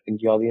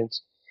the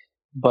audience,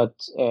 but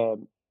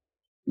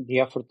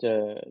the effort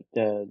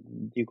the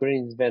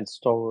Ukrainians advance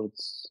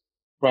towards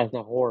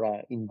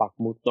Krasnahora in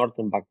Bakhmut,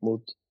 northern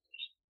Bakhmut,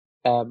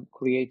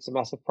 creates a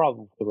massive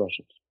problem for the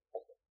Russians.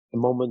 The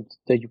moment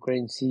the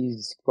Ukraine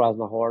sees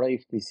Krasnahora,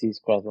 if they sees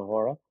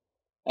Krasnahora,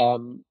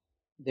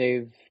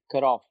 they've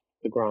cut off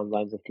the ground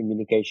lines of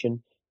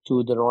communication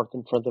to the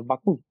northern front of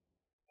Bakhmut.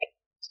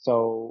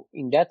 So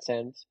in that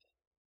sense,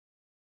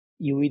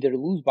 you either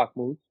lose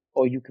Bakhmut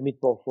or you commit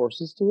more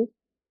forces to it.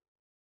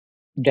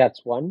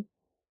 That's one.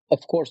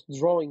 Of course,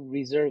 drawing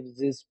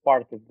reserves is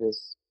part of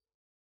this.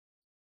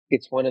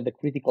 It's one of the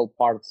critical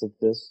parts of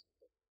this.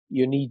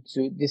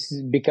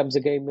 Becomes a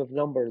game of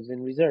numbers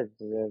in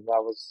reserves, as I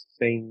was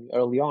saying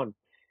early on.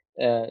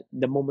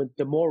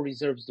 The more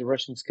reserves the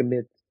Russians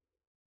commit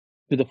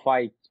to the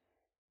fight,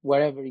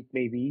 wherever it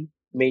may be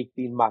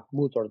in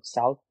Bakhmut or the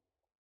south,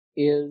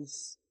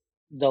 is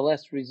the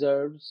less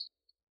reserves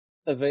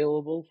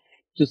available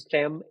to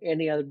stem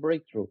any other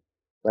breakthrough,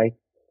 right?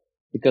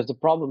 Because the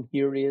problem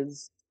here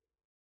is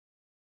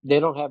they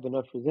don't have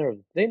enough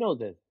reserves. They know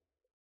this.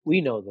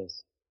 We know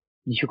this.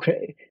 The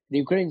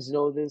Ukrainians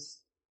know this.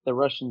 The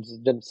Russians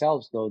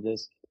themselves know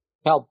this.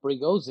 Hell,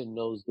 Prigozhin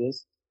knows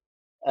this.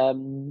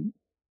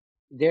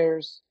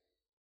 There's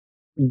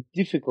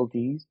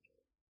difficulties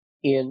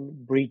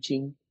in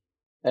breaching,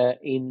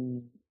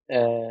 in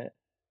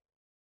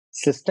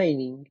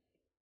sustaining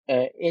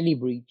any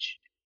breach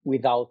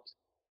without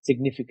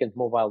significant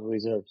mobile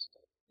reserves.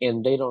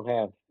 And they don't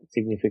have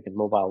significant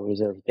mobile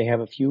reserves. They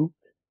have a few,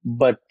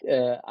 but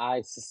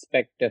I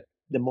suspect that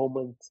the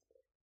moment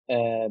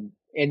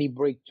any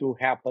breakthrough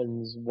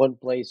happens, one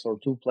place or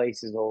two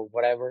places or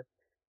whatever,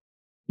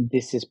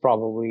 this is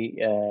probably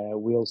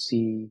we'll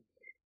see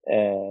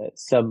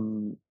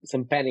some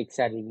panic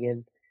setting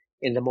in.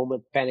 And the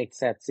moment panic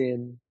sets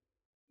in,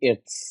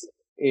 it's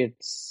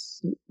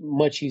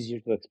much easier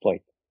to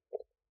exploit.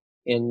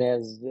 And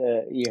as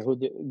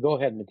go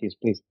ahead, Matthias,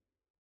 please.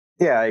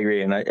 Yeah, I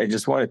agree. And I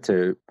just wanted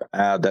to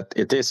add that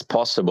it is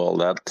possible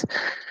that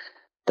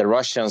the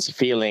Russians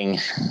feeling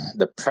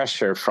the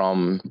pressure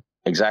from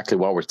exactly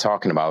what we're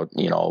talking about,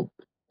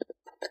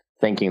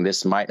 thinking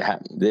this might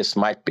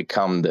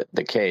become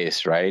the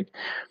case, right?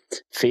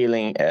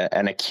 Feeling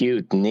an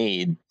acute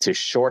need to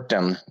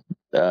shorten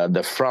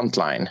the front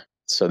line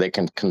so they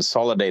can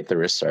consolidate the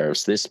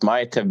reserves. This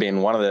might have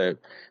been one of the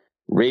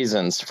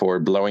reasons for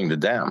blowing the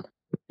dam.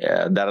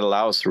 That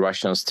allows the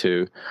Russians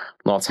to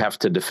not have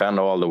to defend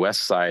all the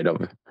west side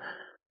of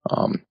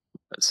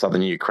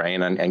southern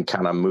Ukraine and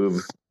kind of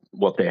move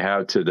what they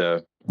have to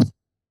the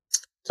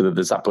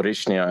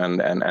Zaporizhzhia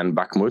and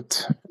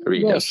Bakhmut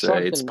regions.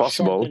 It's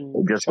possible,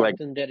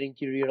 shorten that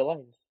interior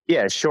line.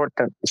 Yeah,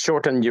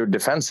 shorten your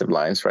defensive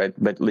lines, right?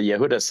 But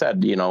Yehuda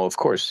said, of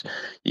course,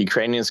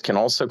 Ukrainians can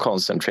also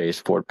concentrate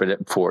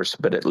force,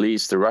 but at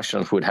least the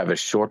Russians would have a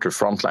shorter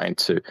front line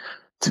to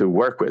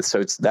work with.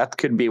 So that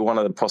could be one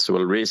of the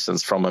possible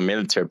reasons from a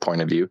military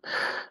point of view,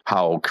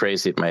 how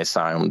crazy it may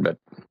sound. But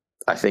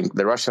I think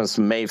the Russians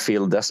may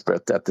feel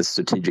desperate at the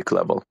strategic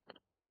level.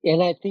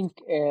 And I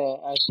think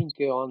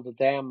on the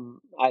dam,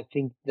 I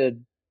think that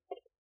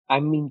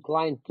I'm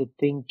inclined to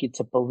think it's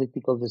a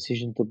political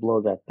decision to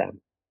blow that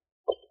dam.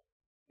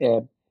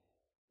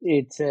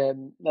 It's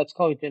let's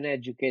call it an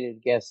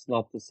educated guess,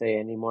 not to say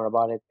any more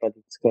about it, but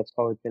let's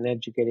call it an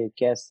educated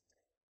guess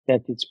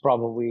that it's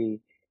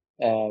probably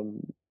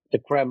the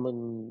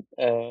Kremlin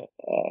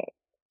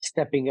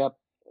stepping up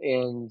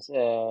and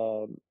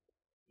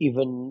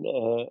even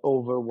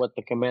over what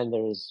the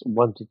commanders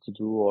wanted to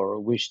do or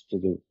wished to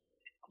do.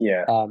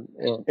 Yeah,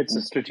 it's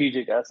a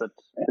strategic asset.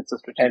 It's a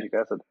strategic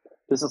asset.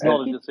 This is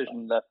not a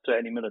decision left to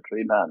any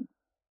military man.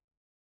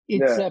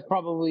 It's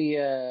probably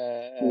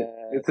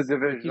it's a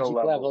divisional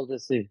level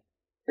decision.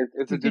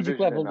 It's a strategic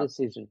level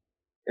decision.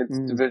 It's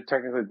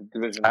technically the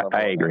division level.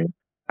 I agree.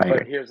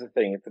 But here's the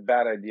thing: it's a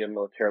bad idea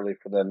militarily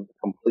for them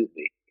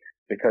completely,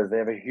 because they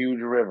have a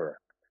huge river.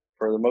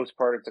 For the most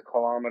part, it's 1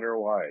 kilometer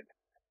wide.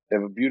 They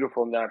have a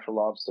beautiful natural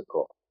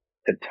obstacle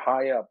to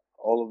tie up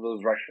all of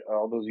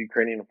those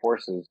Ukrainian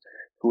forces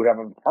who would have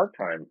a hard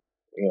time,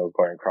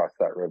 going across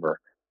that river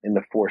in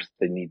the force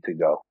they need to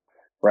go,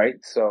 right?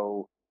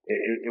 So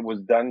it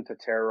was done to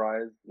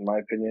terrorize, in my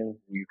opinion,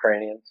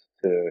 Ukrainians,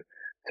 to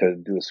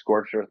do a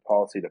scorched earth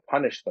policy to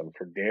punish them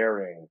for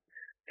daring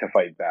to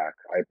fight back.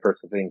 I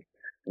personally think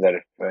that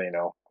if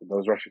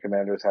those Russian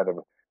commanders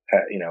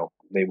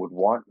they would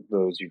want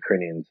those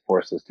Ukrainian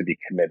forces to be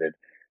committed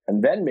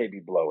and then maybe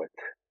blow it.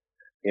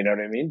 You know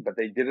what I mean? But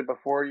they did it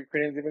before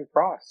Ukrainians even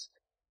crossed.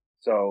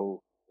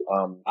 So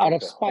out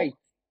of spite.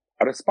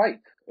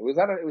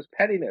 It was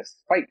pettiness,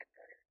 spite.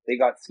 They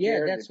got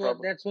scared. Yeah,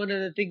 that's one of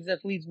the things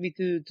that leads me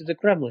to the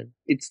Kremlin.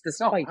 It's the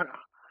spite. No,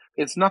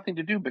 it's nothing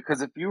to do,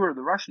 because if you were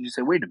the Russians, you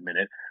say, wait a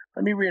minute,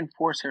 let me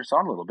reinforce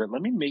Kherson a little bit.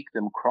 Let me make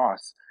them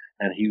cross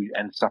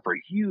and suffer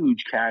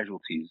huge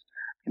casualties.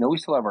 We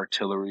still have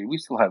artillery. We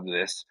still have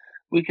this.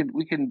 We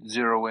can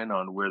zero in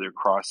on where they're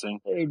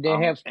crossing. They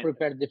have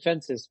prepared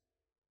defenses.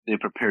 They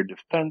prepared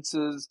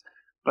defenses,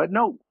 but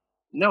no.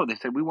 They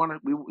said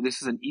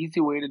this is an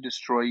easy way to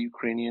destroy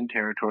Ukrainian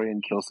territory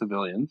and kill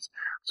civilians.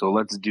 So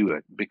let's do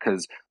it,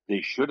 because they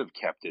should have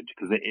kept it.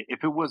 Because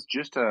if it was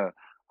just a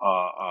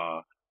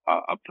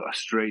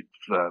straight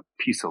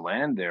piece of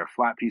land there,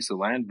 flat piece of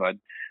land, but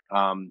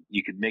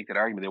you could make that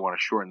argument they want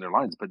to shorten their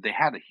lines. But they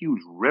had a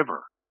huge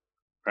river,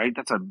 right?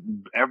 That's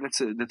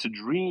a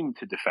dream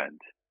to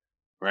defend,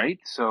 right?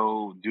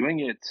 So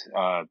doing it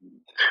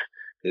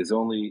it's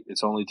only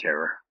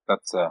terror.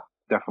 That's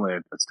definitely,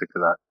 let's stick to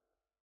that.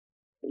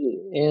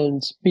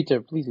 And Peter,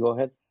 please go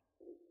ahead.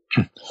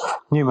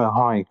 Nuno,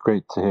 hi,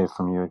 great to hear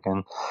from you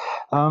again.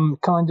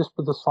 Can I just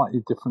put a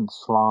slightly different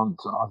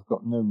slant? I've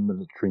got no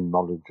military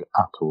knowledge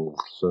at all,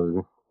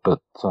 so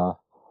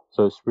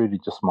it's really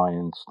just my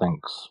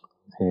instincts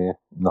here,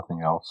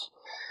 nothing else.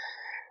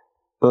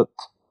 But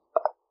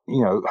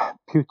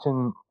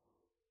Putin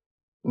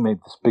made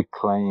this big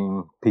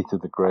claim, Peter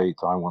the Great,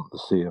 I want the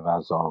Sea of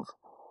Azov,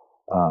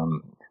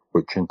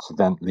 which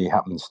incidentally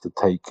happens to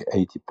take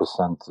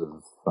 80%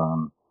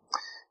 of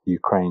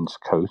Ukraine's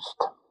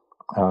coast.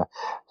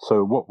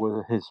 So what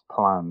were his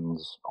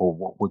plans, or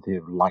what would he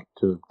have liked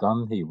to have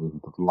done? He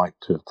would have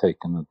liked to have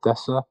taken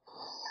Odessa,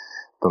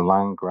 the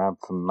land grab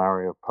from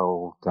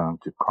Mariupol down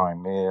to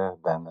Crimea,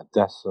 then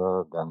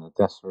Odessa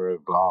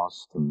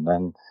Oblast, and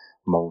then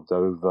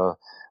Moldova,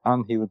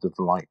 and he would have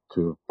liked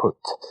to have put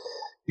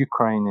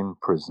Ukraine in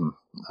prison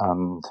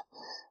and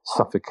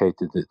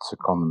suffocated its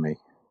economy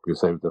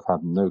because they would have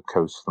had no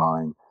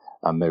coastline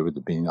and they would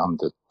have been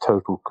under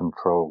total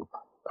control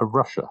of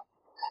Russia.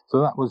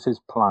 So that was his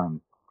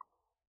plan.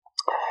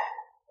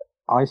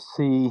 I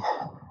see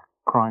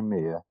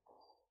Crimea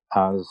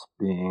as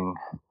being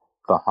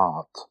the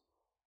heart.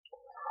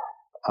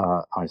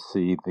 I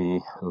see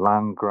the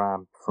land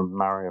grab from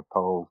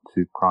Mariupol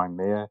to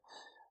Crimea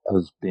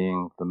as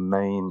being the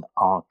main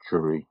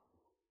artery.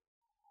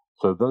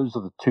 So those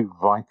are the two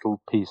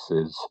vital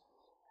pieces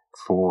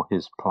for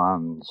his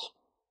plans.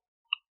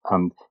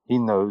 And he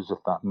knows if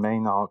that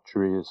main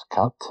artery is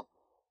cut,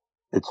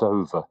 it's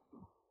over.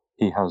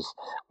 He has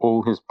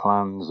all his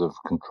plans of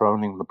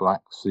controlling the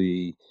Black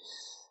Sea,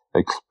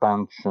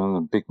 expansion,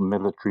 a big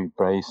military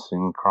base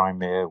in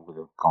Crimea would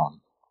have gone.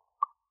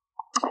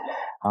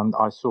 And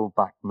I saw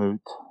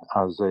Bakhmut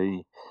as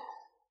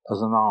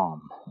an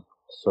arm.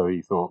 So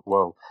he thought,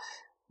 well,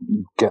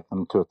 get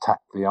them to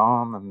attack the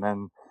arm, and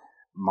then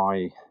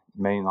my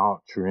main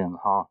artery and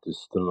heart is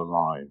still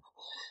alive.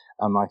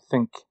 And I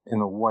think, in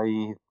a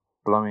way,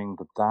 blowing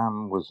the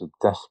dam was a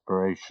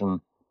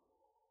desperation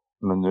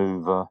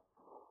maneuver.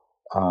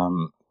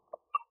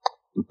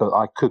 But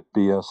I could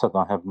be, I said,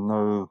 I have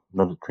no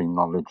military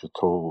knowledge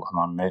at all, and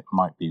I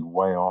might be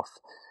way off.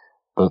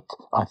 But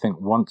I think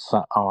once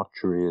that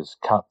artery is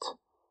cut,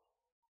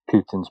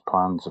 Putin's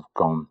plans have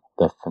gone.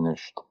 They're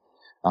finished.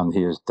 And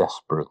he is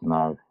desperate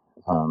now.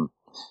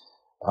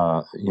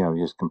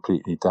 He is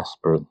completely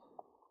desperate.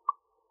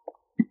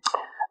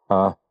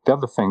 The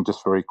other thing,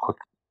 just very quick.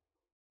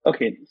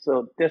 Okay,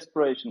 so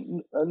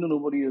desperation. Nuno,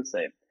 what do you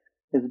say?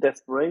 Is it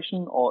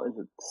desperation or is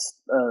it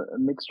a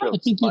mixture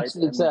of spite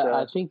and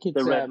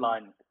the red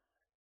line?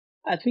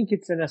 I think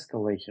it's an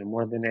escalation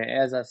more than,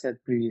 as I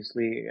said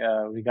previously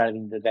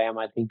regarding the dam.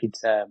 I think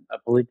it's a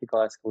political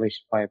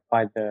escalation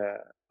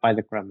by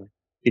the Kremlin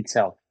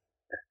itself.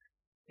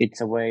 It's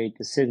a way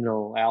to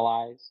signal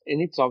allies,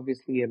 and it's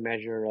obviously a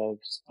measure of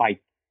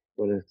spite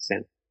to an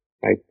extent,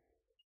 right?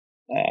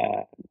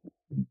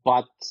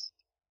 But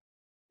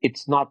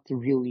it's not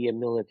really a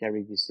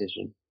military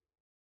decision.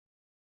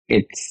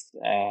 It's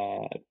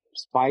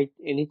spite,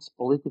 and it's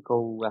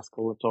political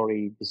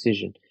escalatory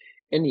decision.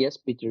 And yes,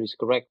 Peter is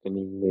correct. I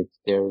mean,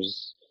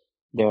 there's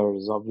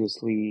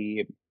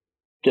obviously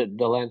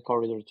the land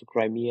corridor to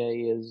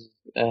Crimea is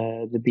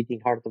the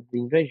beating heart of the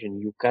invasion.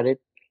 You cut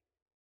it,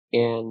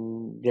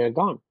 and they're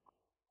gone.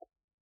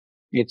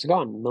 It's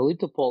gone.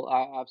 Melitopol.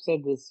 I've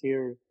said this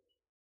here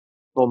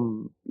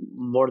from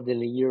more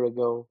than a year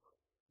ago.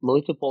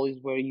 Melitopol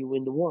is where you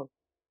win the war.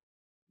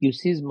 You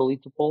seize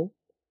Melitopol.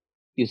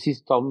 You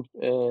seize Tokmak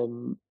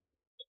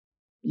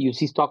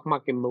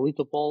and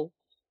Melitopol.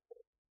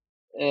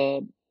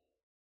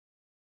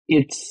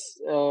 It's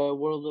a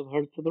world of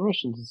hurt for the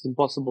Russians. It's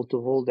impossible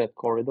to hold that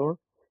corridor.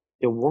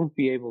 They won't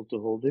be able to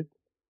hold it,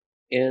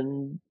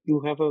 and you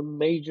have a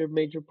major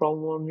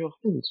problem on your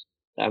hands.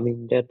 I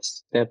mean,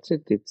 that's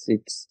it.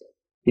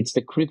 It's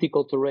the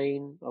critical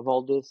terrain of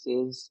all this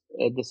is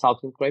the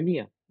southern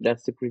Crimea.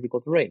 That's the critical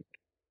terrain.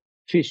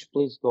 Fish,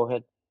 please go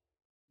ahead.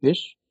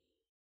 Fish?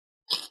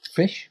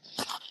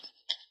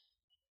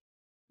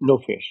 No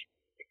fish.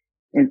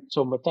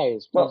 So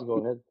Matthias, please go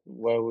ahead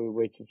while we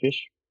wait for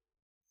Fish.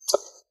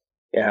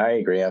 Yeah, I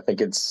agree. I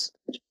think it's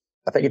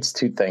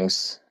two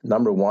things.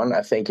 Number one,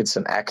 I think it's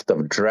an act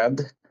of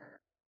dread,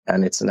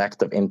 and it's an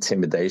act of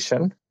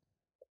intimidation.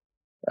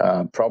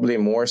 Probably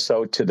more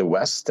so to the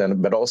West,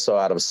 but also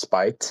out of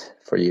spite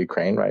for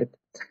Ukraine, right?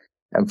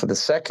 And for the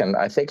second,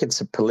 I think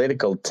it's a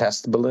political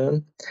test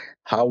balloon.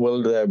 How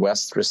will the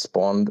West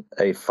respond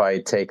if I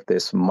take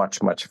this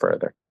much, much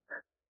further?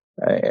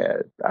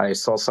 I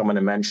saw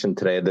someone mention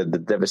today that the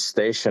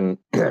devastation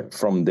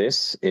from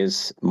this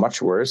is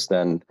much worse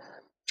than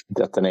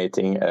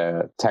detonating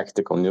a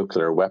tactical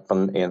nuclear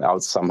weapon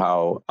out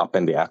somehow up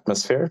in the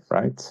atmosphere,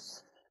 right?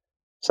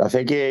 So I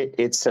think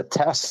it's a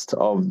test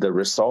of the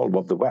resolve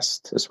of the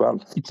West as well.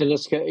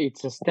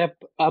 It's a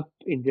step up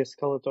in the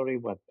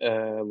escalatory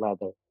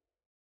ladder.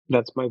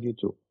 That's my view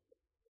too.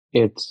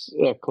 It's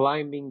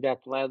climbing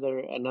that ladder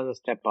another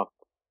step up,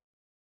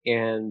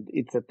 and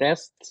it's a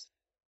test,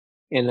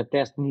 and the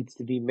test needs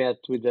to be met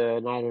with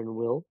an iron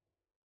will,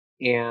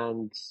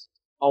 and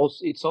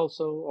also it's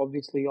also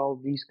obviously all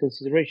these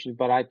considerations.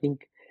 But I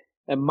think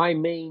my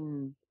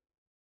main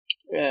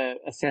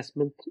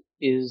assessment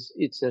is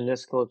it's an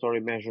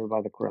escalatory measure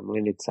by the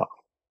Kremlin itself,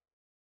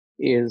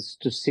 is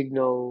to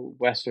signal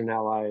Western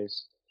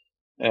allies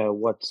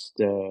what's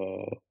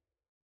the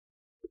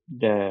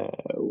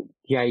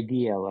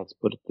idea, let's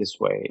put it this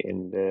way,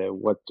 and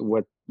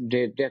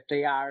that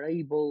they are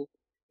able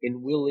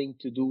and willing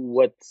to do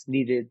what's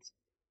needed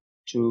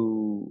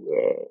to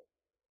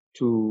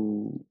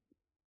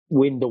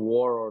win the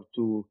war or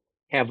to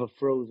have a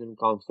frozen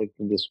conflict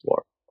in this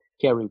war.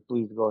 Carrie,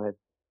 please go ahead.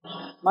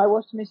 My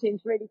washing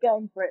machine's really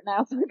going for it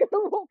now, so I'm going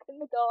to walk in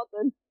the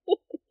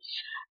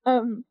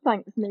garden.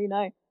 Thanks,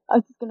 Nuno. I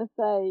was just going to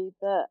say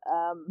that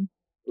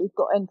we've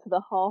got into the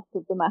heart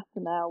of the matter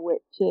now,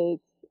 which is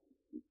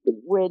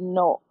we're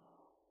not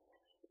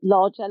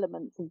large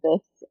elements of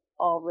this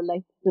are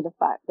related to the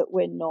fact that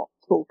we're not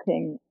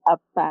talking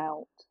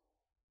about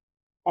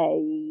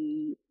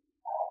a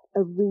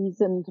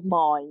reasoned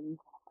mind.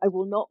 I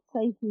will not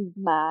say he's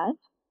mad,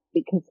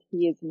 because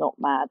he is not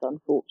mad,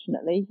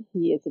 unfortunately.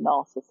 He is a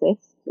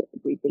narcissist.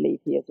 We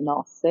believe he is a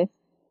narcissist.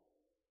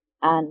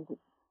 And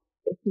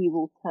he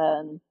will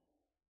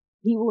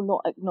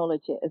not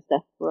acknowledge it as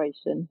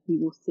desperation. He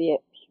will see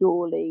it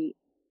purely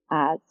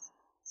as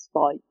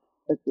spite,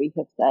 as we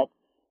have said.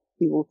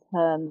 He will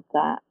turn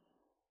that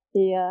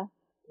fear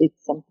is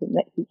something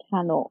that he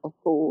cannot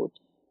afford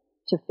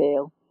to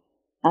feel,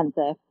 and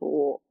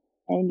therefore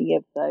any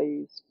of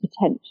those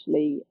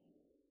potentially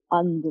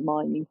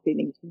undermining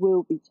feelings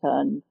will be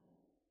turned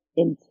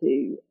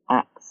into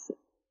acts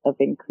of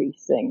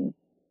increasing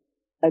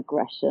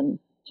aggression,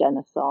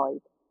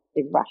 genocide,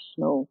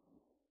 irrational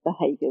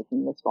behaviours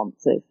and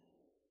responses.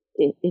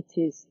 It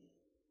is,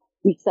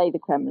 we say the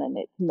Kremlin,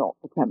 it's not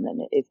the Kremlin,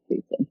 it is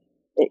Putin.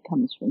 It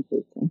comes from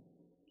Putin.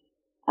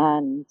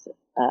 And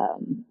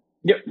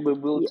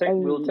we'll take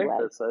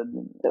this.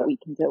 That we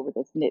can deal with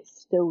this, and it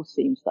still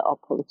seems that our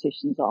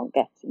politicians aren't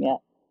getting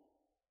it,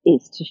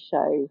 is to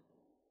show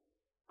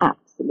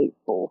absolute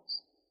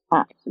force,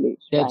 absolute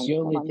strength. That's the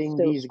only thing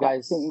these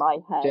guys.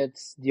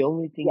 That's the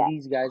only thing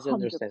these guys 100%.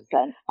 Understand.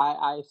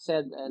 I've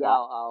said, and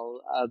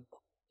I'll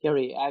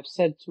Gary, I've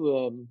said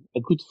to a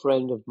good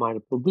friend of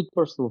mine, a good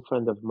personal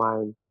friend of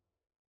mine,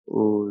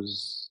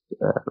 who's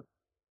a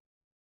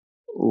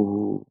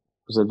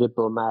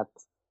diplomat,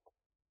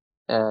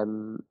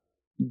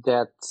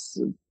 that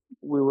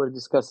we were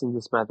discussing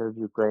this matter of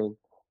Ukraine,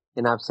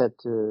 and I've said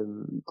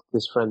to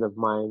this friend of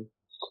mine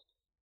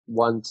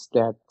once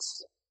that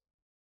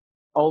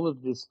all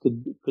of this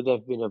could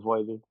have been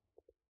avoided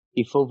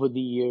if over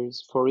the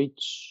years, for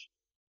each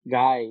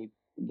guy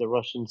the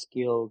Russians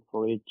killed,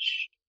 for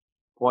each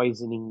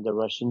poisoning the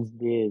Russians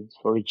did,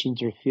 for each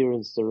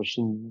interference the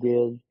Russians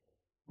did,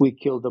 we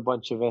killed a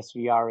bunch of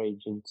SVR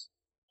agents,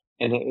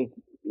 and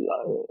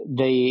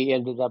they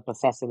ended up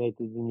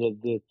assassinated in a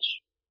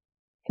ditch.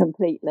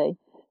 Completely.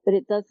 But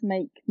it does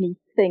make me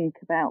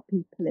think about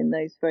people in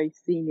those very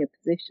senior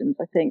positions.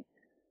 I think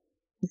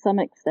to some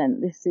extent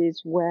this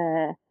is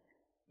where,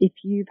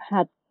 if you've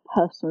had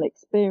personal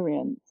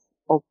experience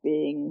of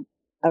being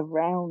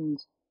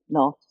around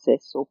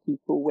narcissists or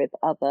people with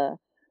other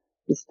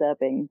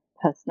disturbing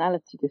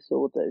personality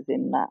disorders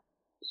in that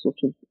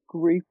sort of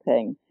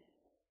grouping,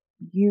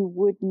 you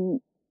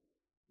wouldn't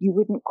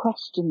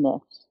question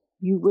this.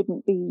 You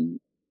wouldn't be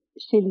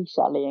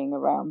shilly-shallying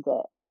around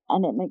it.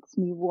 And it makes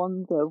me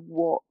wonder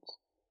what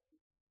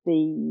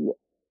the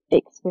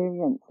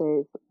experience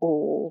is,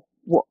 or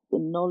what the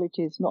knowledge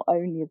is, not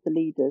only of the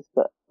leaders,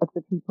 but of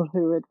the people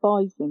who are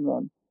advising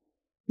them.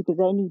 Because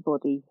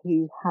anybody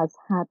who has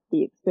had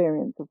the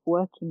experience of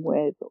working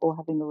with or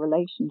having a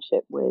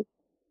relationship with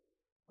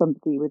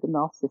somebody with a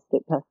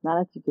narcissistic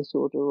personality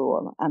disorder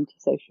or an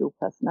antisocial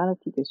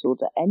personality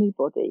disorder,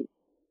 anybody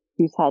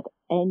who's had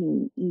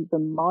any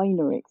even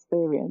minor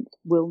experience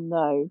will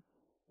know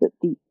that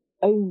the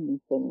only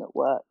thing that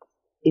works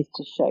is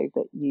to show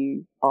that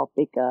you are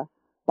bigger,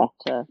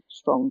 better,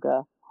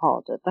 stronger,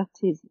 harder. That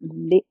is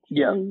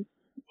literally,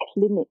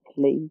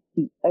 clinically,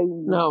 the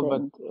only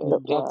thing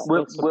that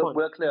works.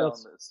 We're clear on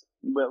this.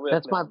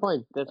 That's my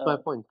point. That's my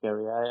point,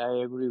 Gary.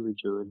 I agree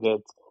with you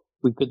that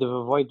we could have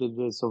avoided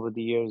this over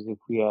the years if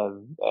we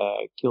had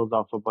killed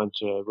off a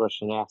bunch of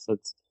Russian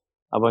assets,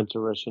 a bunch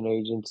of Russian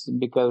agents,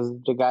 because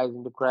the guys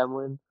in the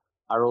Kremlin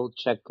are old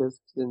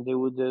Chekists, and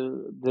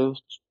they've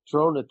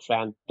thrown a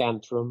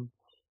tantrum.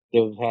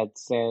 They've had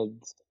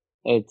said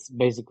it's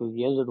basically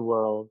the end of the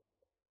world,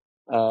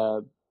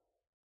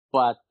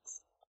 but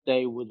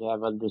they would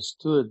have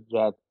understood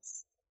that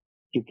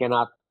you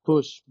cannot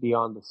push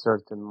beyond a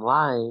certain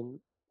line,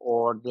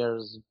 or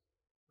there's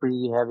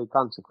pretty heavy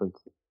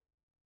consequences.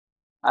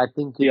 I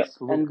think it's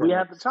and we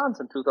had the chance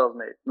in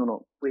 2008.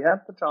 No, we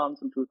had the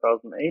chance in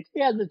 2008.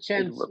 We had the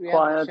chance. We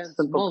had the chance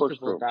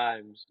multiple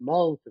times.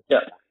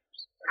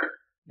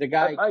 The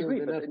guy. I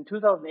agree, but in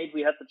 2008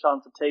 we had the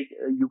chance to take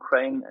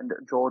Ukraine and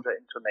Georgia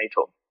into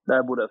NATO.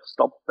 That would have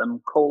stopped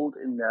them cold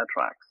in their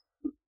tracks.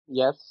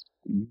 Yes,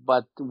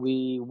 but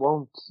we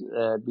won't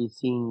be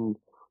seeing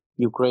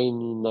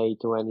Ukraine in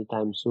NATO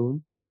anytime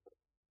soon.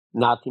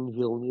 Not in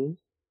Vilnius.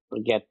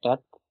 Forget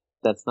that.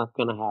 That's not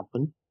going to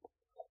happen.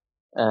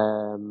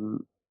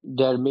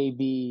 There may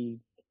be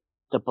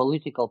the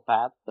political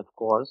path, of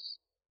course.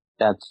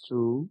 That's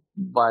true,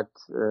 but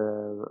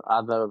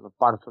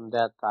apart from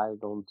that, I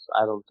don't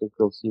think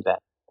we'll see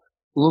that.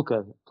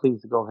 Luca,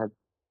 please go ahead.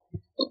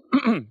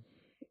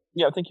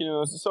 Yeah, thank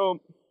you. So,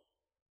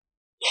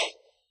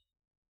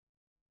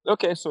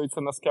 okay, so it's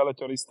an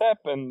escalatory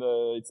step, and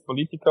it's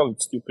political,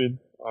 it's stupid,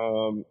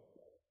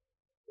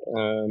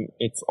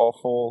 it's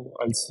awful.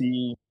 I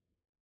see.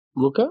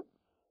 Luca,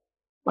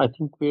 I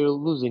think we're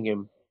losing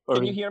him.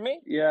 Can you hear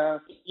me? Yeah.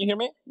 You hear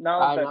me?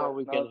 Now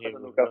we can hear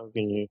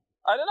you.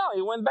 I don't know.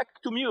 It went back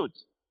to mute.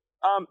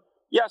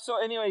 Yeah. So,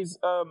 anyways,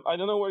 I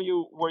don't know where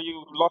you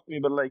locked me,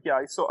 but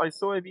I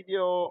saw a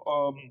video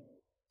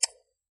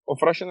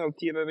Russian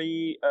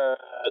artillery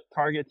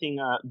targeting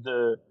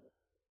the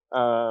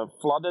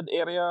flooded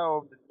area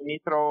of the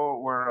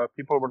Dnipro where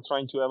people were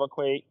trying to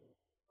evacuate.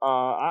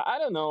 I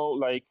don't know.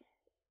 Like,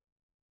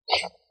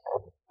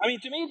 I mean,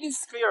 to me, this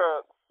is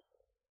clear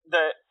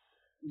that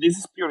this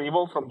is pure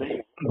evil from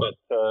day.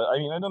 But I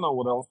mean, I don't know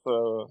what else.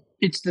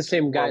 It's the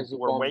same guys who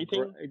we're bombed.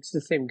 waiting. It's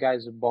the same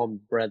guys who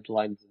bombed bread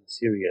lines in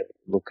Syria.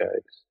 Look at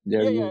it.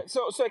 Yeah.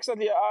 So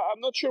exactly, I'm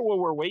not sure what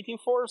we're waiting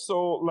for.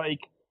 So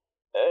like,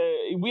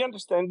 we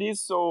understand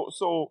this. So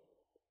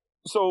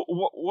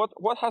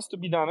what has to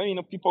be done? I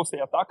mean, people say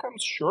attack them,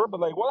 sure, but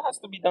like, what has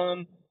to be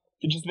done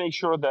to just make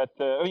sure that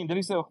I mean, there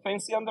is an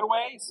offensive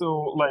underway.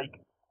 So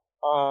like,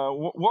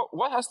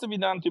 what has to be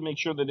done to make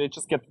sure that they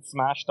just get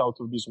smashed out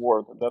of this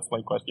war? That's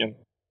my question.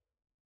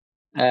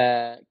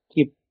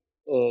 Keep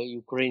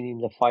Ukraine in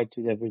the fight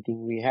with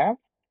everything we have,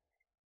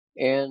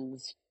 and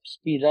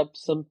speed up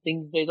some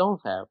things they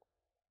don't have.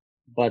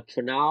 But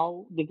for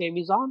now, the game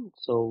is on.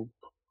 So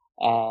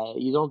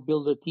you don't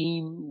build a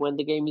team when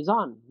the game is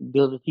on. You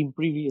build a team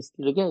previous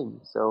to the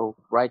game. So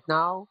right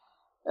now,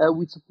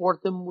 we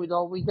support them with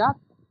all we got.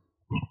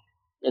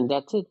 And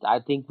that's it. I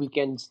think we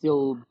can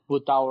still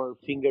put our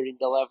finger in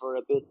the lever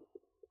a bit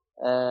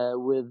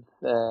with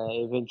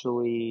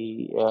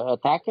eventually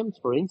attack-ums,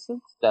 for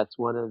instance. That's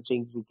one of the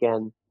things we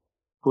can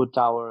put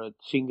our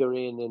finger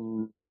in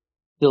and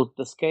tilt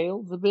the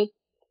scales a bit.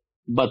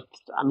 But,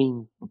 I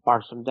mean,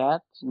 apart from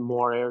that,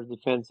 more air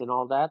defense and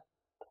all that,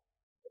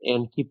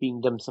 and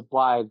keeping them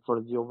supplied for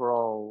the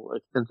overall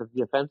extent of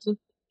the offensive,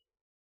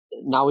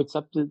 now it's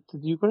up to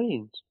the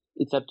Ukrainians.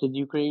 It's up to the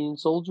Ukrainian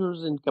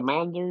soldiers and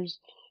commanders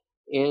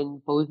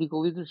and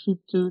political leadership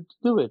to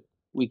do it.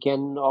 We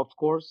can, of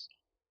course,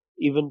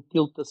 even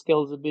tilt the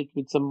scales a bit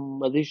with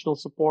some additional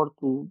support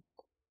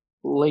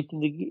late in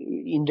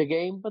the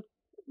game, but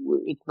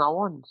it's now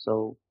on,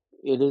 so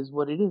it is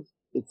what it is.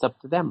 It's up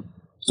to them.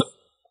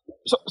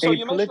 So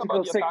you mentioned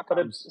about the attack.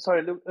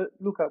 Sorry,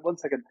 Luca, 1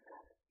 second.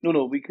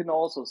 No, we can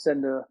also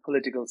send a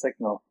political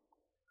signal.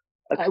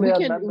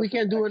 We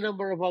can do a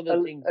number of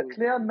other things. A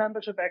clear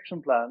membership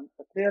action plan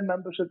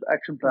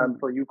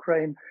for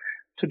Ukraine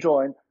to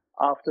join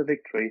after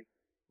victory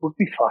would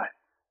be fine.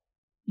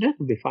 That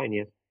would be fine,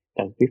 yes.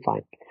 That would be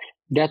fine.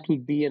 That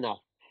would be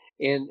enough.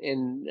 And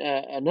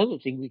another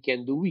thing we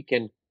can do, we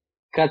can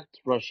cut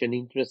Russian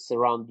interests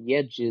around the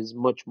edges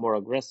much more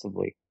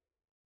aggressively.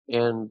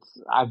 And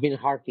I've been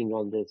harping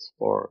on this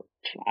for,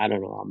 I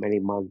don't know how many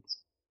months,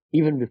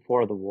 even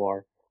before the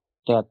war,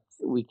 that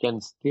we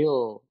can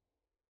still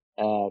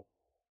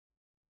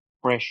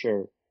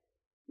pressure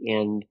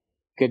and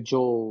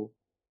cajole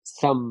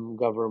some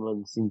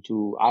governments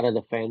into out of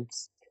the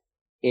fence,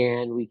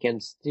 and we can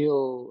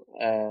still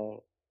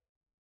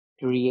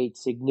create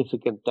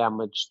significant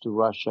damage to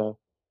Russia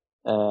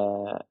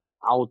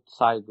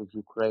outside of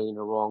Ukraine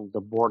along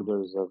the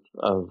borders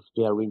of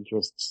their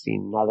interests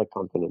in other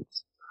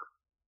continents.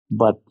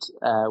 But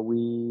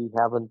we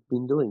haven't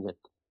been doing it.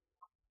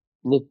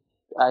 Nick,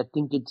 I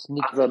think it's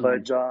Nick.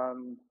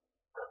 Azerbaijan.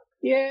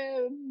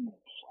 Yeah,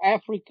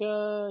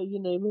 Africa, you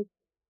name it.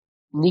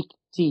 Nick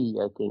T,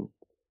 I think.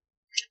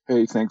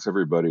 Hey, thanks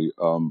everybody.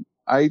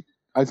 I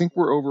think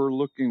we're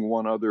overlooking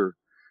one other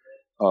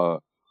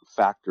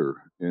factor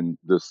in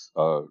this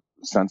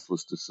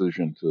senseless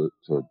decision to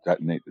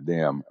detonate the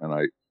dam, and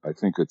I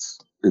think it's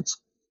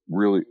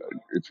really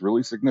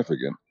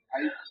significant.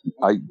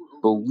 I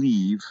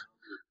believe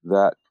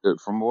that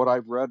from what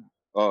I've read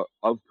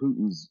of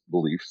Putin's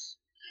beliefs,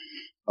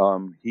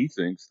 he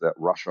thinks that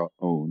Russia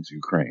owns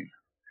Ukraine.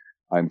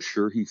 I'm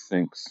sure he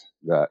thinks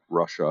that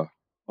Russia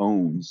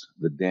owns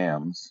the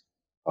dams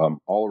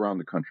all around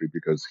the country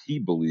because he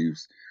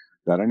believes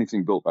that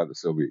anything built by the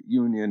Soviet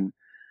Union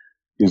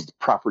is the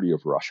property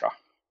of Russia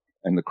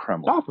and the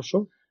Kremlin. Oh, for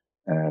sure.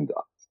 And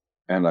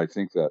I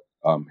think that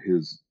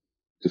his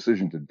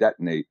decision to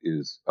detonate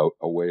is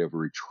a way of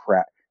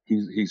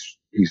he's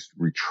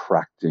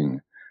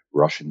retracting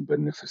Russian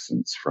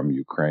beneficence from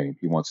Ukraine.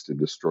 He wants to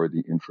destroy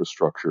the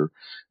infrastructure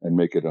and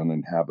make it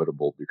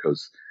uninhabitable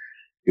because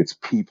its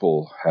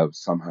people have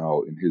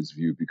somehow, in his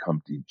view,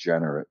 become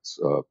degenerates,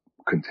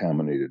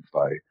 contaminated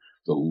by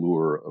the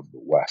lure of the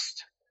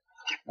West.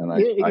 And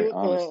I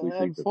honestly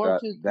think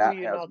that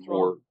has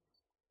more. Wrong.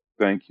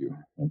 Thank you.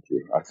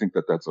 I think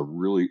that that's a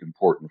really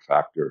important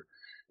factor.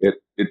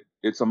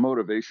 It's a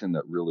motivation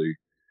that really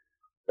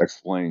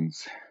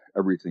explains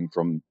everything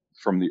from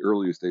the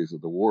earliest days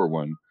of the war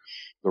when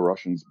the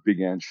Russians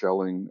began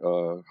shelling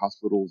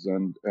hospitals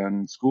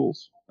and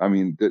schools. I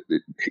mean,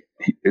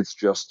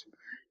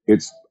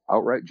 it's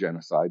outright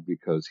genocide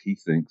because he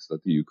thinks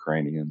that the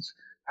Ukrainians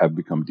have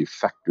become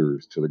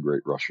defectors to the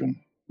great Russian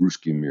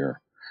Ruski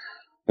Mir.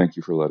 Thank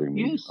you for letting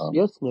me.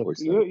 Yes, Nick.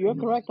 You're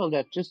correct on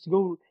that. Just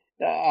go.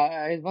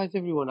 I advise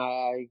everyone.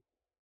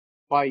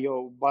 By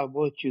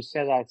what you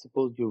said, I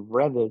suppose you've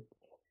read it.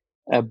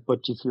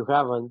 But if you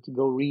haven't,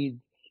 go read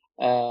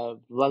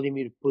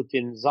Vladimir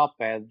Putin's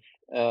op-ed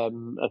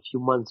a few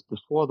months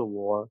before the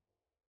war,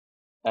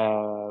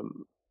 and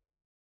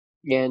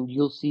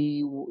you'll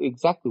see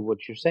exactly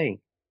what you're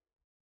saying.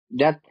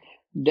 That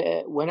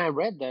When I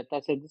read that,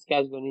 I said, this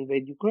guy's going to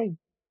invade Ukraine.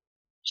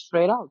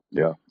 Straight out.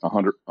 Yeah,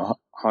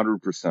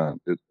 100%.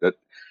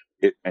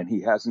 And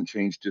he hasn't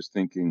changed his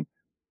thinking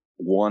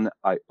one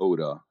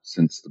iota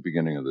since the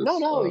beginning of this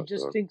No, he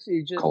just thinks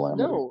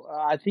calamity. no.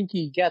 I think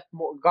he got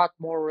more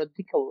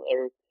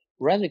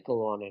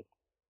radical on it,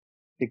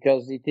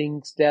 because he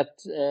thinks that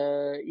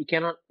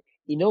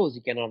he knows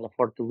he cannot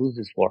afford to lose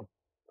this war.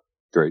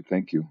 Great,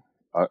 thank you.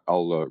 I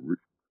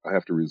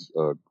have to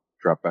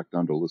drop back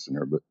down to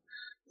listener, but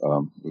it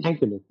was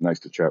Thank you, Nick. nice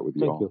to chat with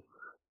you Thank all. you,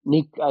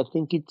 Nick. I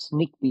think it's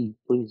Nick B.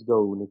 Please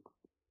go, Nick.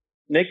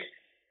 Nick,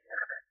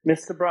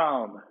 Mr.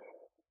 Brown.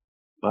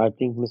 I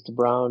think Mr.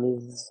 Brown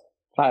is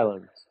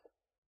silent.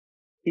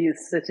 He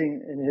is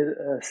sitting in his,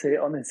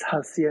 on his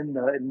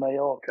hacienda in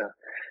Mallorca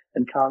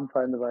and can't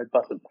find the right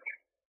button.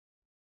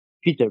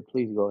 Peter,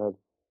 please go ahead.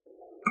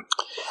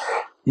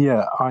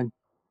 Yeah, I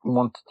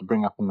wanted to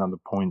bring up another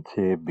point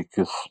here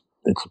because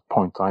it's a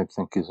point I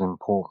think is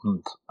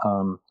important.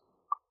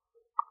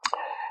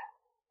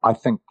 I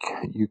think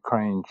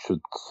Ukraine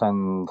should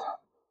send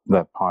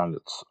their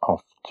pilots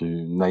off to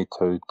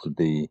NATO to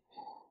be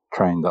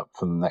trained up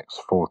for the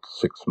next 4 to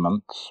 6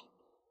 months.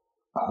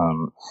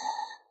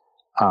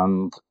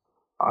 And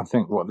I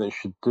think what they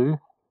should do,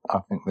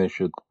 I think they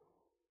should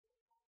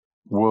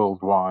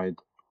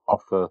worldwide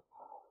offer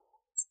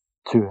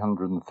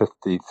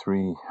 $250,000,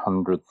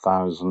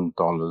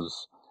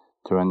 $300,000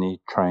 to any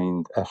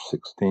trained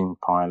F-16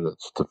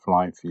 pilots to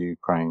fly for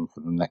Ukraine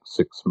for the next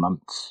 6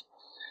 months.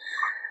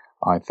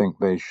 I think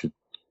they should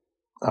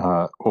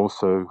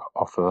also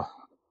offer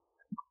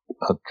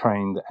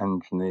trained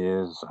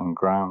engineers and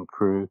ground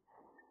crew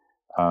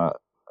a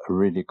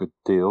really good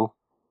deal.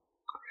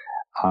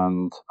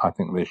 And I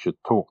think they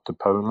should talk to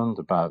Poland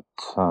about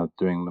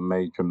doing the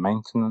major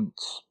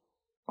maintenance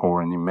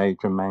or any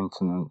major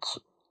maintenance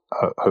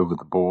over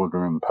the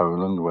border in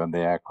Poland where the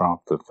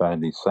aircraft are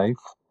fairly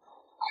safe.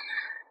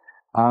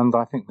 And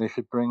I think they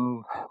should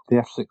bring the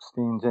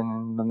F-16s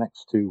in the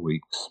next 2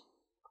 weeks.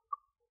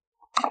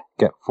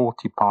 Get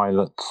 40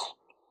 pilots,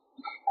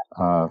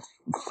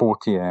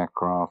 40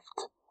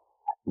 aircraft,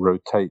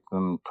 rotate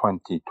them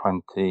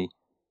 2020,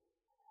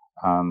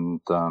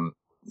 and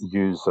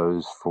use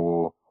those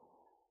for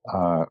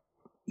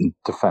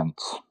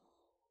defense.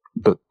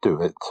 But do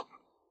it.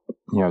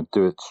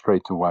 Do it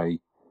straight away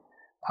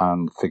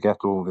and forget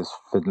all this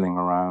fiddling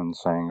around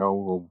saying,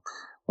 oh,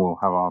 we'll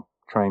have our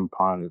trained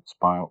pilots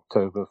by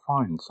October.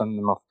 Fine, send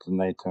them off to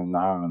NATO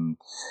now, and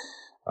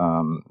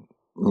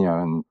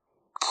in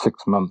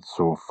 6 months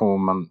or 4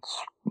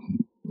 months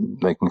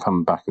they can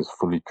come back as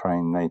fully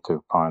trained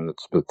NATO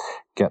pilots, but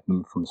get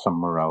them from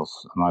somewhere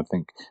else. And I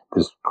think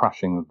this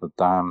crashing of the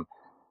dam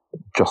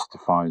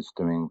justifies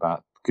doing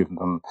that. Give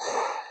them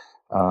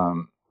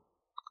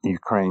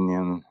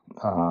Ukrainian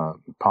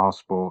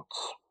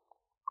passports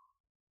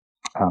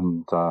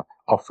and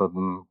offer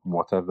them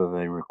whatever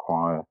they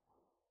require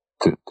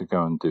to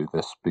go and do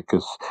this,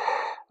 because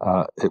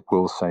it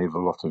will save a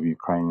lot of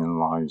Ukrainian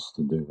lives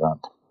to do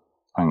that.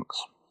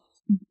 Thanks.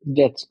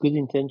 That's good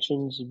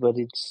intentions, but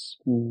it's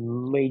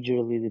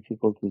majorly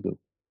difficult to do.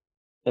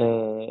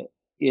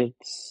 It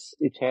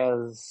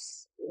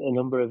has a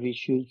number of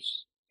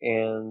issues,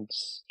 and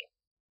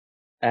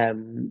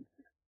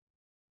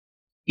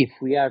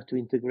if we are to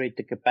integrate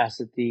the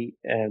capacity,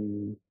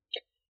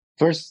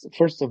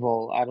 first of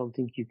all, I don't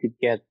think you could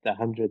get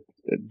 100.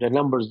 The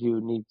numbers you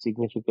need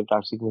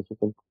are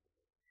significant,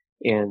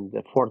 and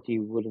 40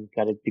 wouldn't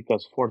cut it,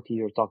 because 40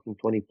 you're talking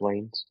 20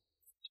 planes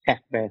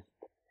at best.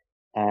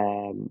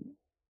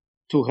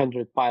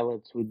 200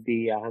 pilots would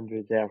be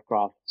 100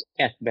 aircraft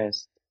at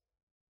best,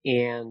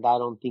 and I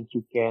don't think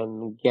you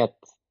can get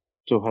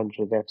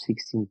 200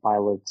 F-16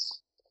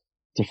 pilots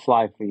to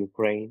fly for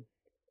Ukraine,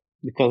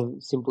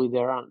 because simply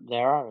there aren't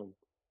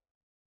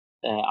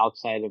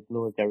outside of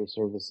military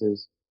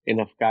services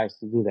enough guys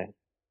to do that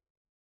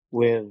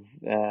with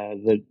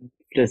the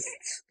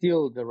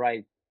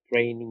right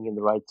training and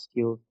the right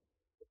skills.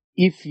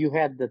 If you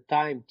had the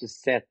time to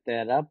set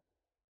that up,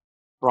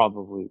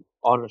 probably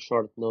on a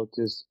short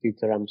notice,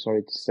 Peter, I'm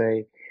sorry to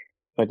say,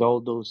 but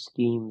all those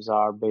schemes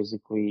are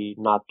basically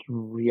not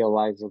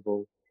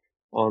realizable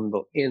and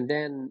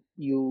then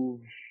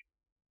you've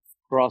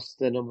crossed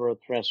the number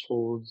of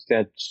thresholds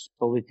that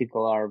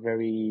political are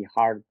very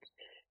hard,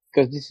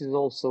 because this is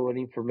also an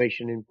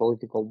information in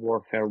political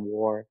warfare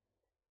war,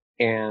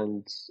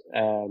 and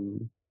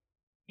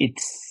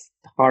it's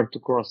hard to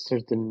cross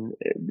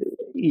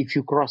if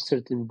you cross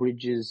certain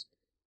bridges,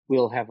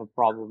 we'll have a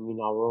problem in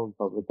our own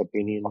public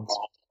opinions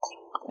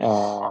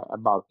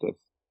about this.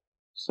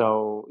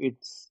 So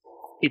it's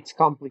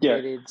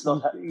complicated. Yeah, it's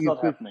not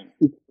happening.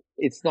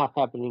 It's not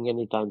happening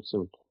anytime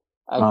soon.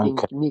 Okay.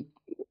 Think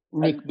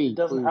Nick B. It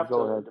doesn't have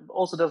go to. ahead. It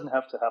also doesn't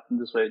have to happen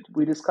this way.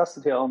 We discussed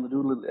it here on the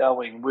Doodle Air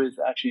Wing with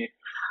actually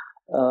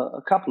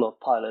a couple of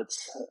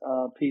pilots,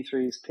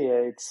 P3s,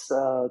 P8s,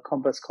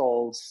 Compass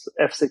calls,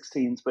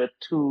 F-16s. We had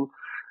two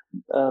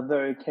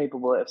very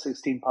capable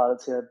F-16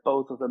 pilots here.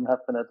 Both of them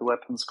have been at the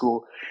weapons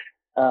school.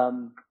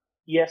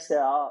 yes,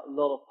 there are a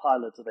lot of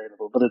pilots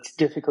available, but it's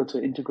difficult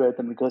to integrate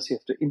them because you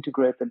have to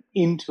integrate them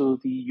into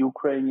the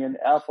Ukrainian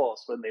Air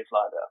Force when they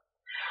fly there.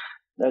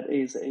 That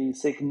is a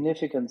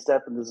significant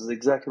step, and this is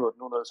exactly what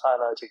Nuno is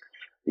highlighting.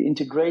 The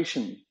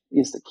integration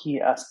is the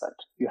key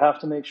aspect. You have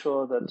to make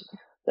sure that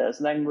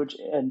there's language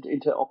and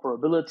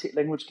interoperability,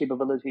 language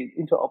capability,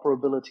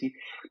 interoperability.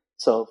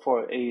 So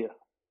for a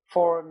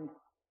foreign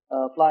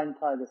flying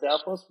pilot Air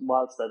Force,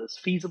 whilst that is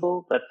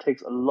feasible, that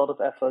takes a lot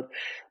of effort.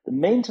 The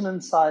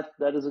maintenance side,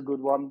 that is a good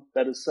one.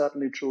 That is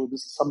certainly true.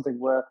 This is something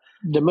where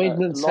The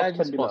maintenance a lot side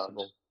can is be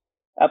possible. learned.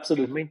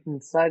 Absolutely. The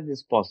maintenance side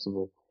is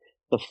possible.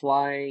 The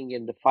flying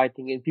and the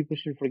fighting, and people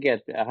should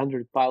forget,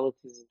 100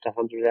 pilots isn't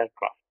 100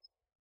 aircraft.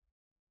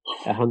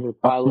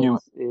 100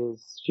 pilots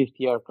is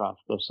 50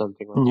 aircraft or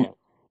something like that.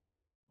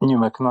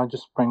 Nuno, can I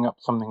just bring up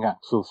something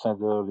Axel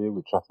said earlier,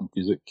 which I think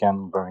is,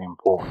 again, very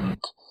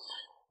important?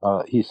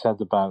 He said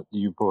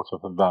you brought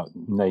up about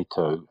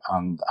NATO,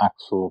 and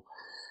Axel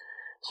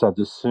said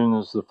as soon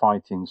as the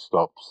fighting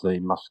stops, they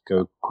must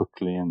go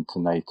quickly into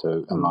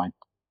NATO, and I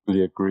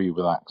really agree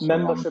with Axel.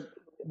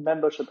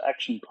 Membership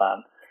action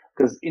plan,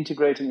 because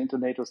integrating into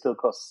NATO still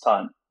costs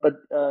time. But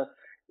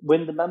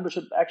when the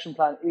membership action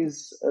plan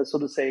is, so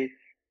to say,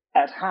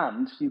 at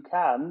hand, you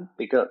can,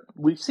 because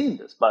we've seen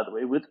this, by the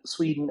way, with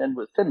Sweden and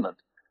with Finland.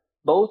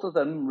 Both of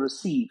them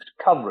received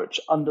coverage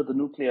under the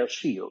nuclear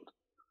shield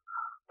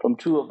from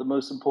two of the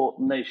most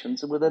important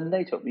nations within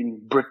NATO, meaning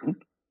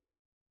Britain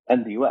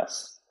and the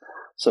US.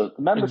 So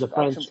the membership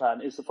action plan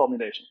is the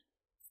formulation.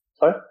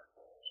 Sorry?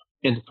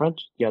 And the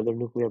French, the other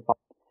nuclear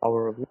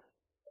power of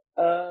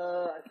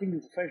I think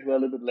the French were a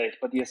little bit late,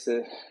 but yes,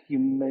 you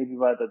may be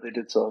right that they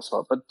did so as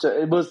well. But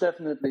it was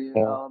definitely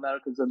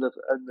Americans and the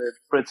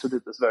Brits who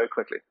did this very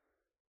quickly.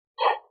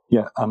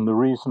 Yeah, and the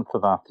reason for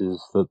that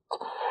is that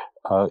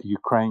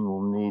Ukraine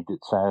will need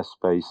its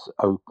airspace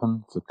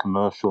open for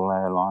commercial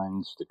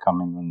airlines to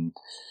come in and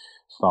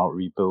start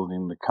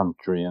rebuilding the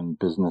country, and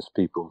business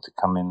people to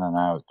come in and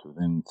out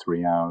within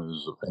 3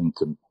 hours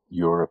into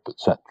Europe,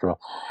 etc.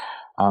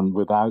 And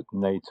without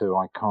NATO,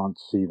 I can't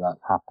see that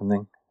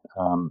happening.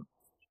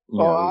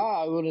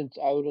 I wouldn't.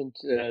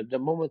 The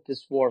moment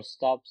this war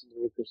stops and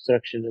the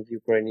reconstruction of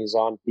Ukraine is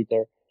on,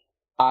 Peter,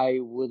 I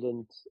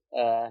don't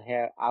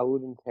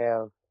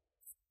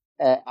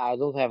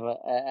have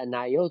an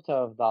iota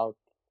of doubt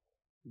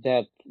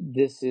that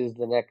this is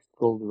the next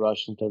gold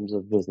rush in terms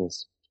of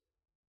business.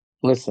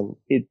 Listen,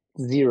 it's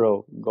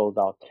zero gold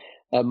out.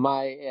 I'm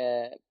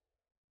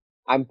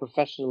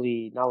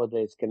professionally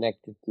nowadays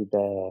connected to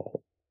the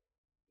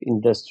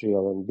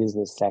industrial and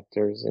business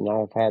sectors, and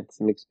I've had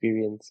some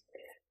experience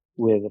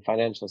with the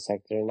financial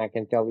sector, and I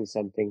can tell you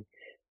something.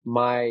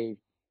 My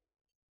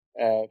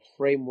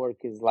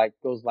framework goes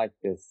like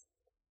this: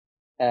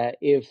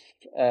 if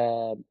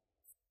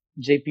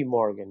J.P.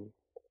 Morgan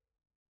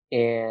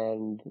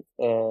and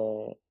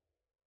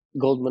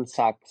Goldman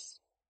Sachs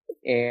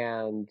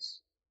and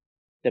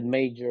the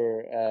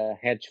major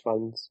hedge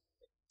funds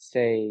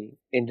say,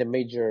 and the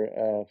major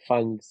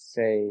funds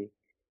say,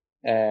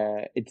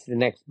 it's the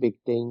next big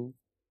thing,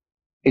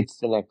 it's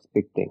the next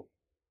big thing.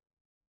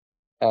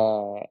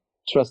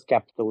 Trust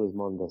capitalism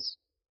on this.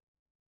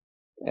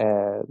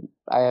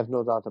 I have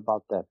no doubt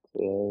about that.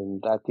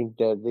 And I think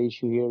that the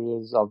issue here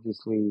is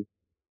obviously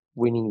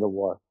winning the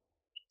war.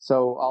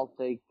 So I'll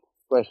take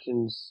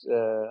questions.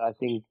 I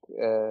think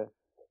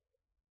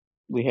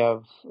we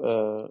have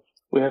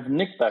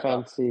Nick back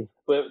fancy.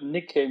 Well,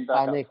 Nick came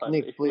back up.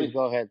 Nick, please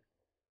go ahead.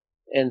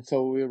 And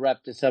so we'll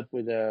wrap this up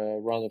with a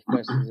round of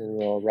questions, and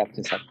we'll wrap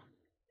this up.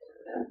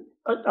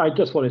 I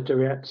just wanted to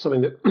react to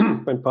something that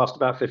went past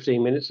about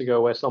 15 minutes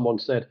ago, where someone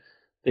said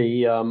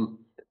the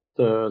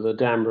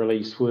dam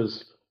release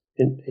was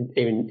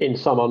in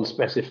some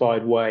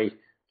unspecified way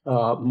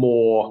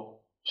more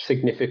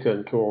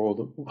significant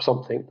or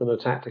something than a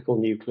tactical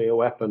nuclear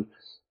weapon.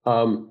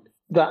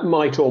 That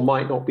might or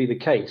might not be the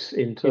case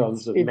in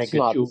terms of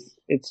megajoules.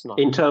 It's not.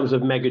 In terms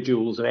of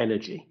megajoules of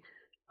energy,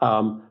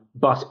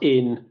 but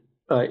in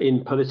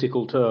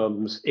political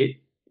terms, it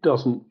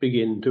doesn't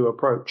begin to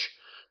approach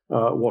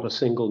what a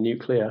single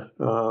nuclear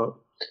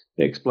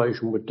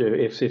explosion would do.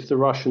 If the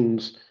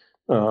Russians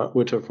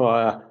were to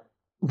fire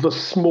the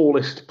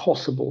smallest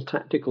possible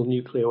tactical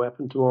nuclear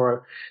weapon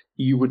tomorrow,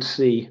 you would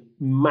see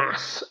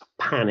mass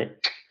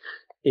panic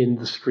in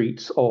the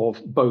streets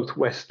of both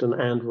Western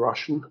and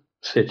Russian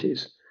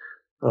cities.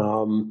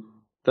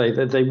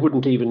 They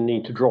wouldn't even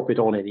need to drop it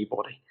on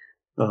anybody.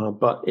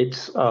 But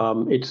it's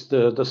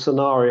the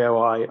scenario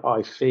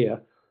I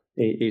fear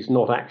is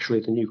not actually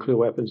the nuclear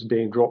weapons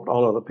being dropped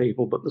on other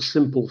people, but the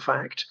simple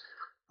fact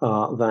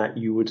that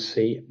you would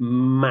see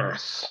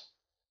mass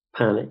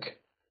panic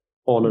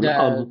on an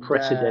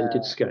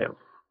unprecedented scale.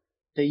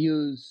 The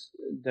use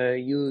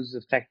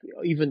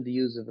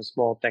of a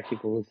small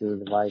tactical nuclear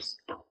device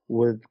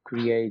would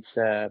create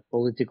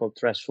political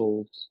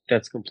thresholds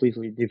that's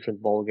completely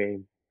different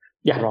ballgame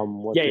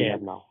from what we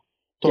have now.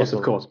 Totally. Yes,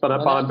 of course. But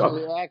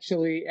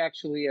actually,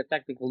 a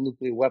tactical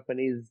nuclear weapon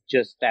is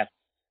just that.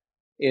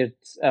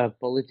 It's a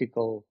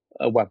political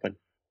weapon.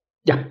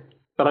 Yeah,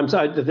 But I'm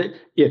sorry that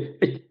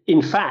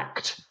in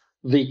fact,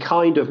 the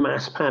kind of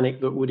mass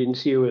panic that would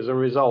ensue as a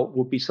result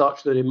would be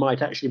such that it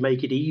might actually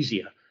make it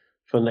easier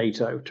for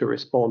NATO to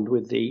respond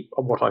with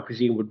what I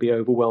presume would be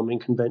overwhelming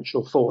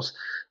conventional force,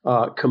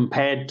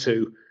 compared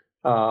to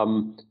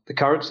the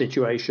current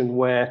situation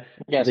where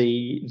Yes.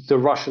 the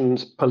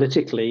Russians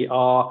politically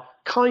are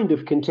kind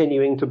of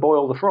continuing to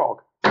boil the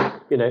frog.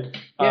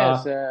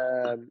 Yes,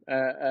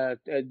 the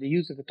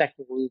use of a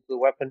technical nuclear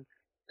weapon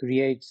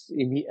creates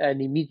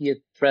an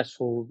immediate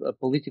threshold, a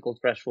political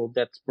threshold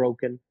that's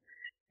broken,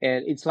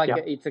 and it's like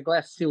it's a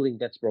glass ceiling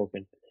that's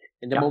broken.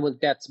 And the moment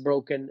that's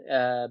broken,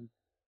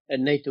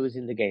 NATO is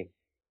in the game.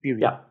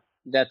 Period. Yeah.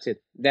 That's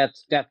it.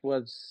 That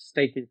was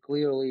stated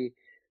clearly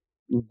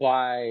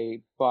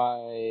by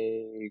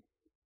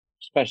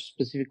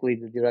specifically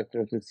the director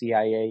of the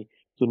CIA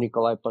to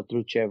Nikolai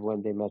Patrushev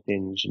when they met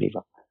in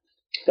Geneva.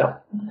 Yeah,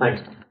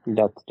 thanks.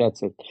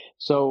 That's it.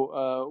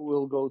 So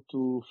we'll go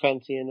to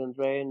Fancy and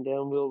Andre, and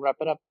then we'll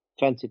wrap it up.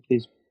 Fancy,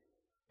 please.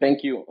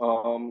 Thank you.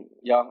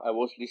 Yeah, I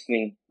was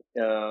listening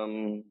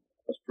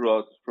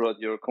throughout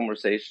your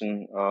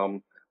conversation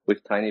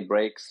with tiny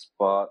breaks,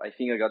 but I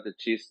think I got the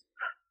gist.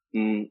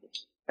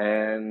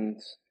 And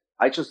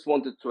I just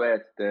wanted to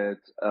add that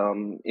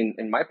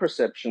in my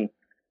perception,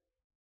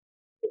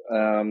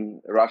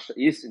 Russia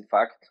is in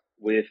fact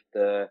with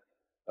the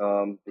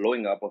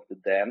blowing up of the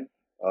dam.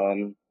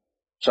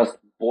 Just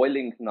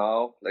boiling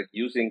now, like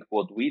using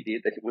what we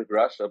did with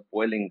Russia,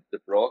 boiling the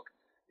frog,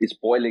 is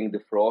boiling the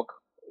frog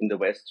in the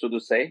West, so to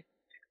say,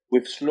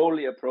 with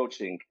slowly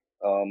approaching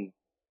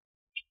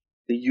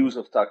the use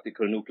of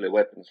tactical nuclear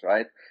weapons,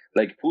 right?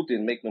 Like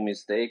Putin, make no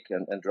mistake,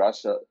 and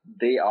Russia,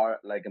 they are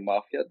like a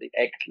mafia, they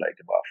act like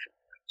a mafia.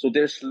 So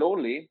they're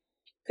slowly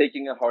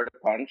taking a harder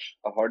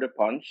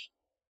punch,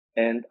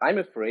 and I'm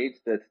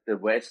afraid that the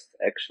West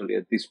actually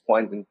at this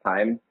point in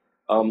time,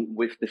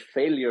 with the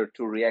failure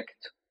to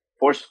react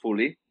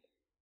forcefully,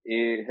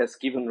 it has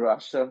given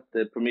Russia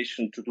the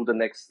permission to do the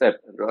next step.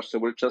 And Russia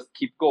will just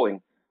keep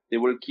going. They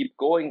will keep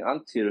going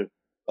until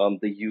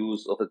the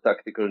use of a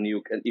tactical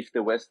nuke. And if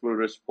the West will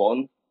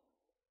respond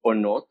or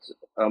not,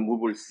 we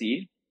will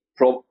see.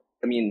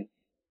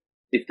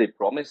 If they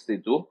promise, they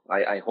do.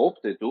 I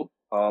hope they do.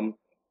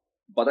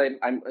 But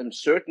I'm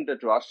certain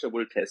that Russia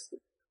will test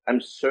it. I'm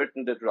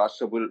certain that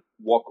Russia will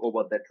walk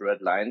over that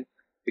red line,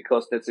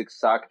 because that's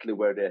exactly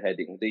where they're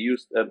heading. They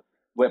used a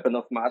weapon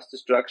of mass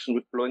destruction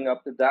with blowing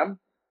up the dam.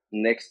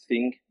 Next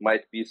thing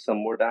might be some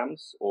more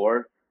dams,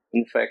 or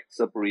in fact,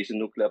 Zaporizhzhia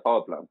nuclear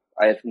power plant.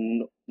 I have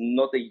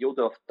not a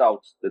iota of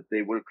doubt that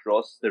they will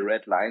cross the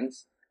red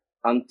lines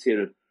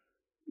until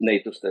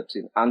NATO steps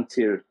in,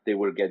 until they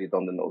will get it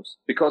on the nose,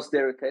 because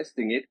they're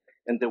testing it,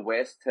 and the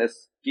West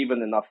has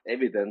given enough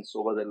evidence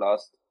over the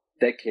last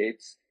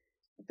decades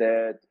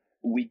that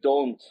we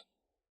don't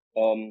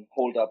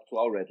hold up to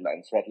our red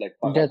lines, right? Like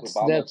Barack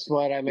Obama. That's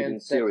what I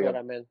meant.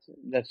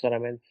 That's what I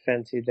meant,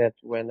 Fancy, that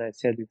when I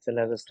said it's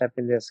another step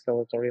in the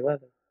escalatory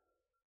ladder.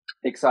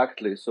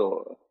 Exactly.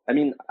 So,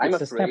 I'm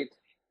afraid.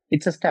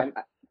 It's a step.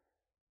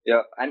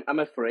 I'm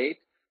afraid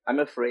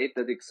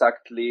that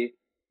exactly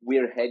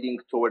we're heading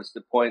towards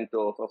the point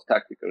of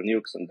tactical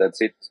nukes, and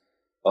that's it.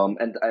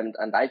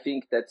 And I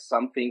think that's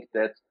something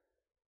that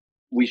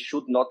we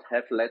should not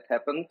have let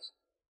happen.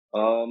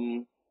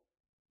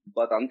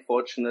 But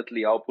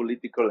unfortunately, our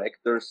political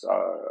actors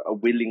are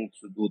willing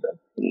to do that.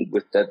 And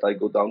with that, I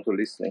go down to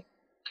listening.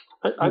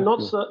 I'm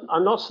not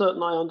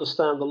certain I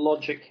understand the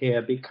logic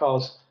here,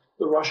 because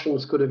the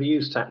Russians could have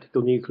used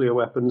tactical nuclear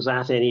weapons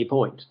at any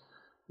point.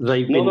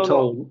 They've been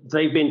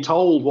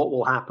told what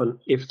will happen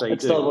if they do.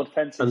 It's not what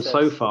Fancy and says.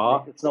 So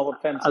far, it's not what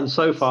Fancy. And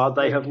so far,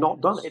 they have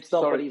not done it. It's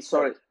not what he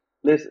said.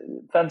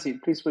 Listen, Fancy,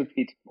 please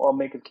repeat or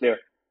make it clear.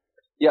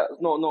 Yeah,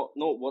 no.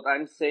 What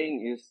I'm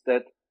saying is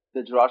that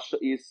Russia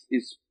is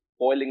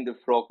boiling the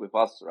frog with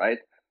us, right?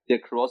 They're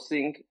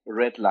crossing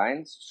red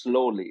lines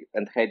slowly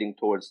and heading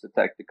towards the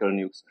tactical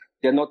nukes.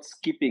 They're not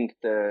skipping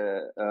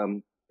the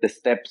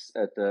steps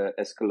at the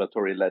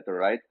escalatory ladder,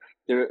 right?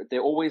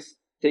 They're always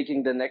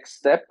taking the next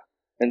step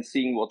and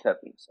seeing what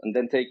happens, and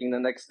then taking the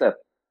next step,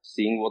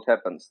 seeing what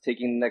happens,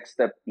 taking the next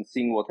step and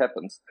seeing what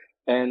happens.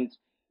 And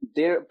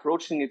they're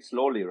approaching it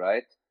slowly,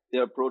 right?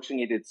 They're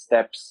approaching it in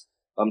steps.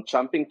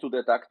 Jumping to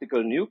the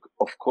tactical nuke,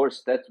 of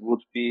course, that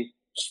would be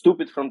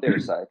stupid from their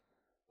side.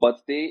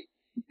 But they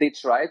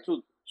try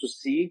to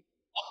see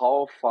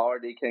how far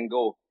they can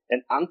go.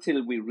 And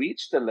until we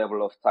reach the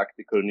level of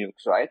tactical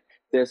nukes, right,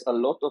 there's a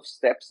lot of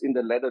steps in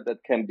the ladder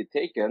that can be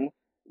taken,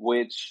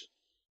 which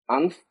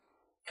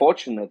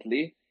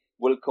unfortunately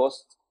will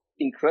cost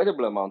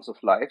incredible amounts of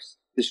lives,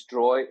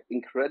 destroy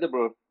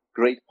incredible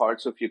great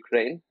parts of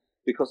Ukraine,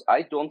 because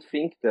I don't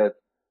think that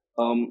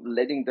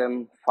letting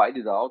them fight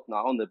it out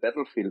now on the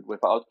battlefield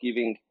without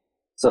giving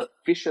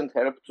sufficient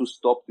help to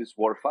stop this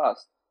war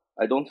fast,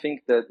 I don't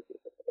think that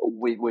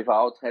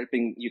without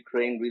helping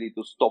Ukraine really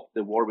to stop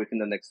the war within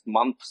the next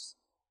months,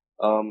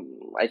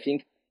 I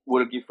think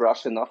will give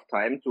Russia enough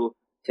time to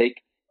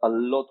take a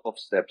lot of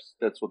steps.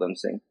 That's what I'm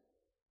saying.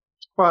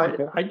 Right.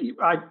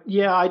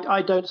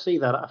 I don't see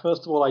that.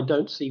 First of all, I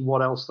don't see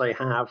what else they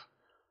have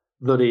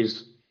that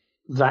is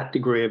that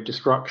degree of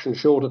destruction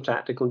short of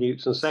tactical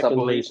nukes. And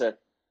secondly,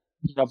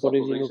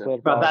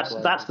 but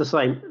that's the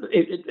same.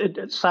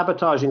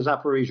 Sabotaging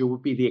Zaporizhia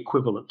would be the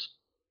equivalent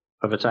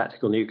of a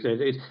tactical nuke.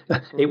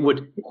 It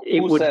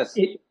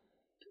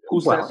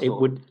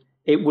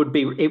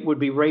would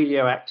be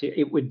radioactive.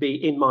 It would be,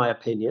 in my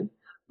opinion,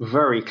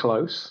 very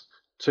close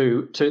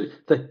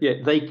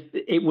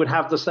it would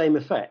have the same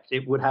effect.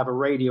 It would have a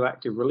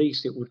radioactive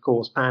release. It would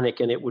cause panic,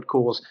 and it would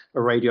cause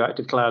a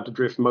radioactive cloud to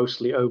drift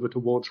mostly over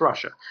towards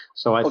Russia.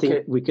 So I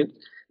think we can.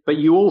 But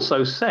you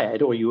also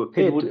said, or you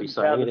appeared to be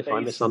saying, and if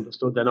I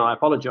misunderstood, then I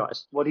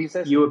apologize. What he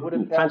says, you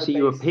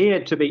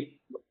appeared to be.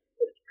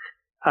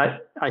 I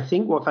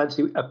think what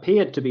Fancy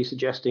appeared to be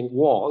suggesting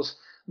was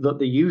that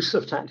the use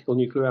of tactical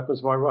nuclear weapons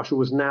by Russia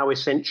was now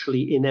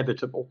essentially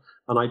inevitable,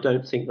 and I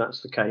don't think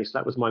that's the case.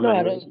 That was my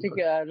main reason.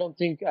 I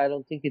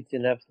don't think it's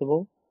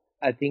inevitable.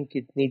 I think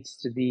it needs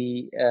to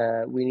be.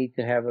 We need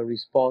to have a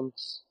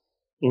response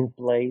in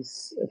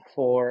place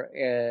for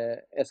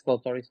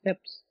escalatory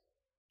steps.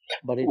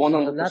 But it's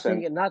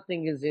 100%.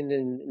 Nothing is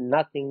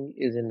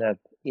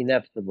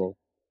inevitable,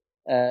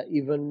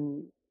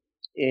 even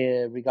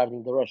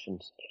regarding the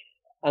Russians.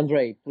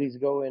 Andrei, please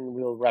go and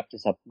we'll wrap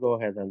this up. Go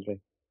ahead, Andrei.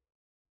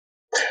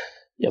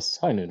 Yes,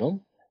 hi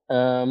Nuno.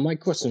 My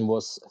question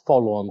was a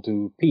follow-on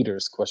to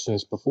Peter's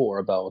questions before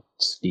about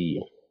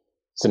the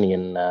sending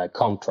in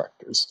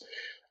contractors.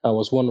 I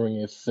was wondering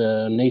if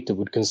NATO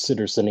would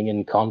consider sending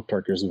in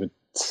contractors with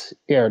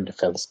air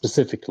defense,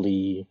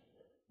 specifically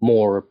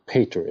more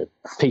Patriot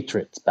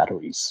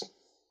batteries.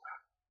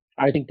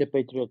 I think the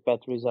Patriot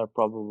batteries are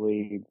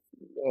probably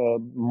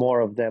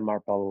more of them are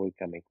probably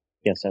coming.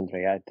 Yes,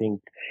 Andrei. I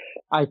think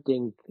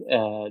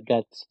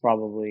that's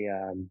probably.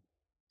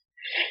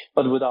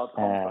 But without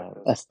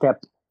contractors. A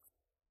step.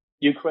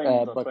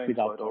 Ukrainians are trained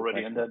for it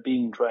already, and they're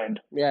being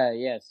trained.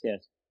 Yes,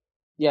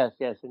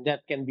 and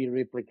that can be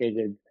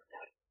replicated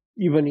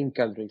even in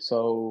country.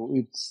 So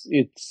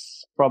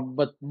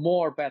but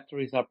more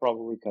batteries are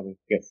probably coming.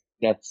 Yes,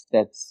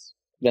 that's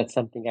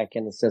something I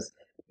can assess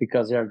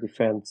because air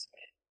defense.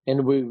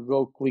 And we'll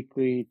go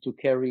quickly to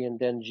Kerry and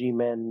then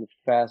G-Man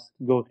fast.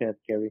 Go ahead,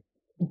 Kerry.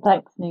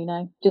 Thanks,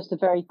 Nuno. Just a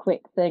very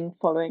quick thing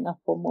following up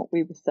on what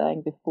we were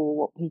saying before,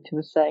 what Peter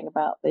was saying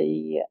about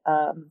the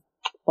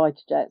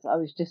fighter jets. I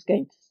was just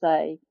going to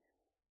say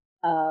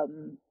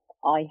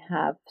I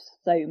have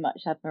so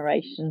much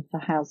admiration for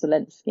how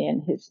Zelensky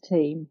and his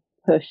team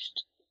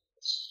pushed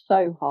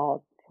so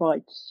hard,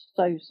 tried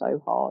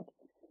so hard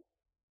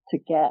to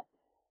get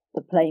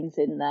the planes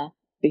in there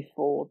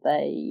before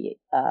they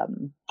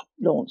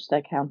launched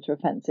their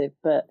counteroffensive.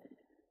 But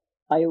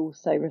I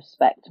also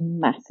respect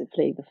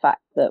massively the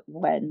fact that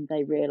when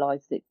they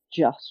realised it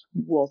just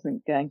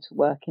wasn't going to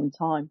work in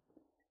time,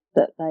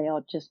 that they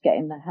are just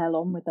getting the hell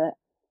on with it.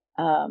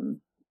 And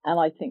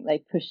I think they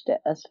pushed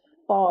it as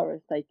far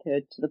as they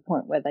could to the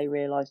point where they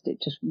realised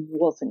it just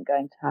wasn't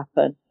going to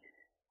happen.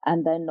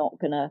 And they're not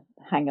going to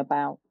hang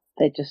about.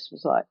 They just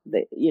was like,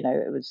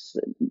 it was...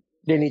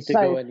 They need to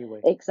go anyway.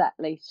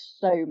 Exactly.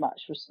 So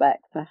much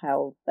respect for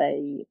how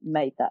they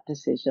made that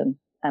decision.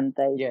 And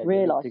they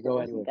realised it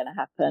wasn't going to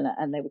happen,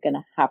 and they were going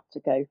to have to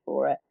go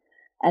for it.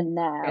 And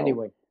now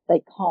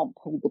they can't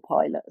pull the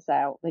pilots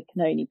out. They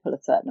can only pull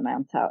a certain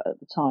amount out at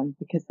the time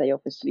because they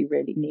obviously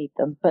really need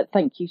them. But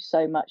thank you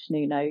so much,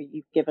 Nuno.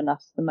 You've given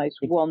us the most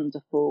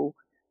wonderful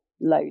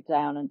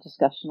lowdown and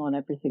discussion on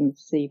everything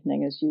this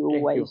evening, as you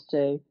always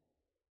do.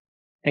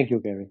 Thank you,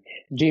 Gary.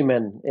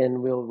 G-Man,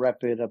 and we'll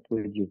wrap it up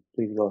with you.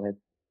 Please go ahead.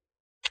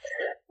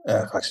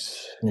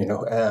 Thanks,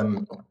 Nuno.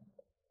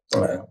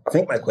 I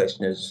think my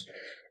question is,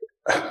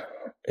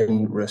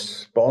 in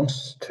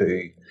response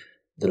to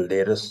the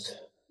latest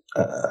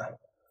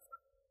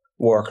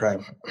war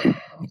crime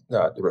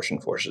that the Russian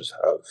forces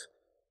have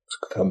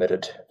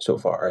committed so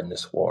far in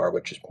this war,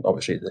 which is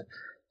obviously the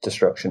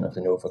destruction of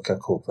the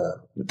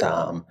Kakhovka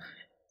Dam,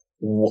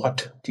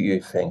 what do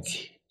you think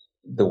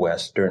the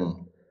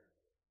Western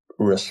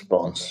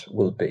response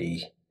will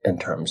be in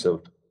terms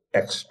of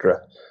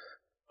extra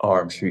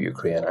arms for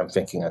Ukraine? I'm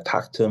thinking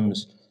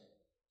ATACMS,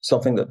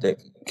 something that they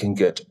can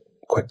get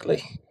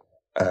quickly.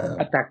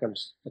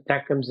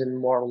 ATACMS in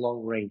more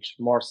long range,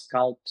 more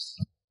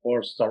scalps,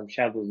 more storm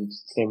shadows.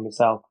 It's the same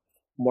missile.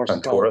 More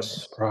and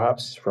Taurus,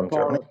 perhaps from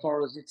Germany.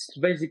 Taurus. It's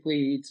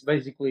basically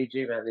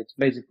G-Man. It's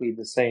basically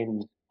the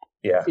same.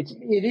 Yeah,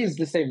 it is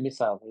the same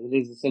missile. It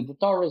is the same. The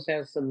Taurus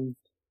has some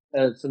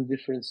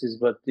differences,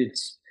 but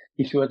it's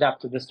if you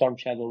adapt to the storm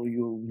shadow,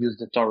 you use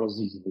the Taurus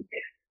easily.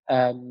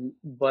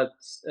 But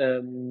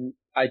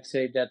I'd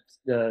say that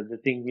the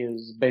thing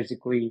is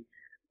basically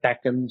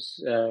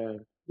ATACMS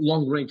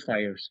long range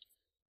fires.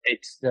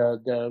 It's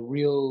the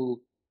real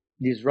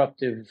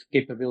disruptive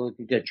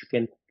capability that you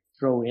can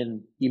throw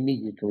in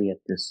immediately at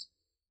this.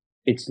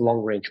 It's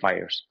long range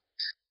fires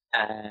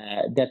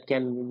that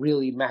can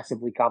really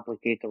massively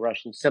complicate the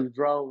Russians. Some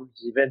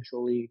drones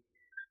eventually,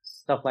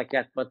 stuff like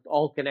that, but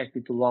all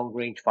connected to long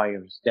range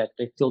fires that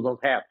they still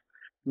don't have.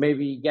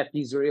 maybe get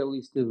the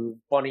Israelis to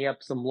pony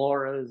up some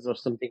LoRa's or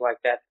something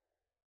like that.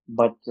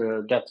 But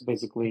that's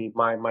basically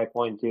my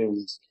point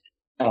is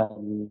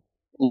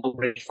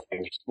long-range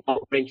fires.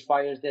 Long-range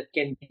fires that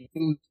can be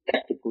used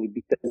tactically,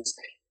 because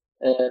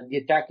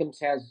the ATACMS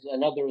has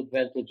another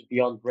advantage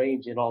beyond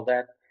range and all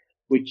that,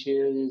 which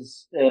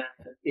is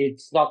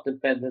it's not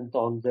dependent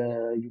on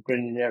the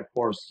Ukrainian Air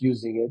Force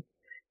using it.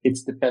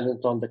 It's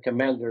dependent on the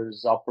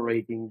commanders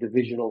operating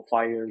divisional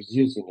fires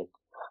using it.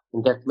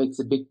 And that makes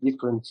a big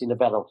difference in a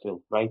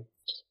battlefield, right?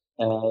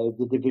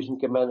 The division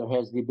commander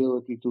has the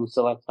ability to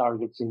select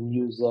targets and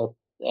use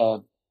a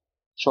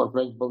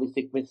short-range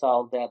ballistic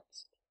missile that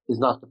is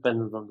not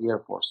dependent on the Air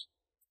Force.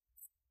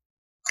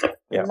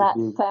 And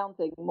that's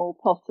sounding more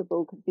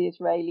possible because the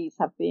Israelis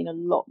have been a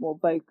lot more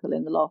vocal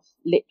in the last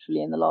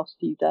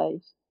few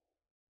days.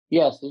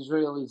 Yes, the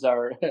Israelis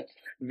are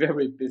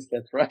very pissed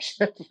at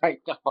Russia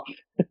right now.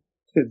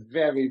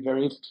 Very,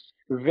 very,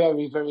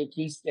 very, very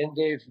pissed, and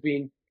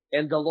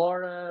and the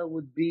LoRa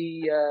would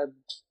be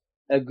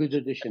a good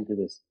addition to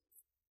this.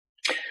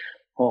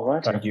 All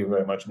right. Thank you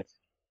very much, Nick.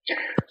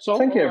 So,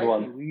 thank you,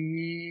 everyone.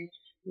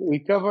 We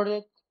covered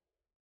it.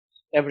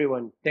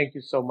 Everyone, thank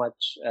you so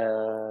much.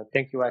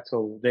 Thank you,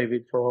 Axel,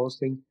 David, for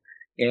hosting.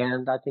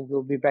 And I think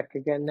we'll be back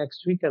again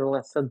next week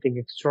unless something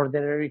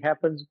extraordinary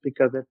happens,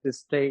 because at this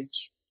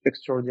stage,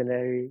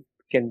 extraordinary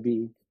can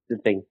be the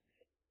thing.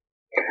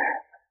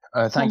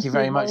 Thank you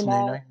very much,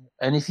 Nuno.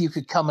 And if you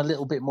could come a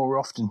little bit more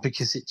often,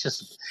 because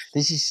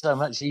this is so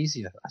much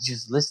easier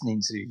just listening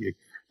to you.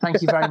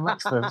 Thank you very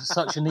much for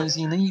such an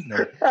easy evening.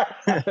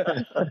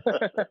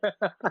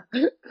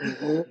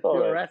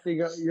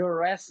 You're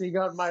resting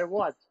on my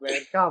watch,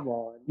 man. Come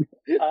on.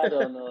 I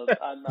don't know.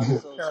 I'm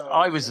so sorry.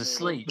 I was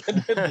asleep.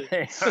 Bye.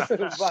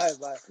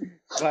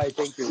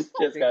 Thank you.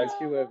 Cheers, guys.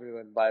 Thank you,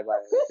 everyone. Bye.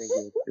 Thank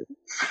you.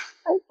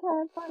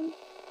 Okay, bye.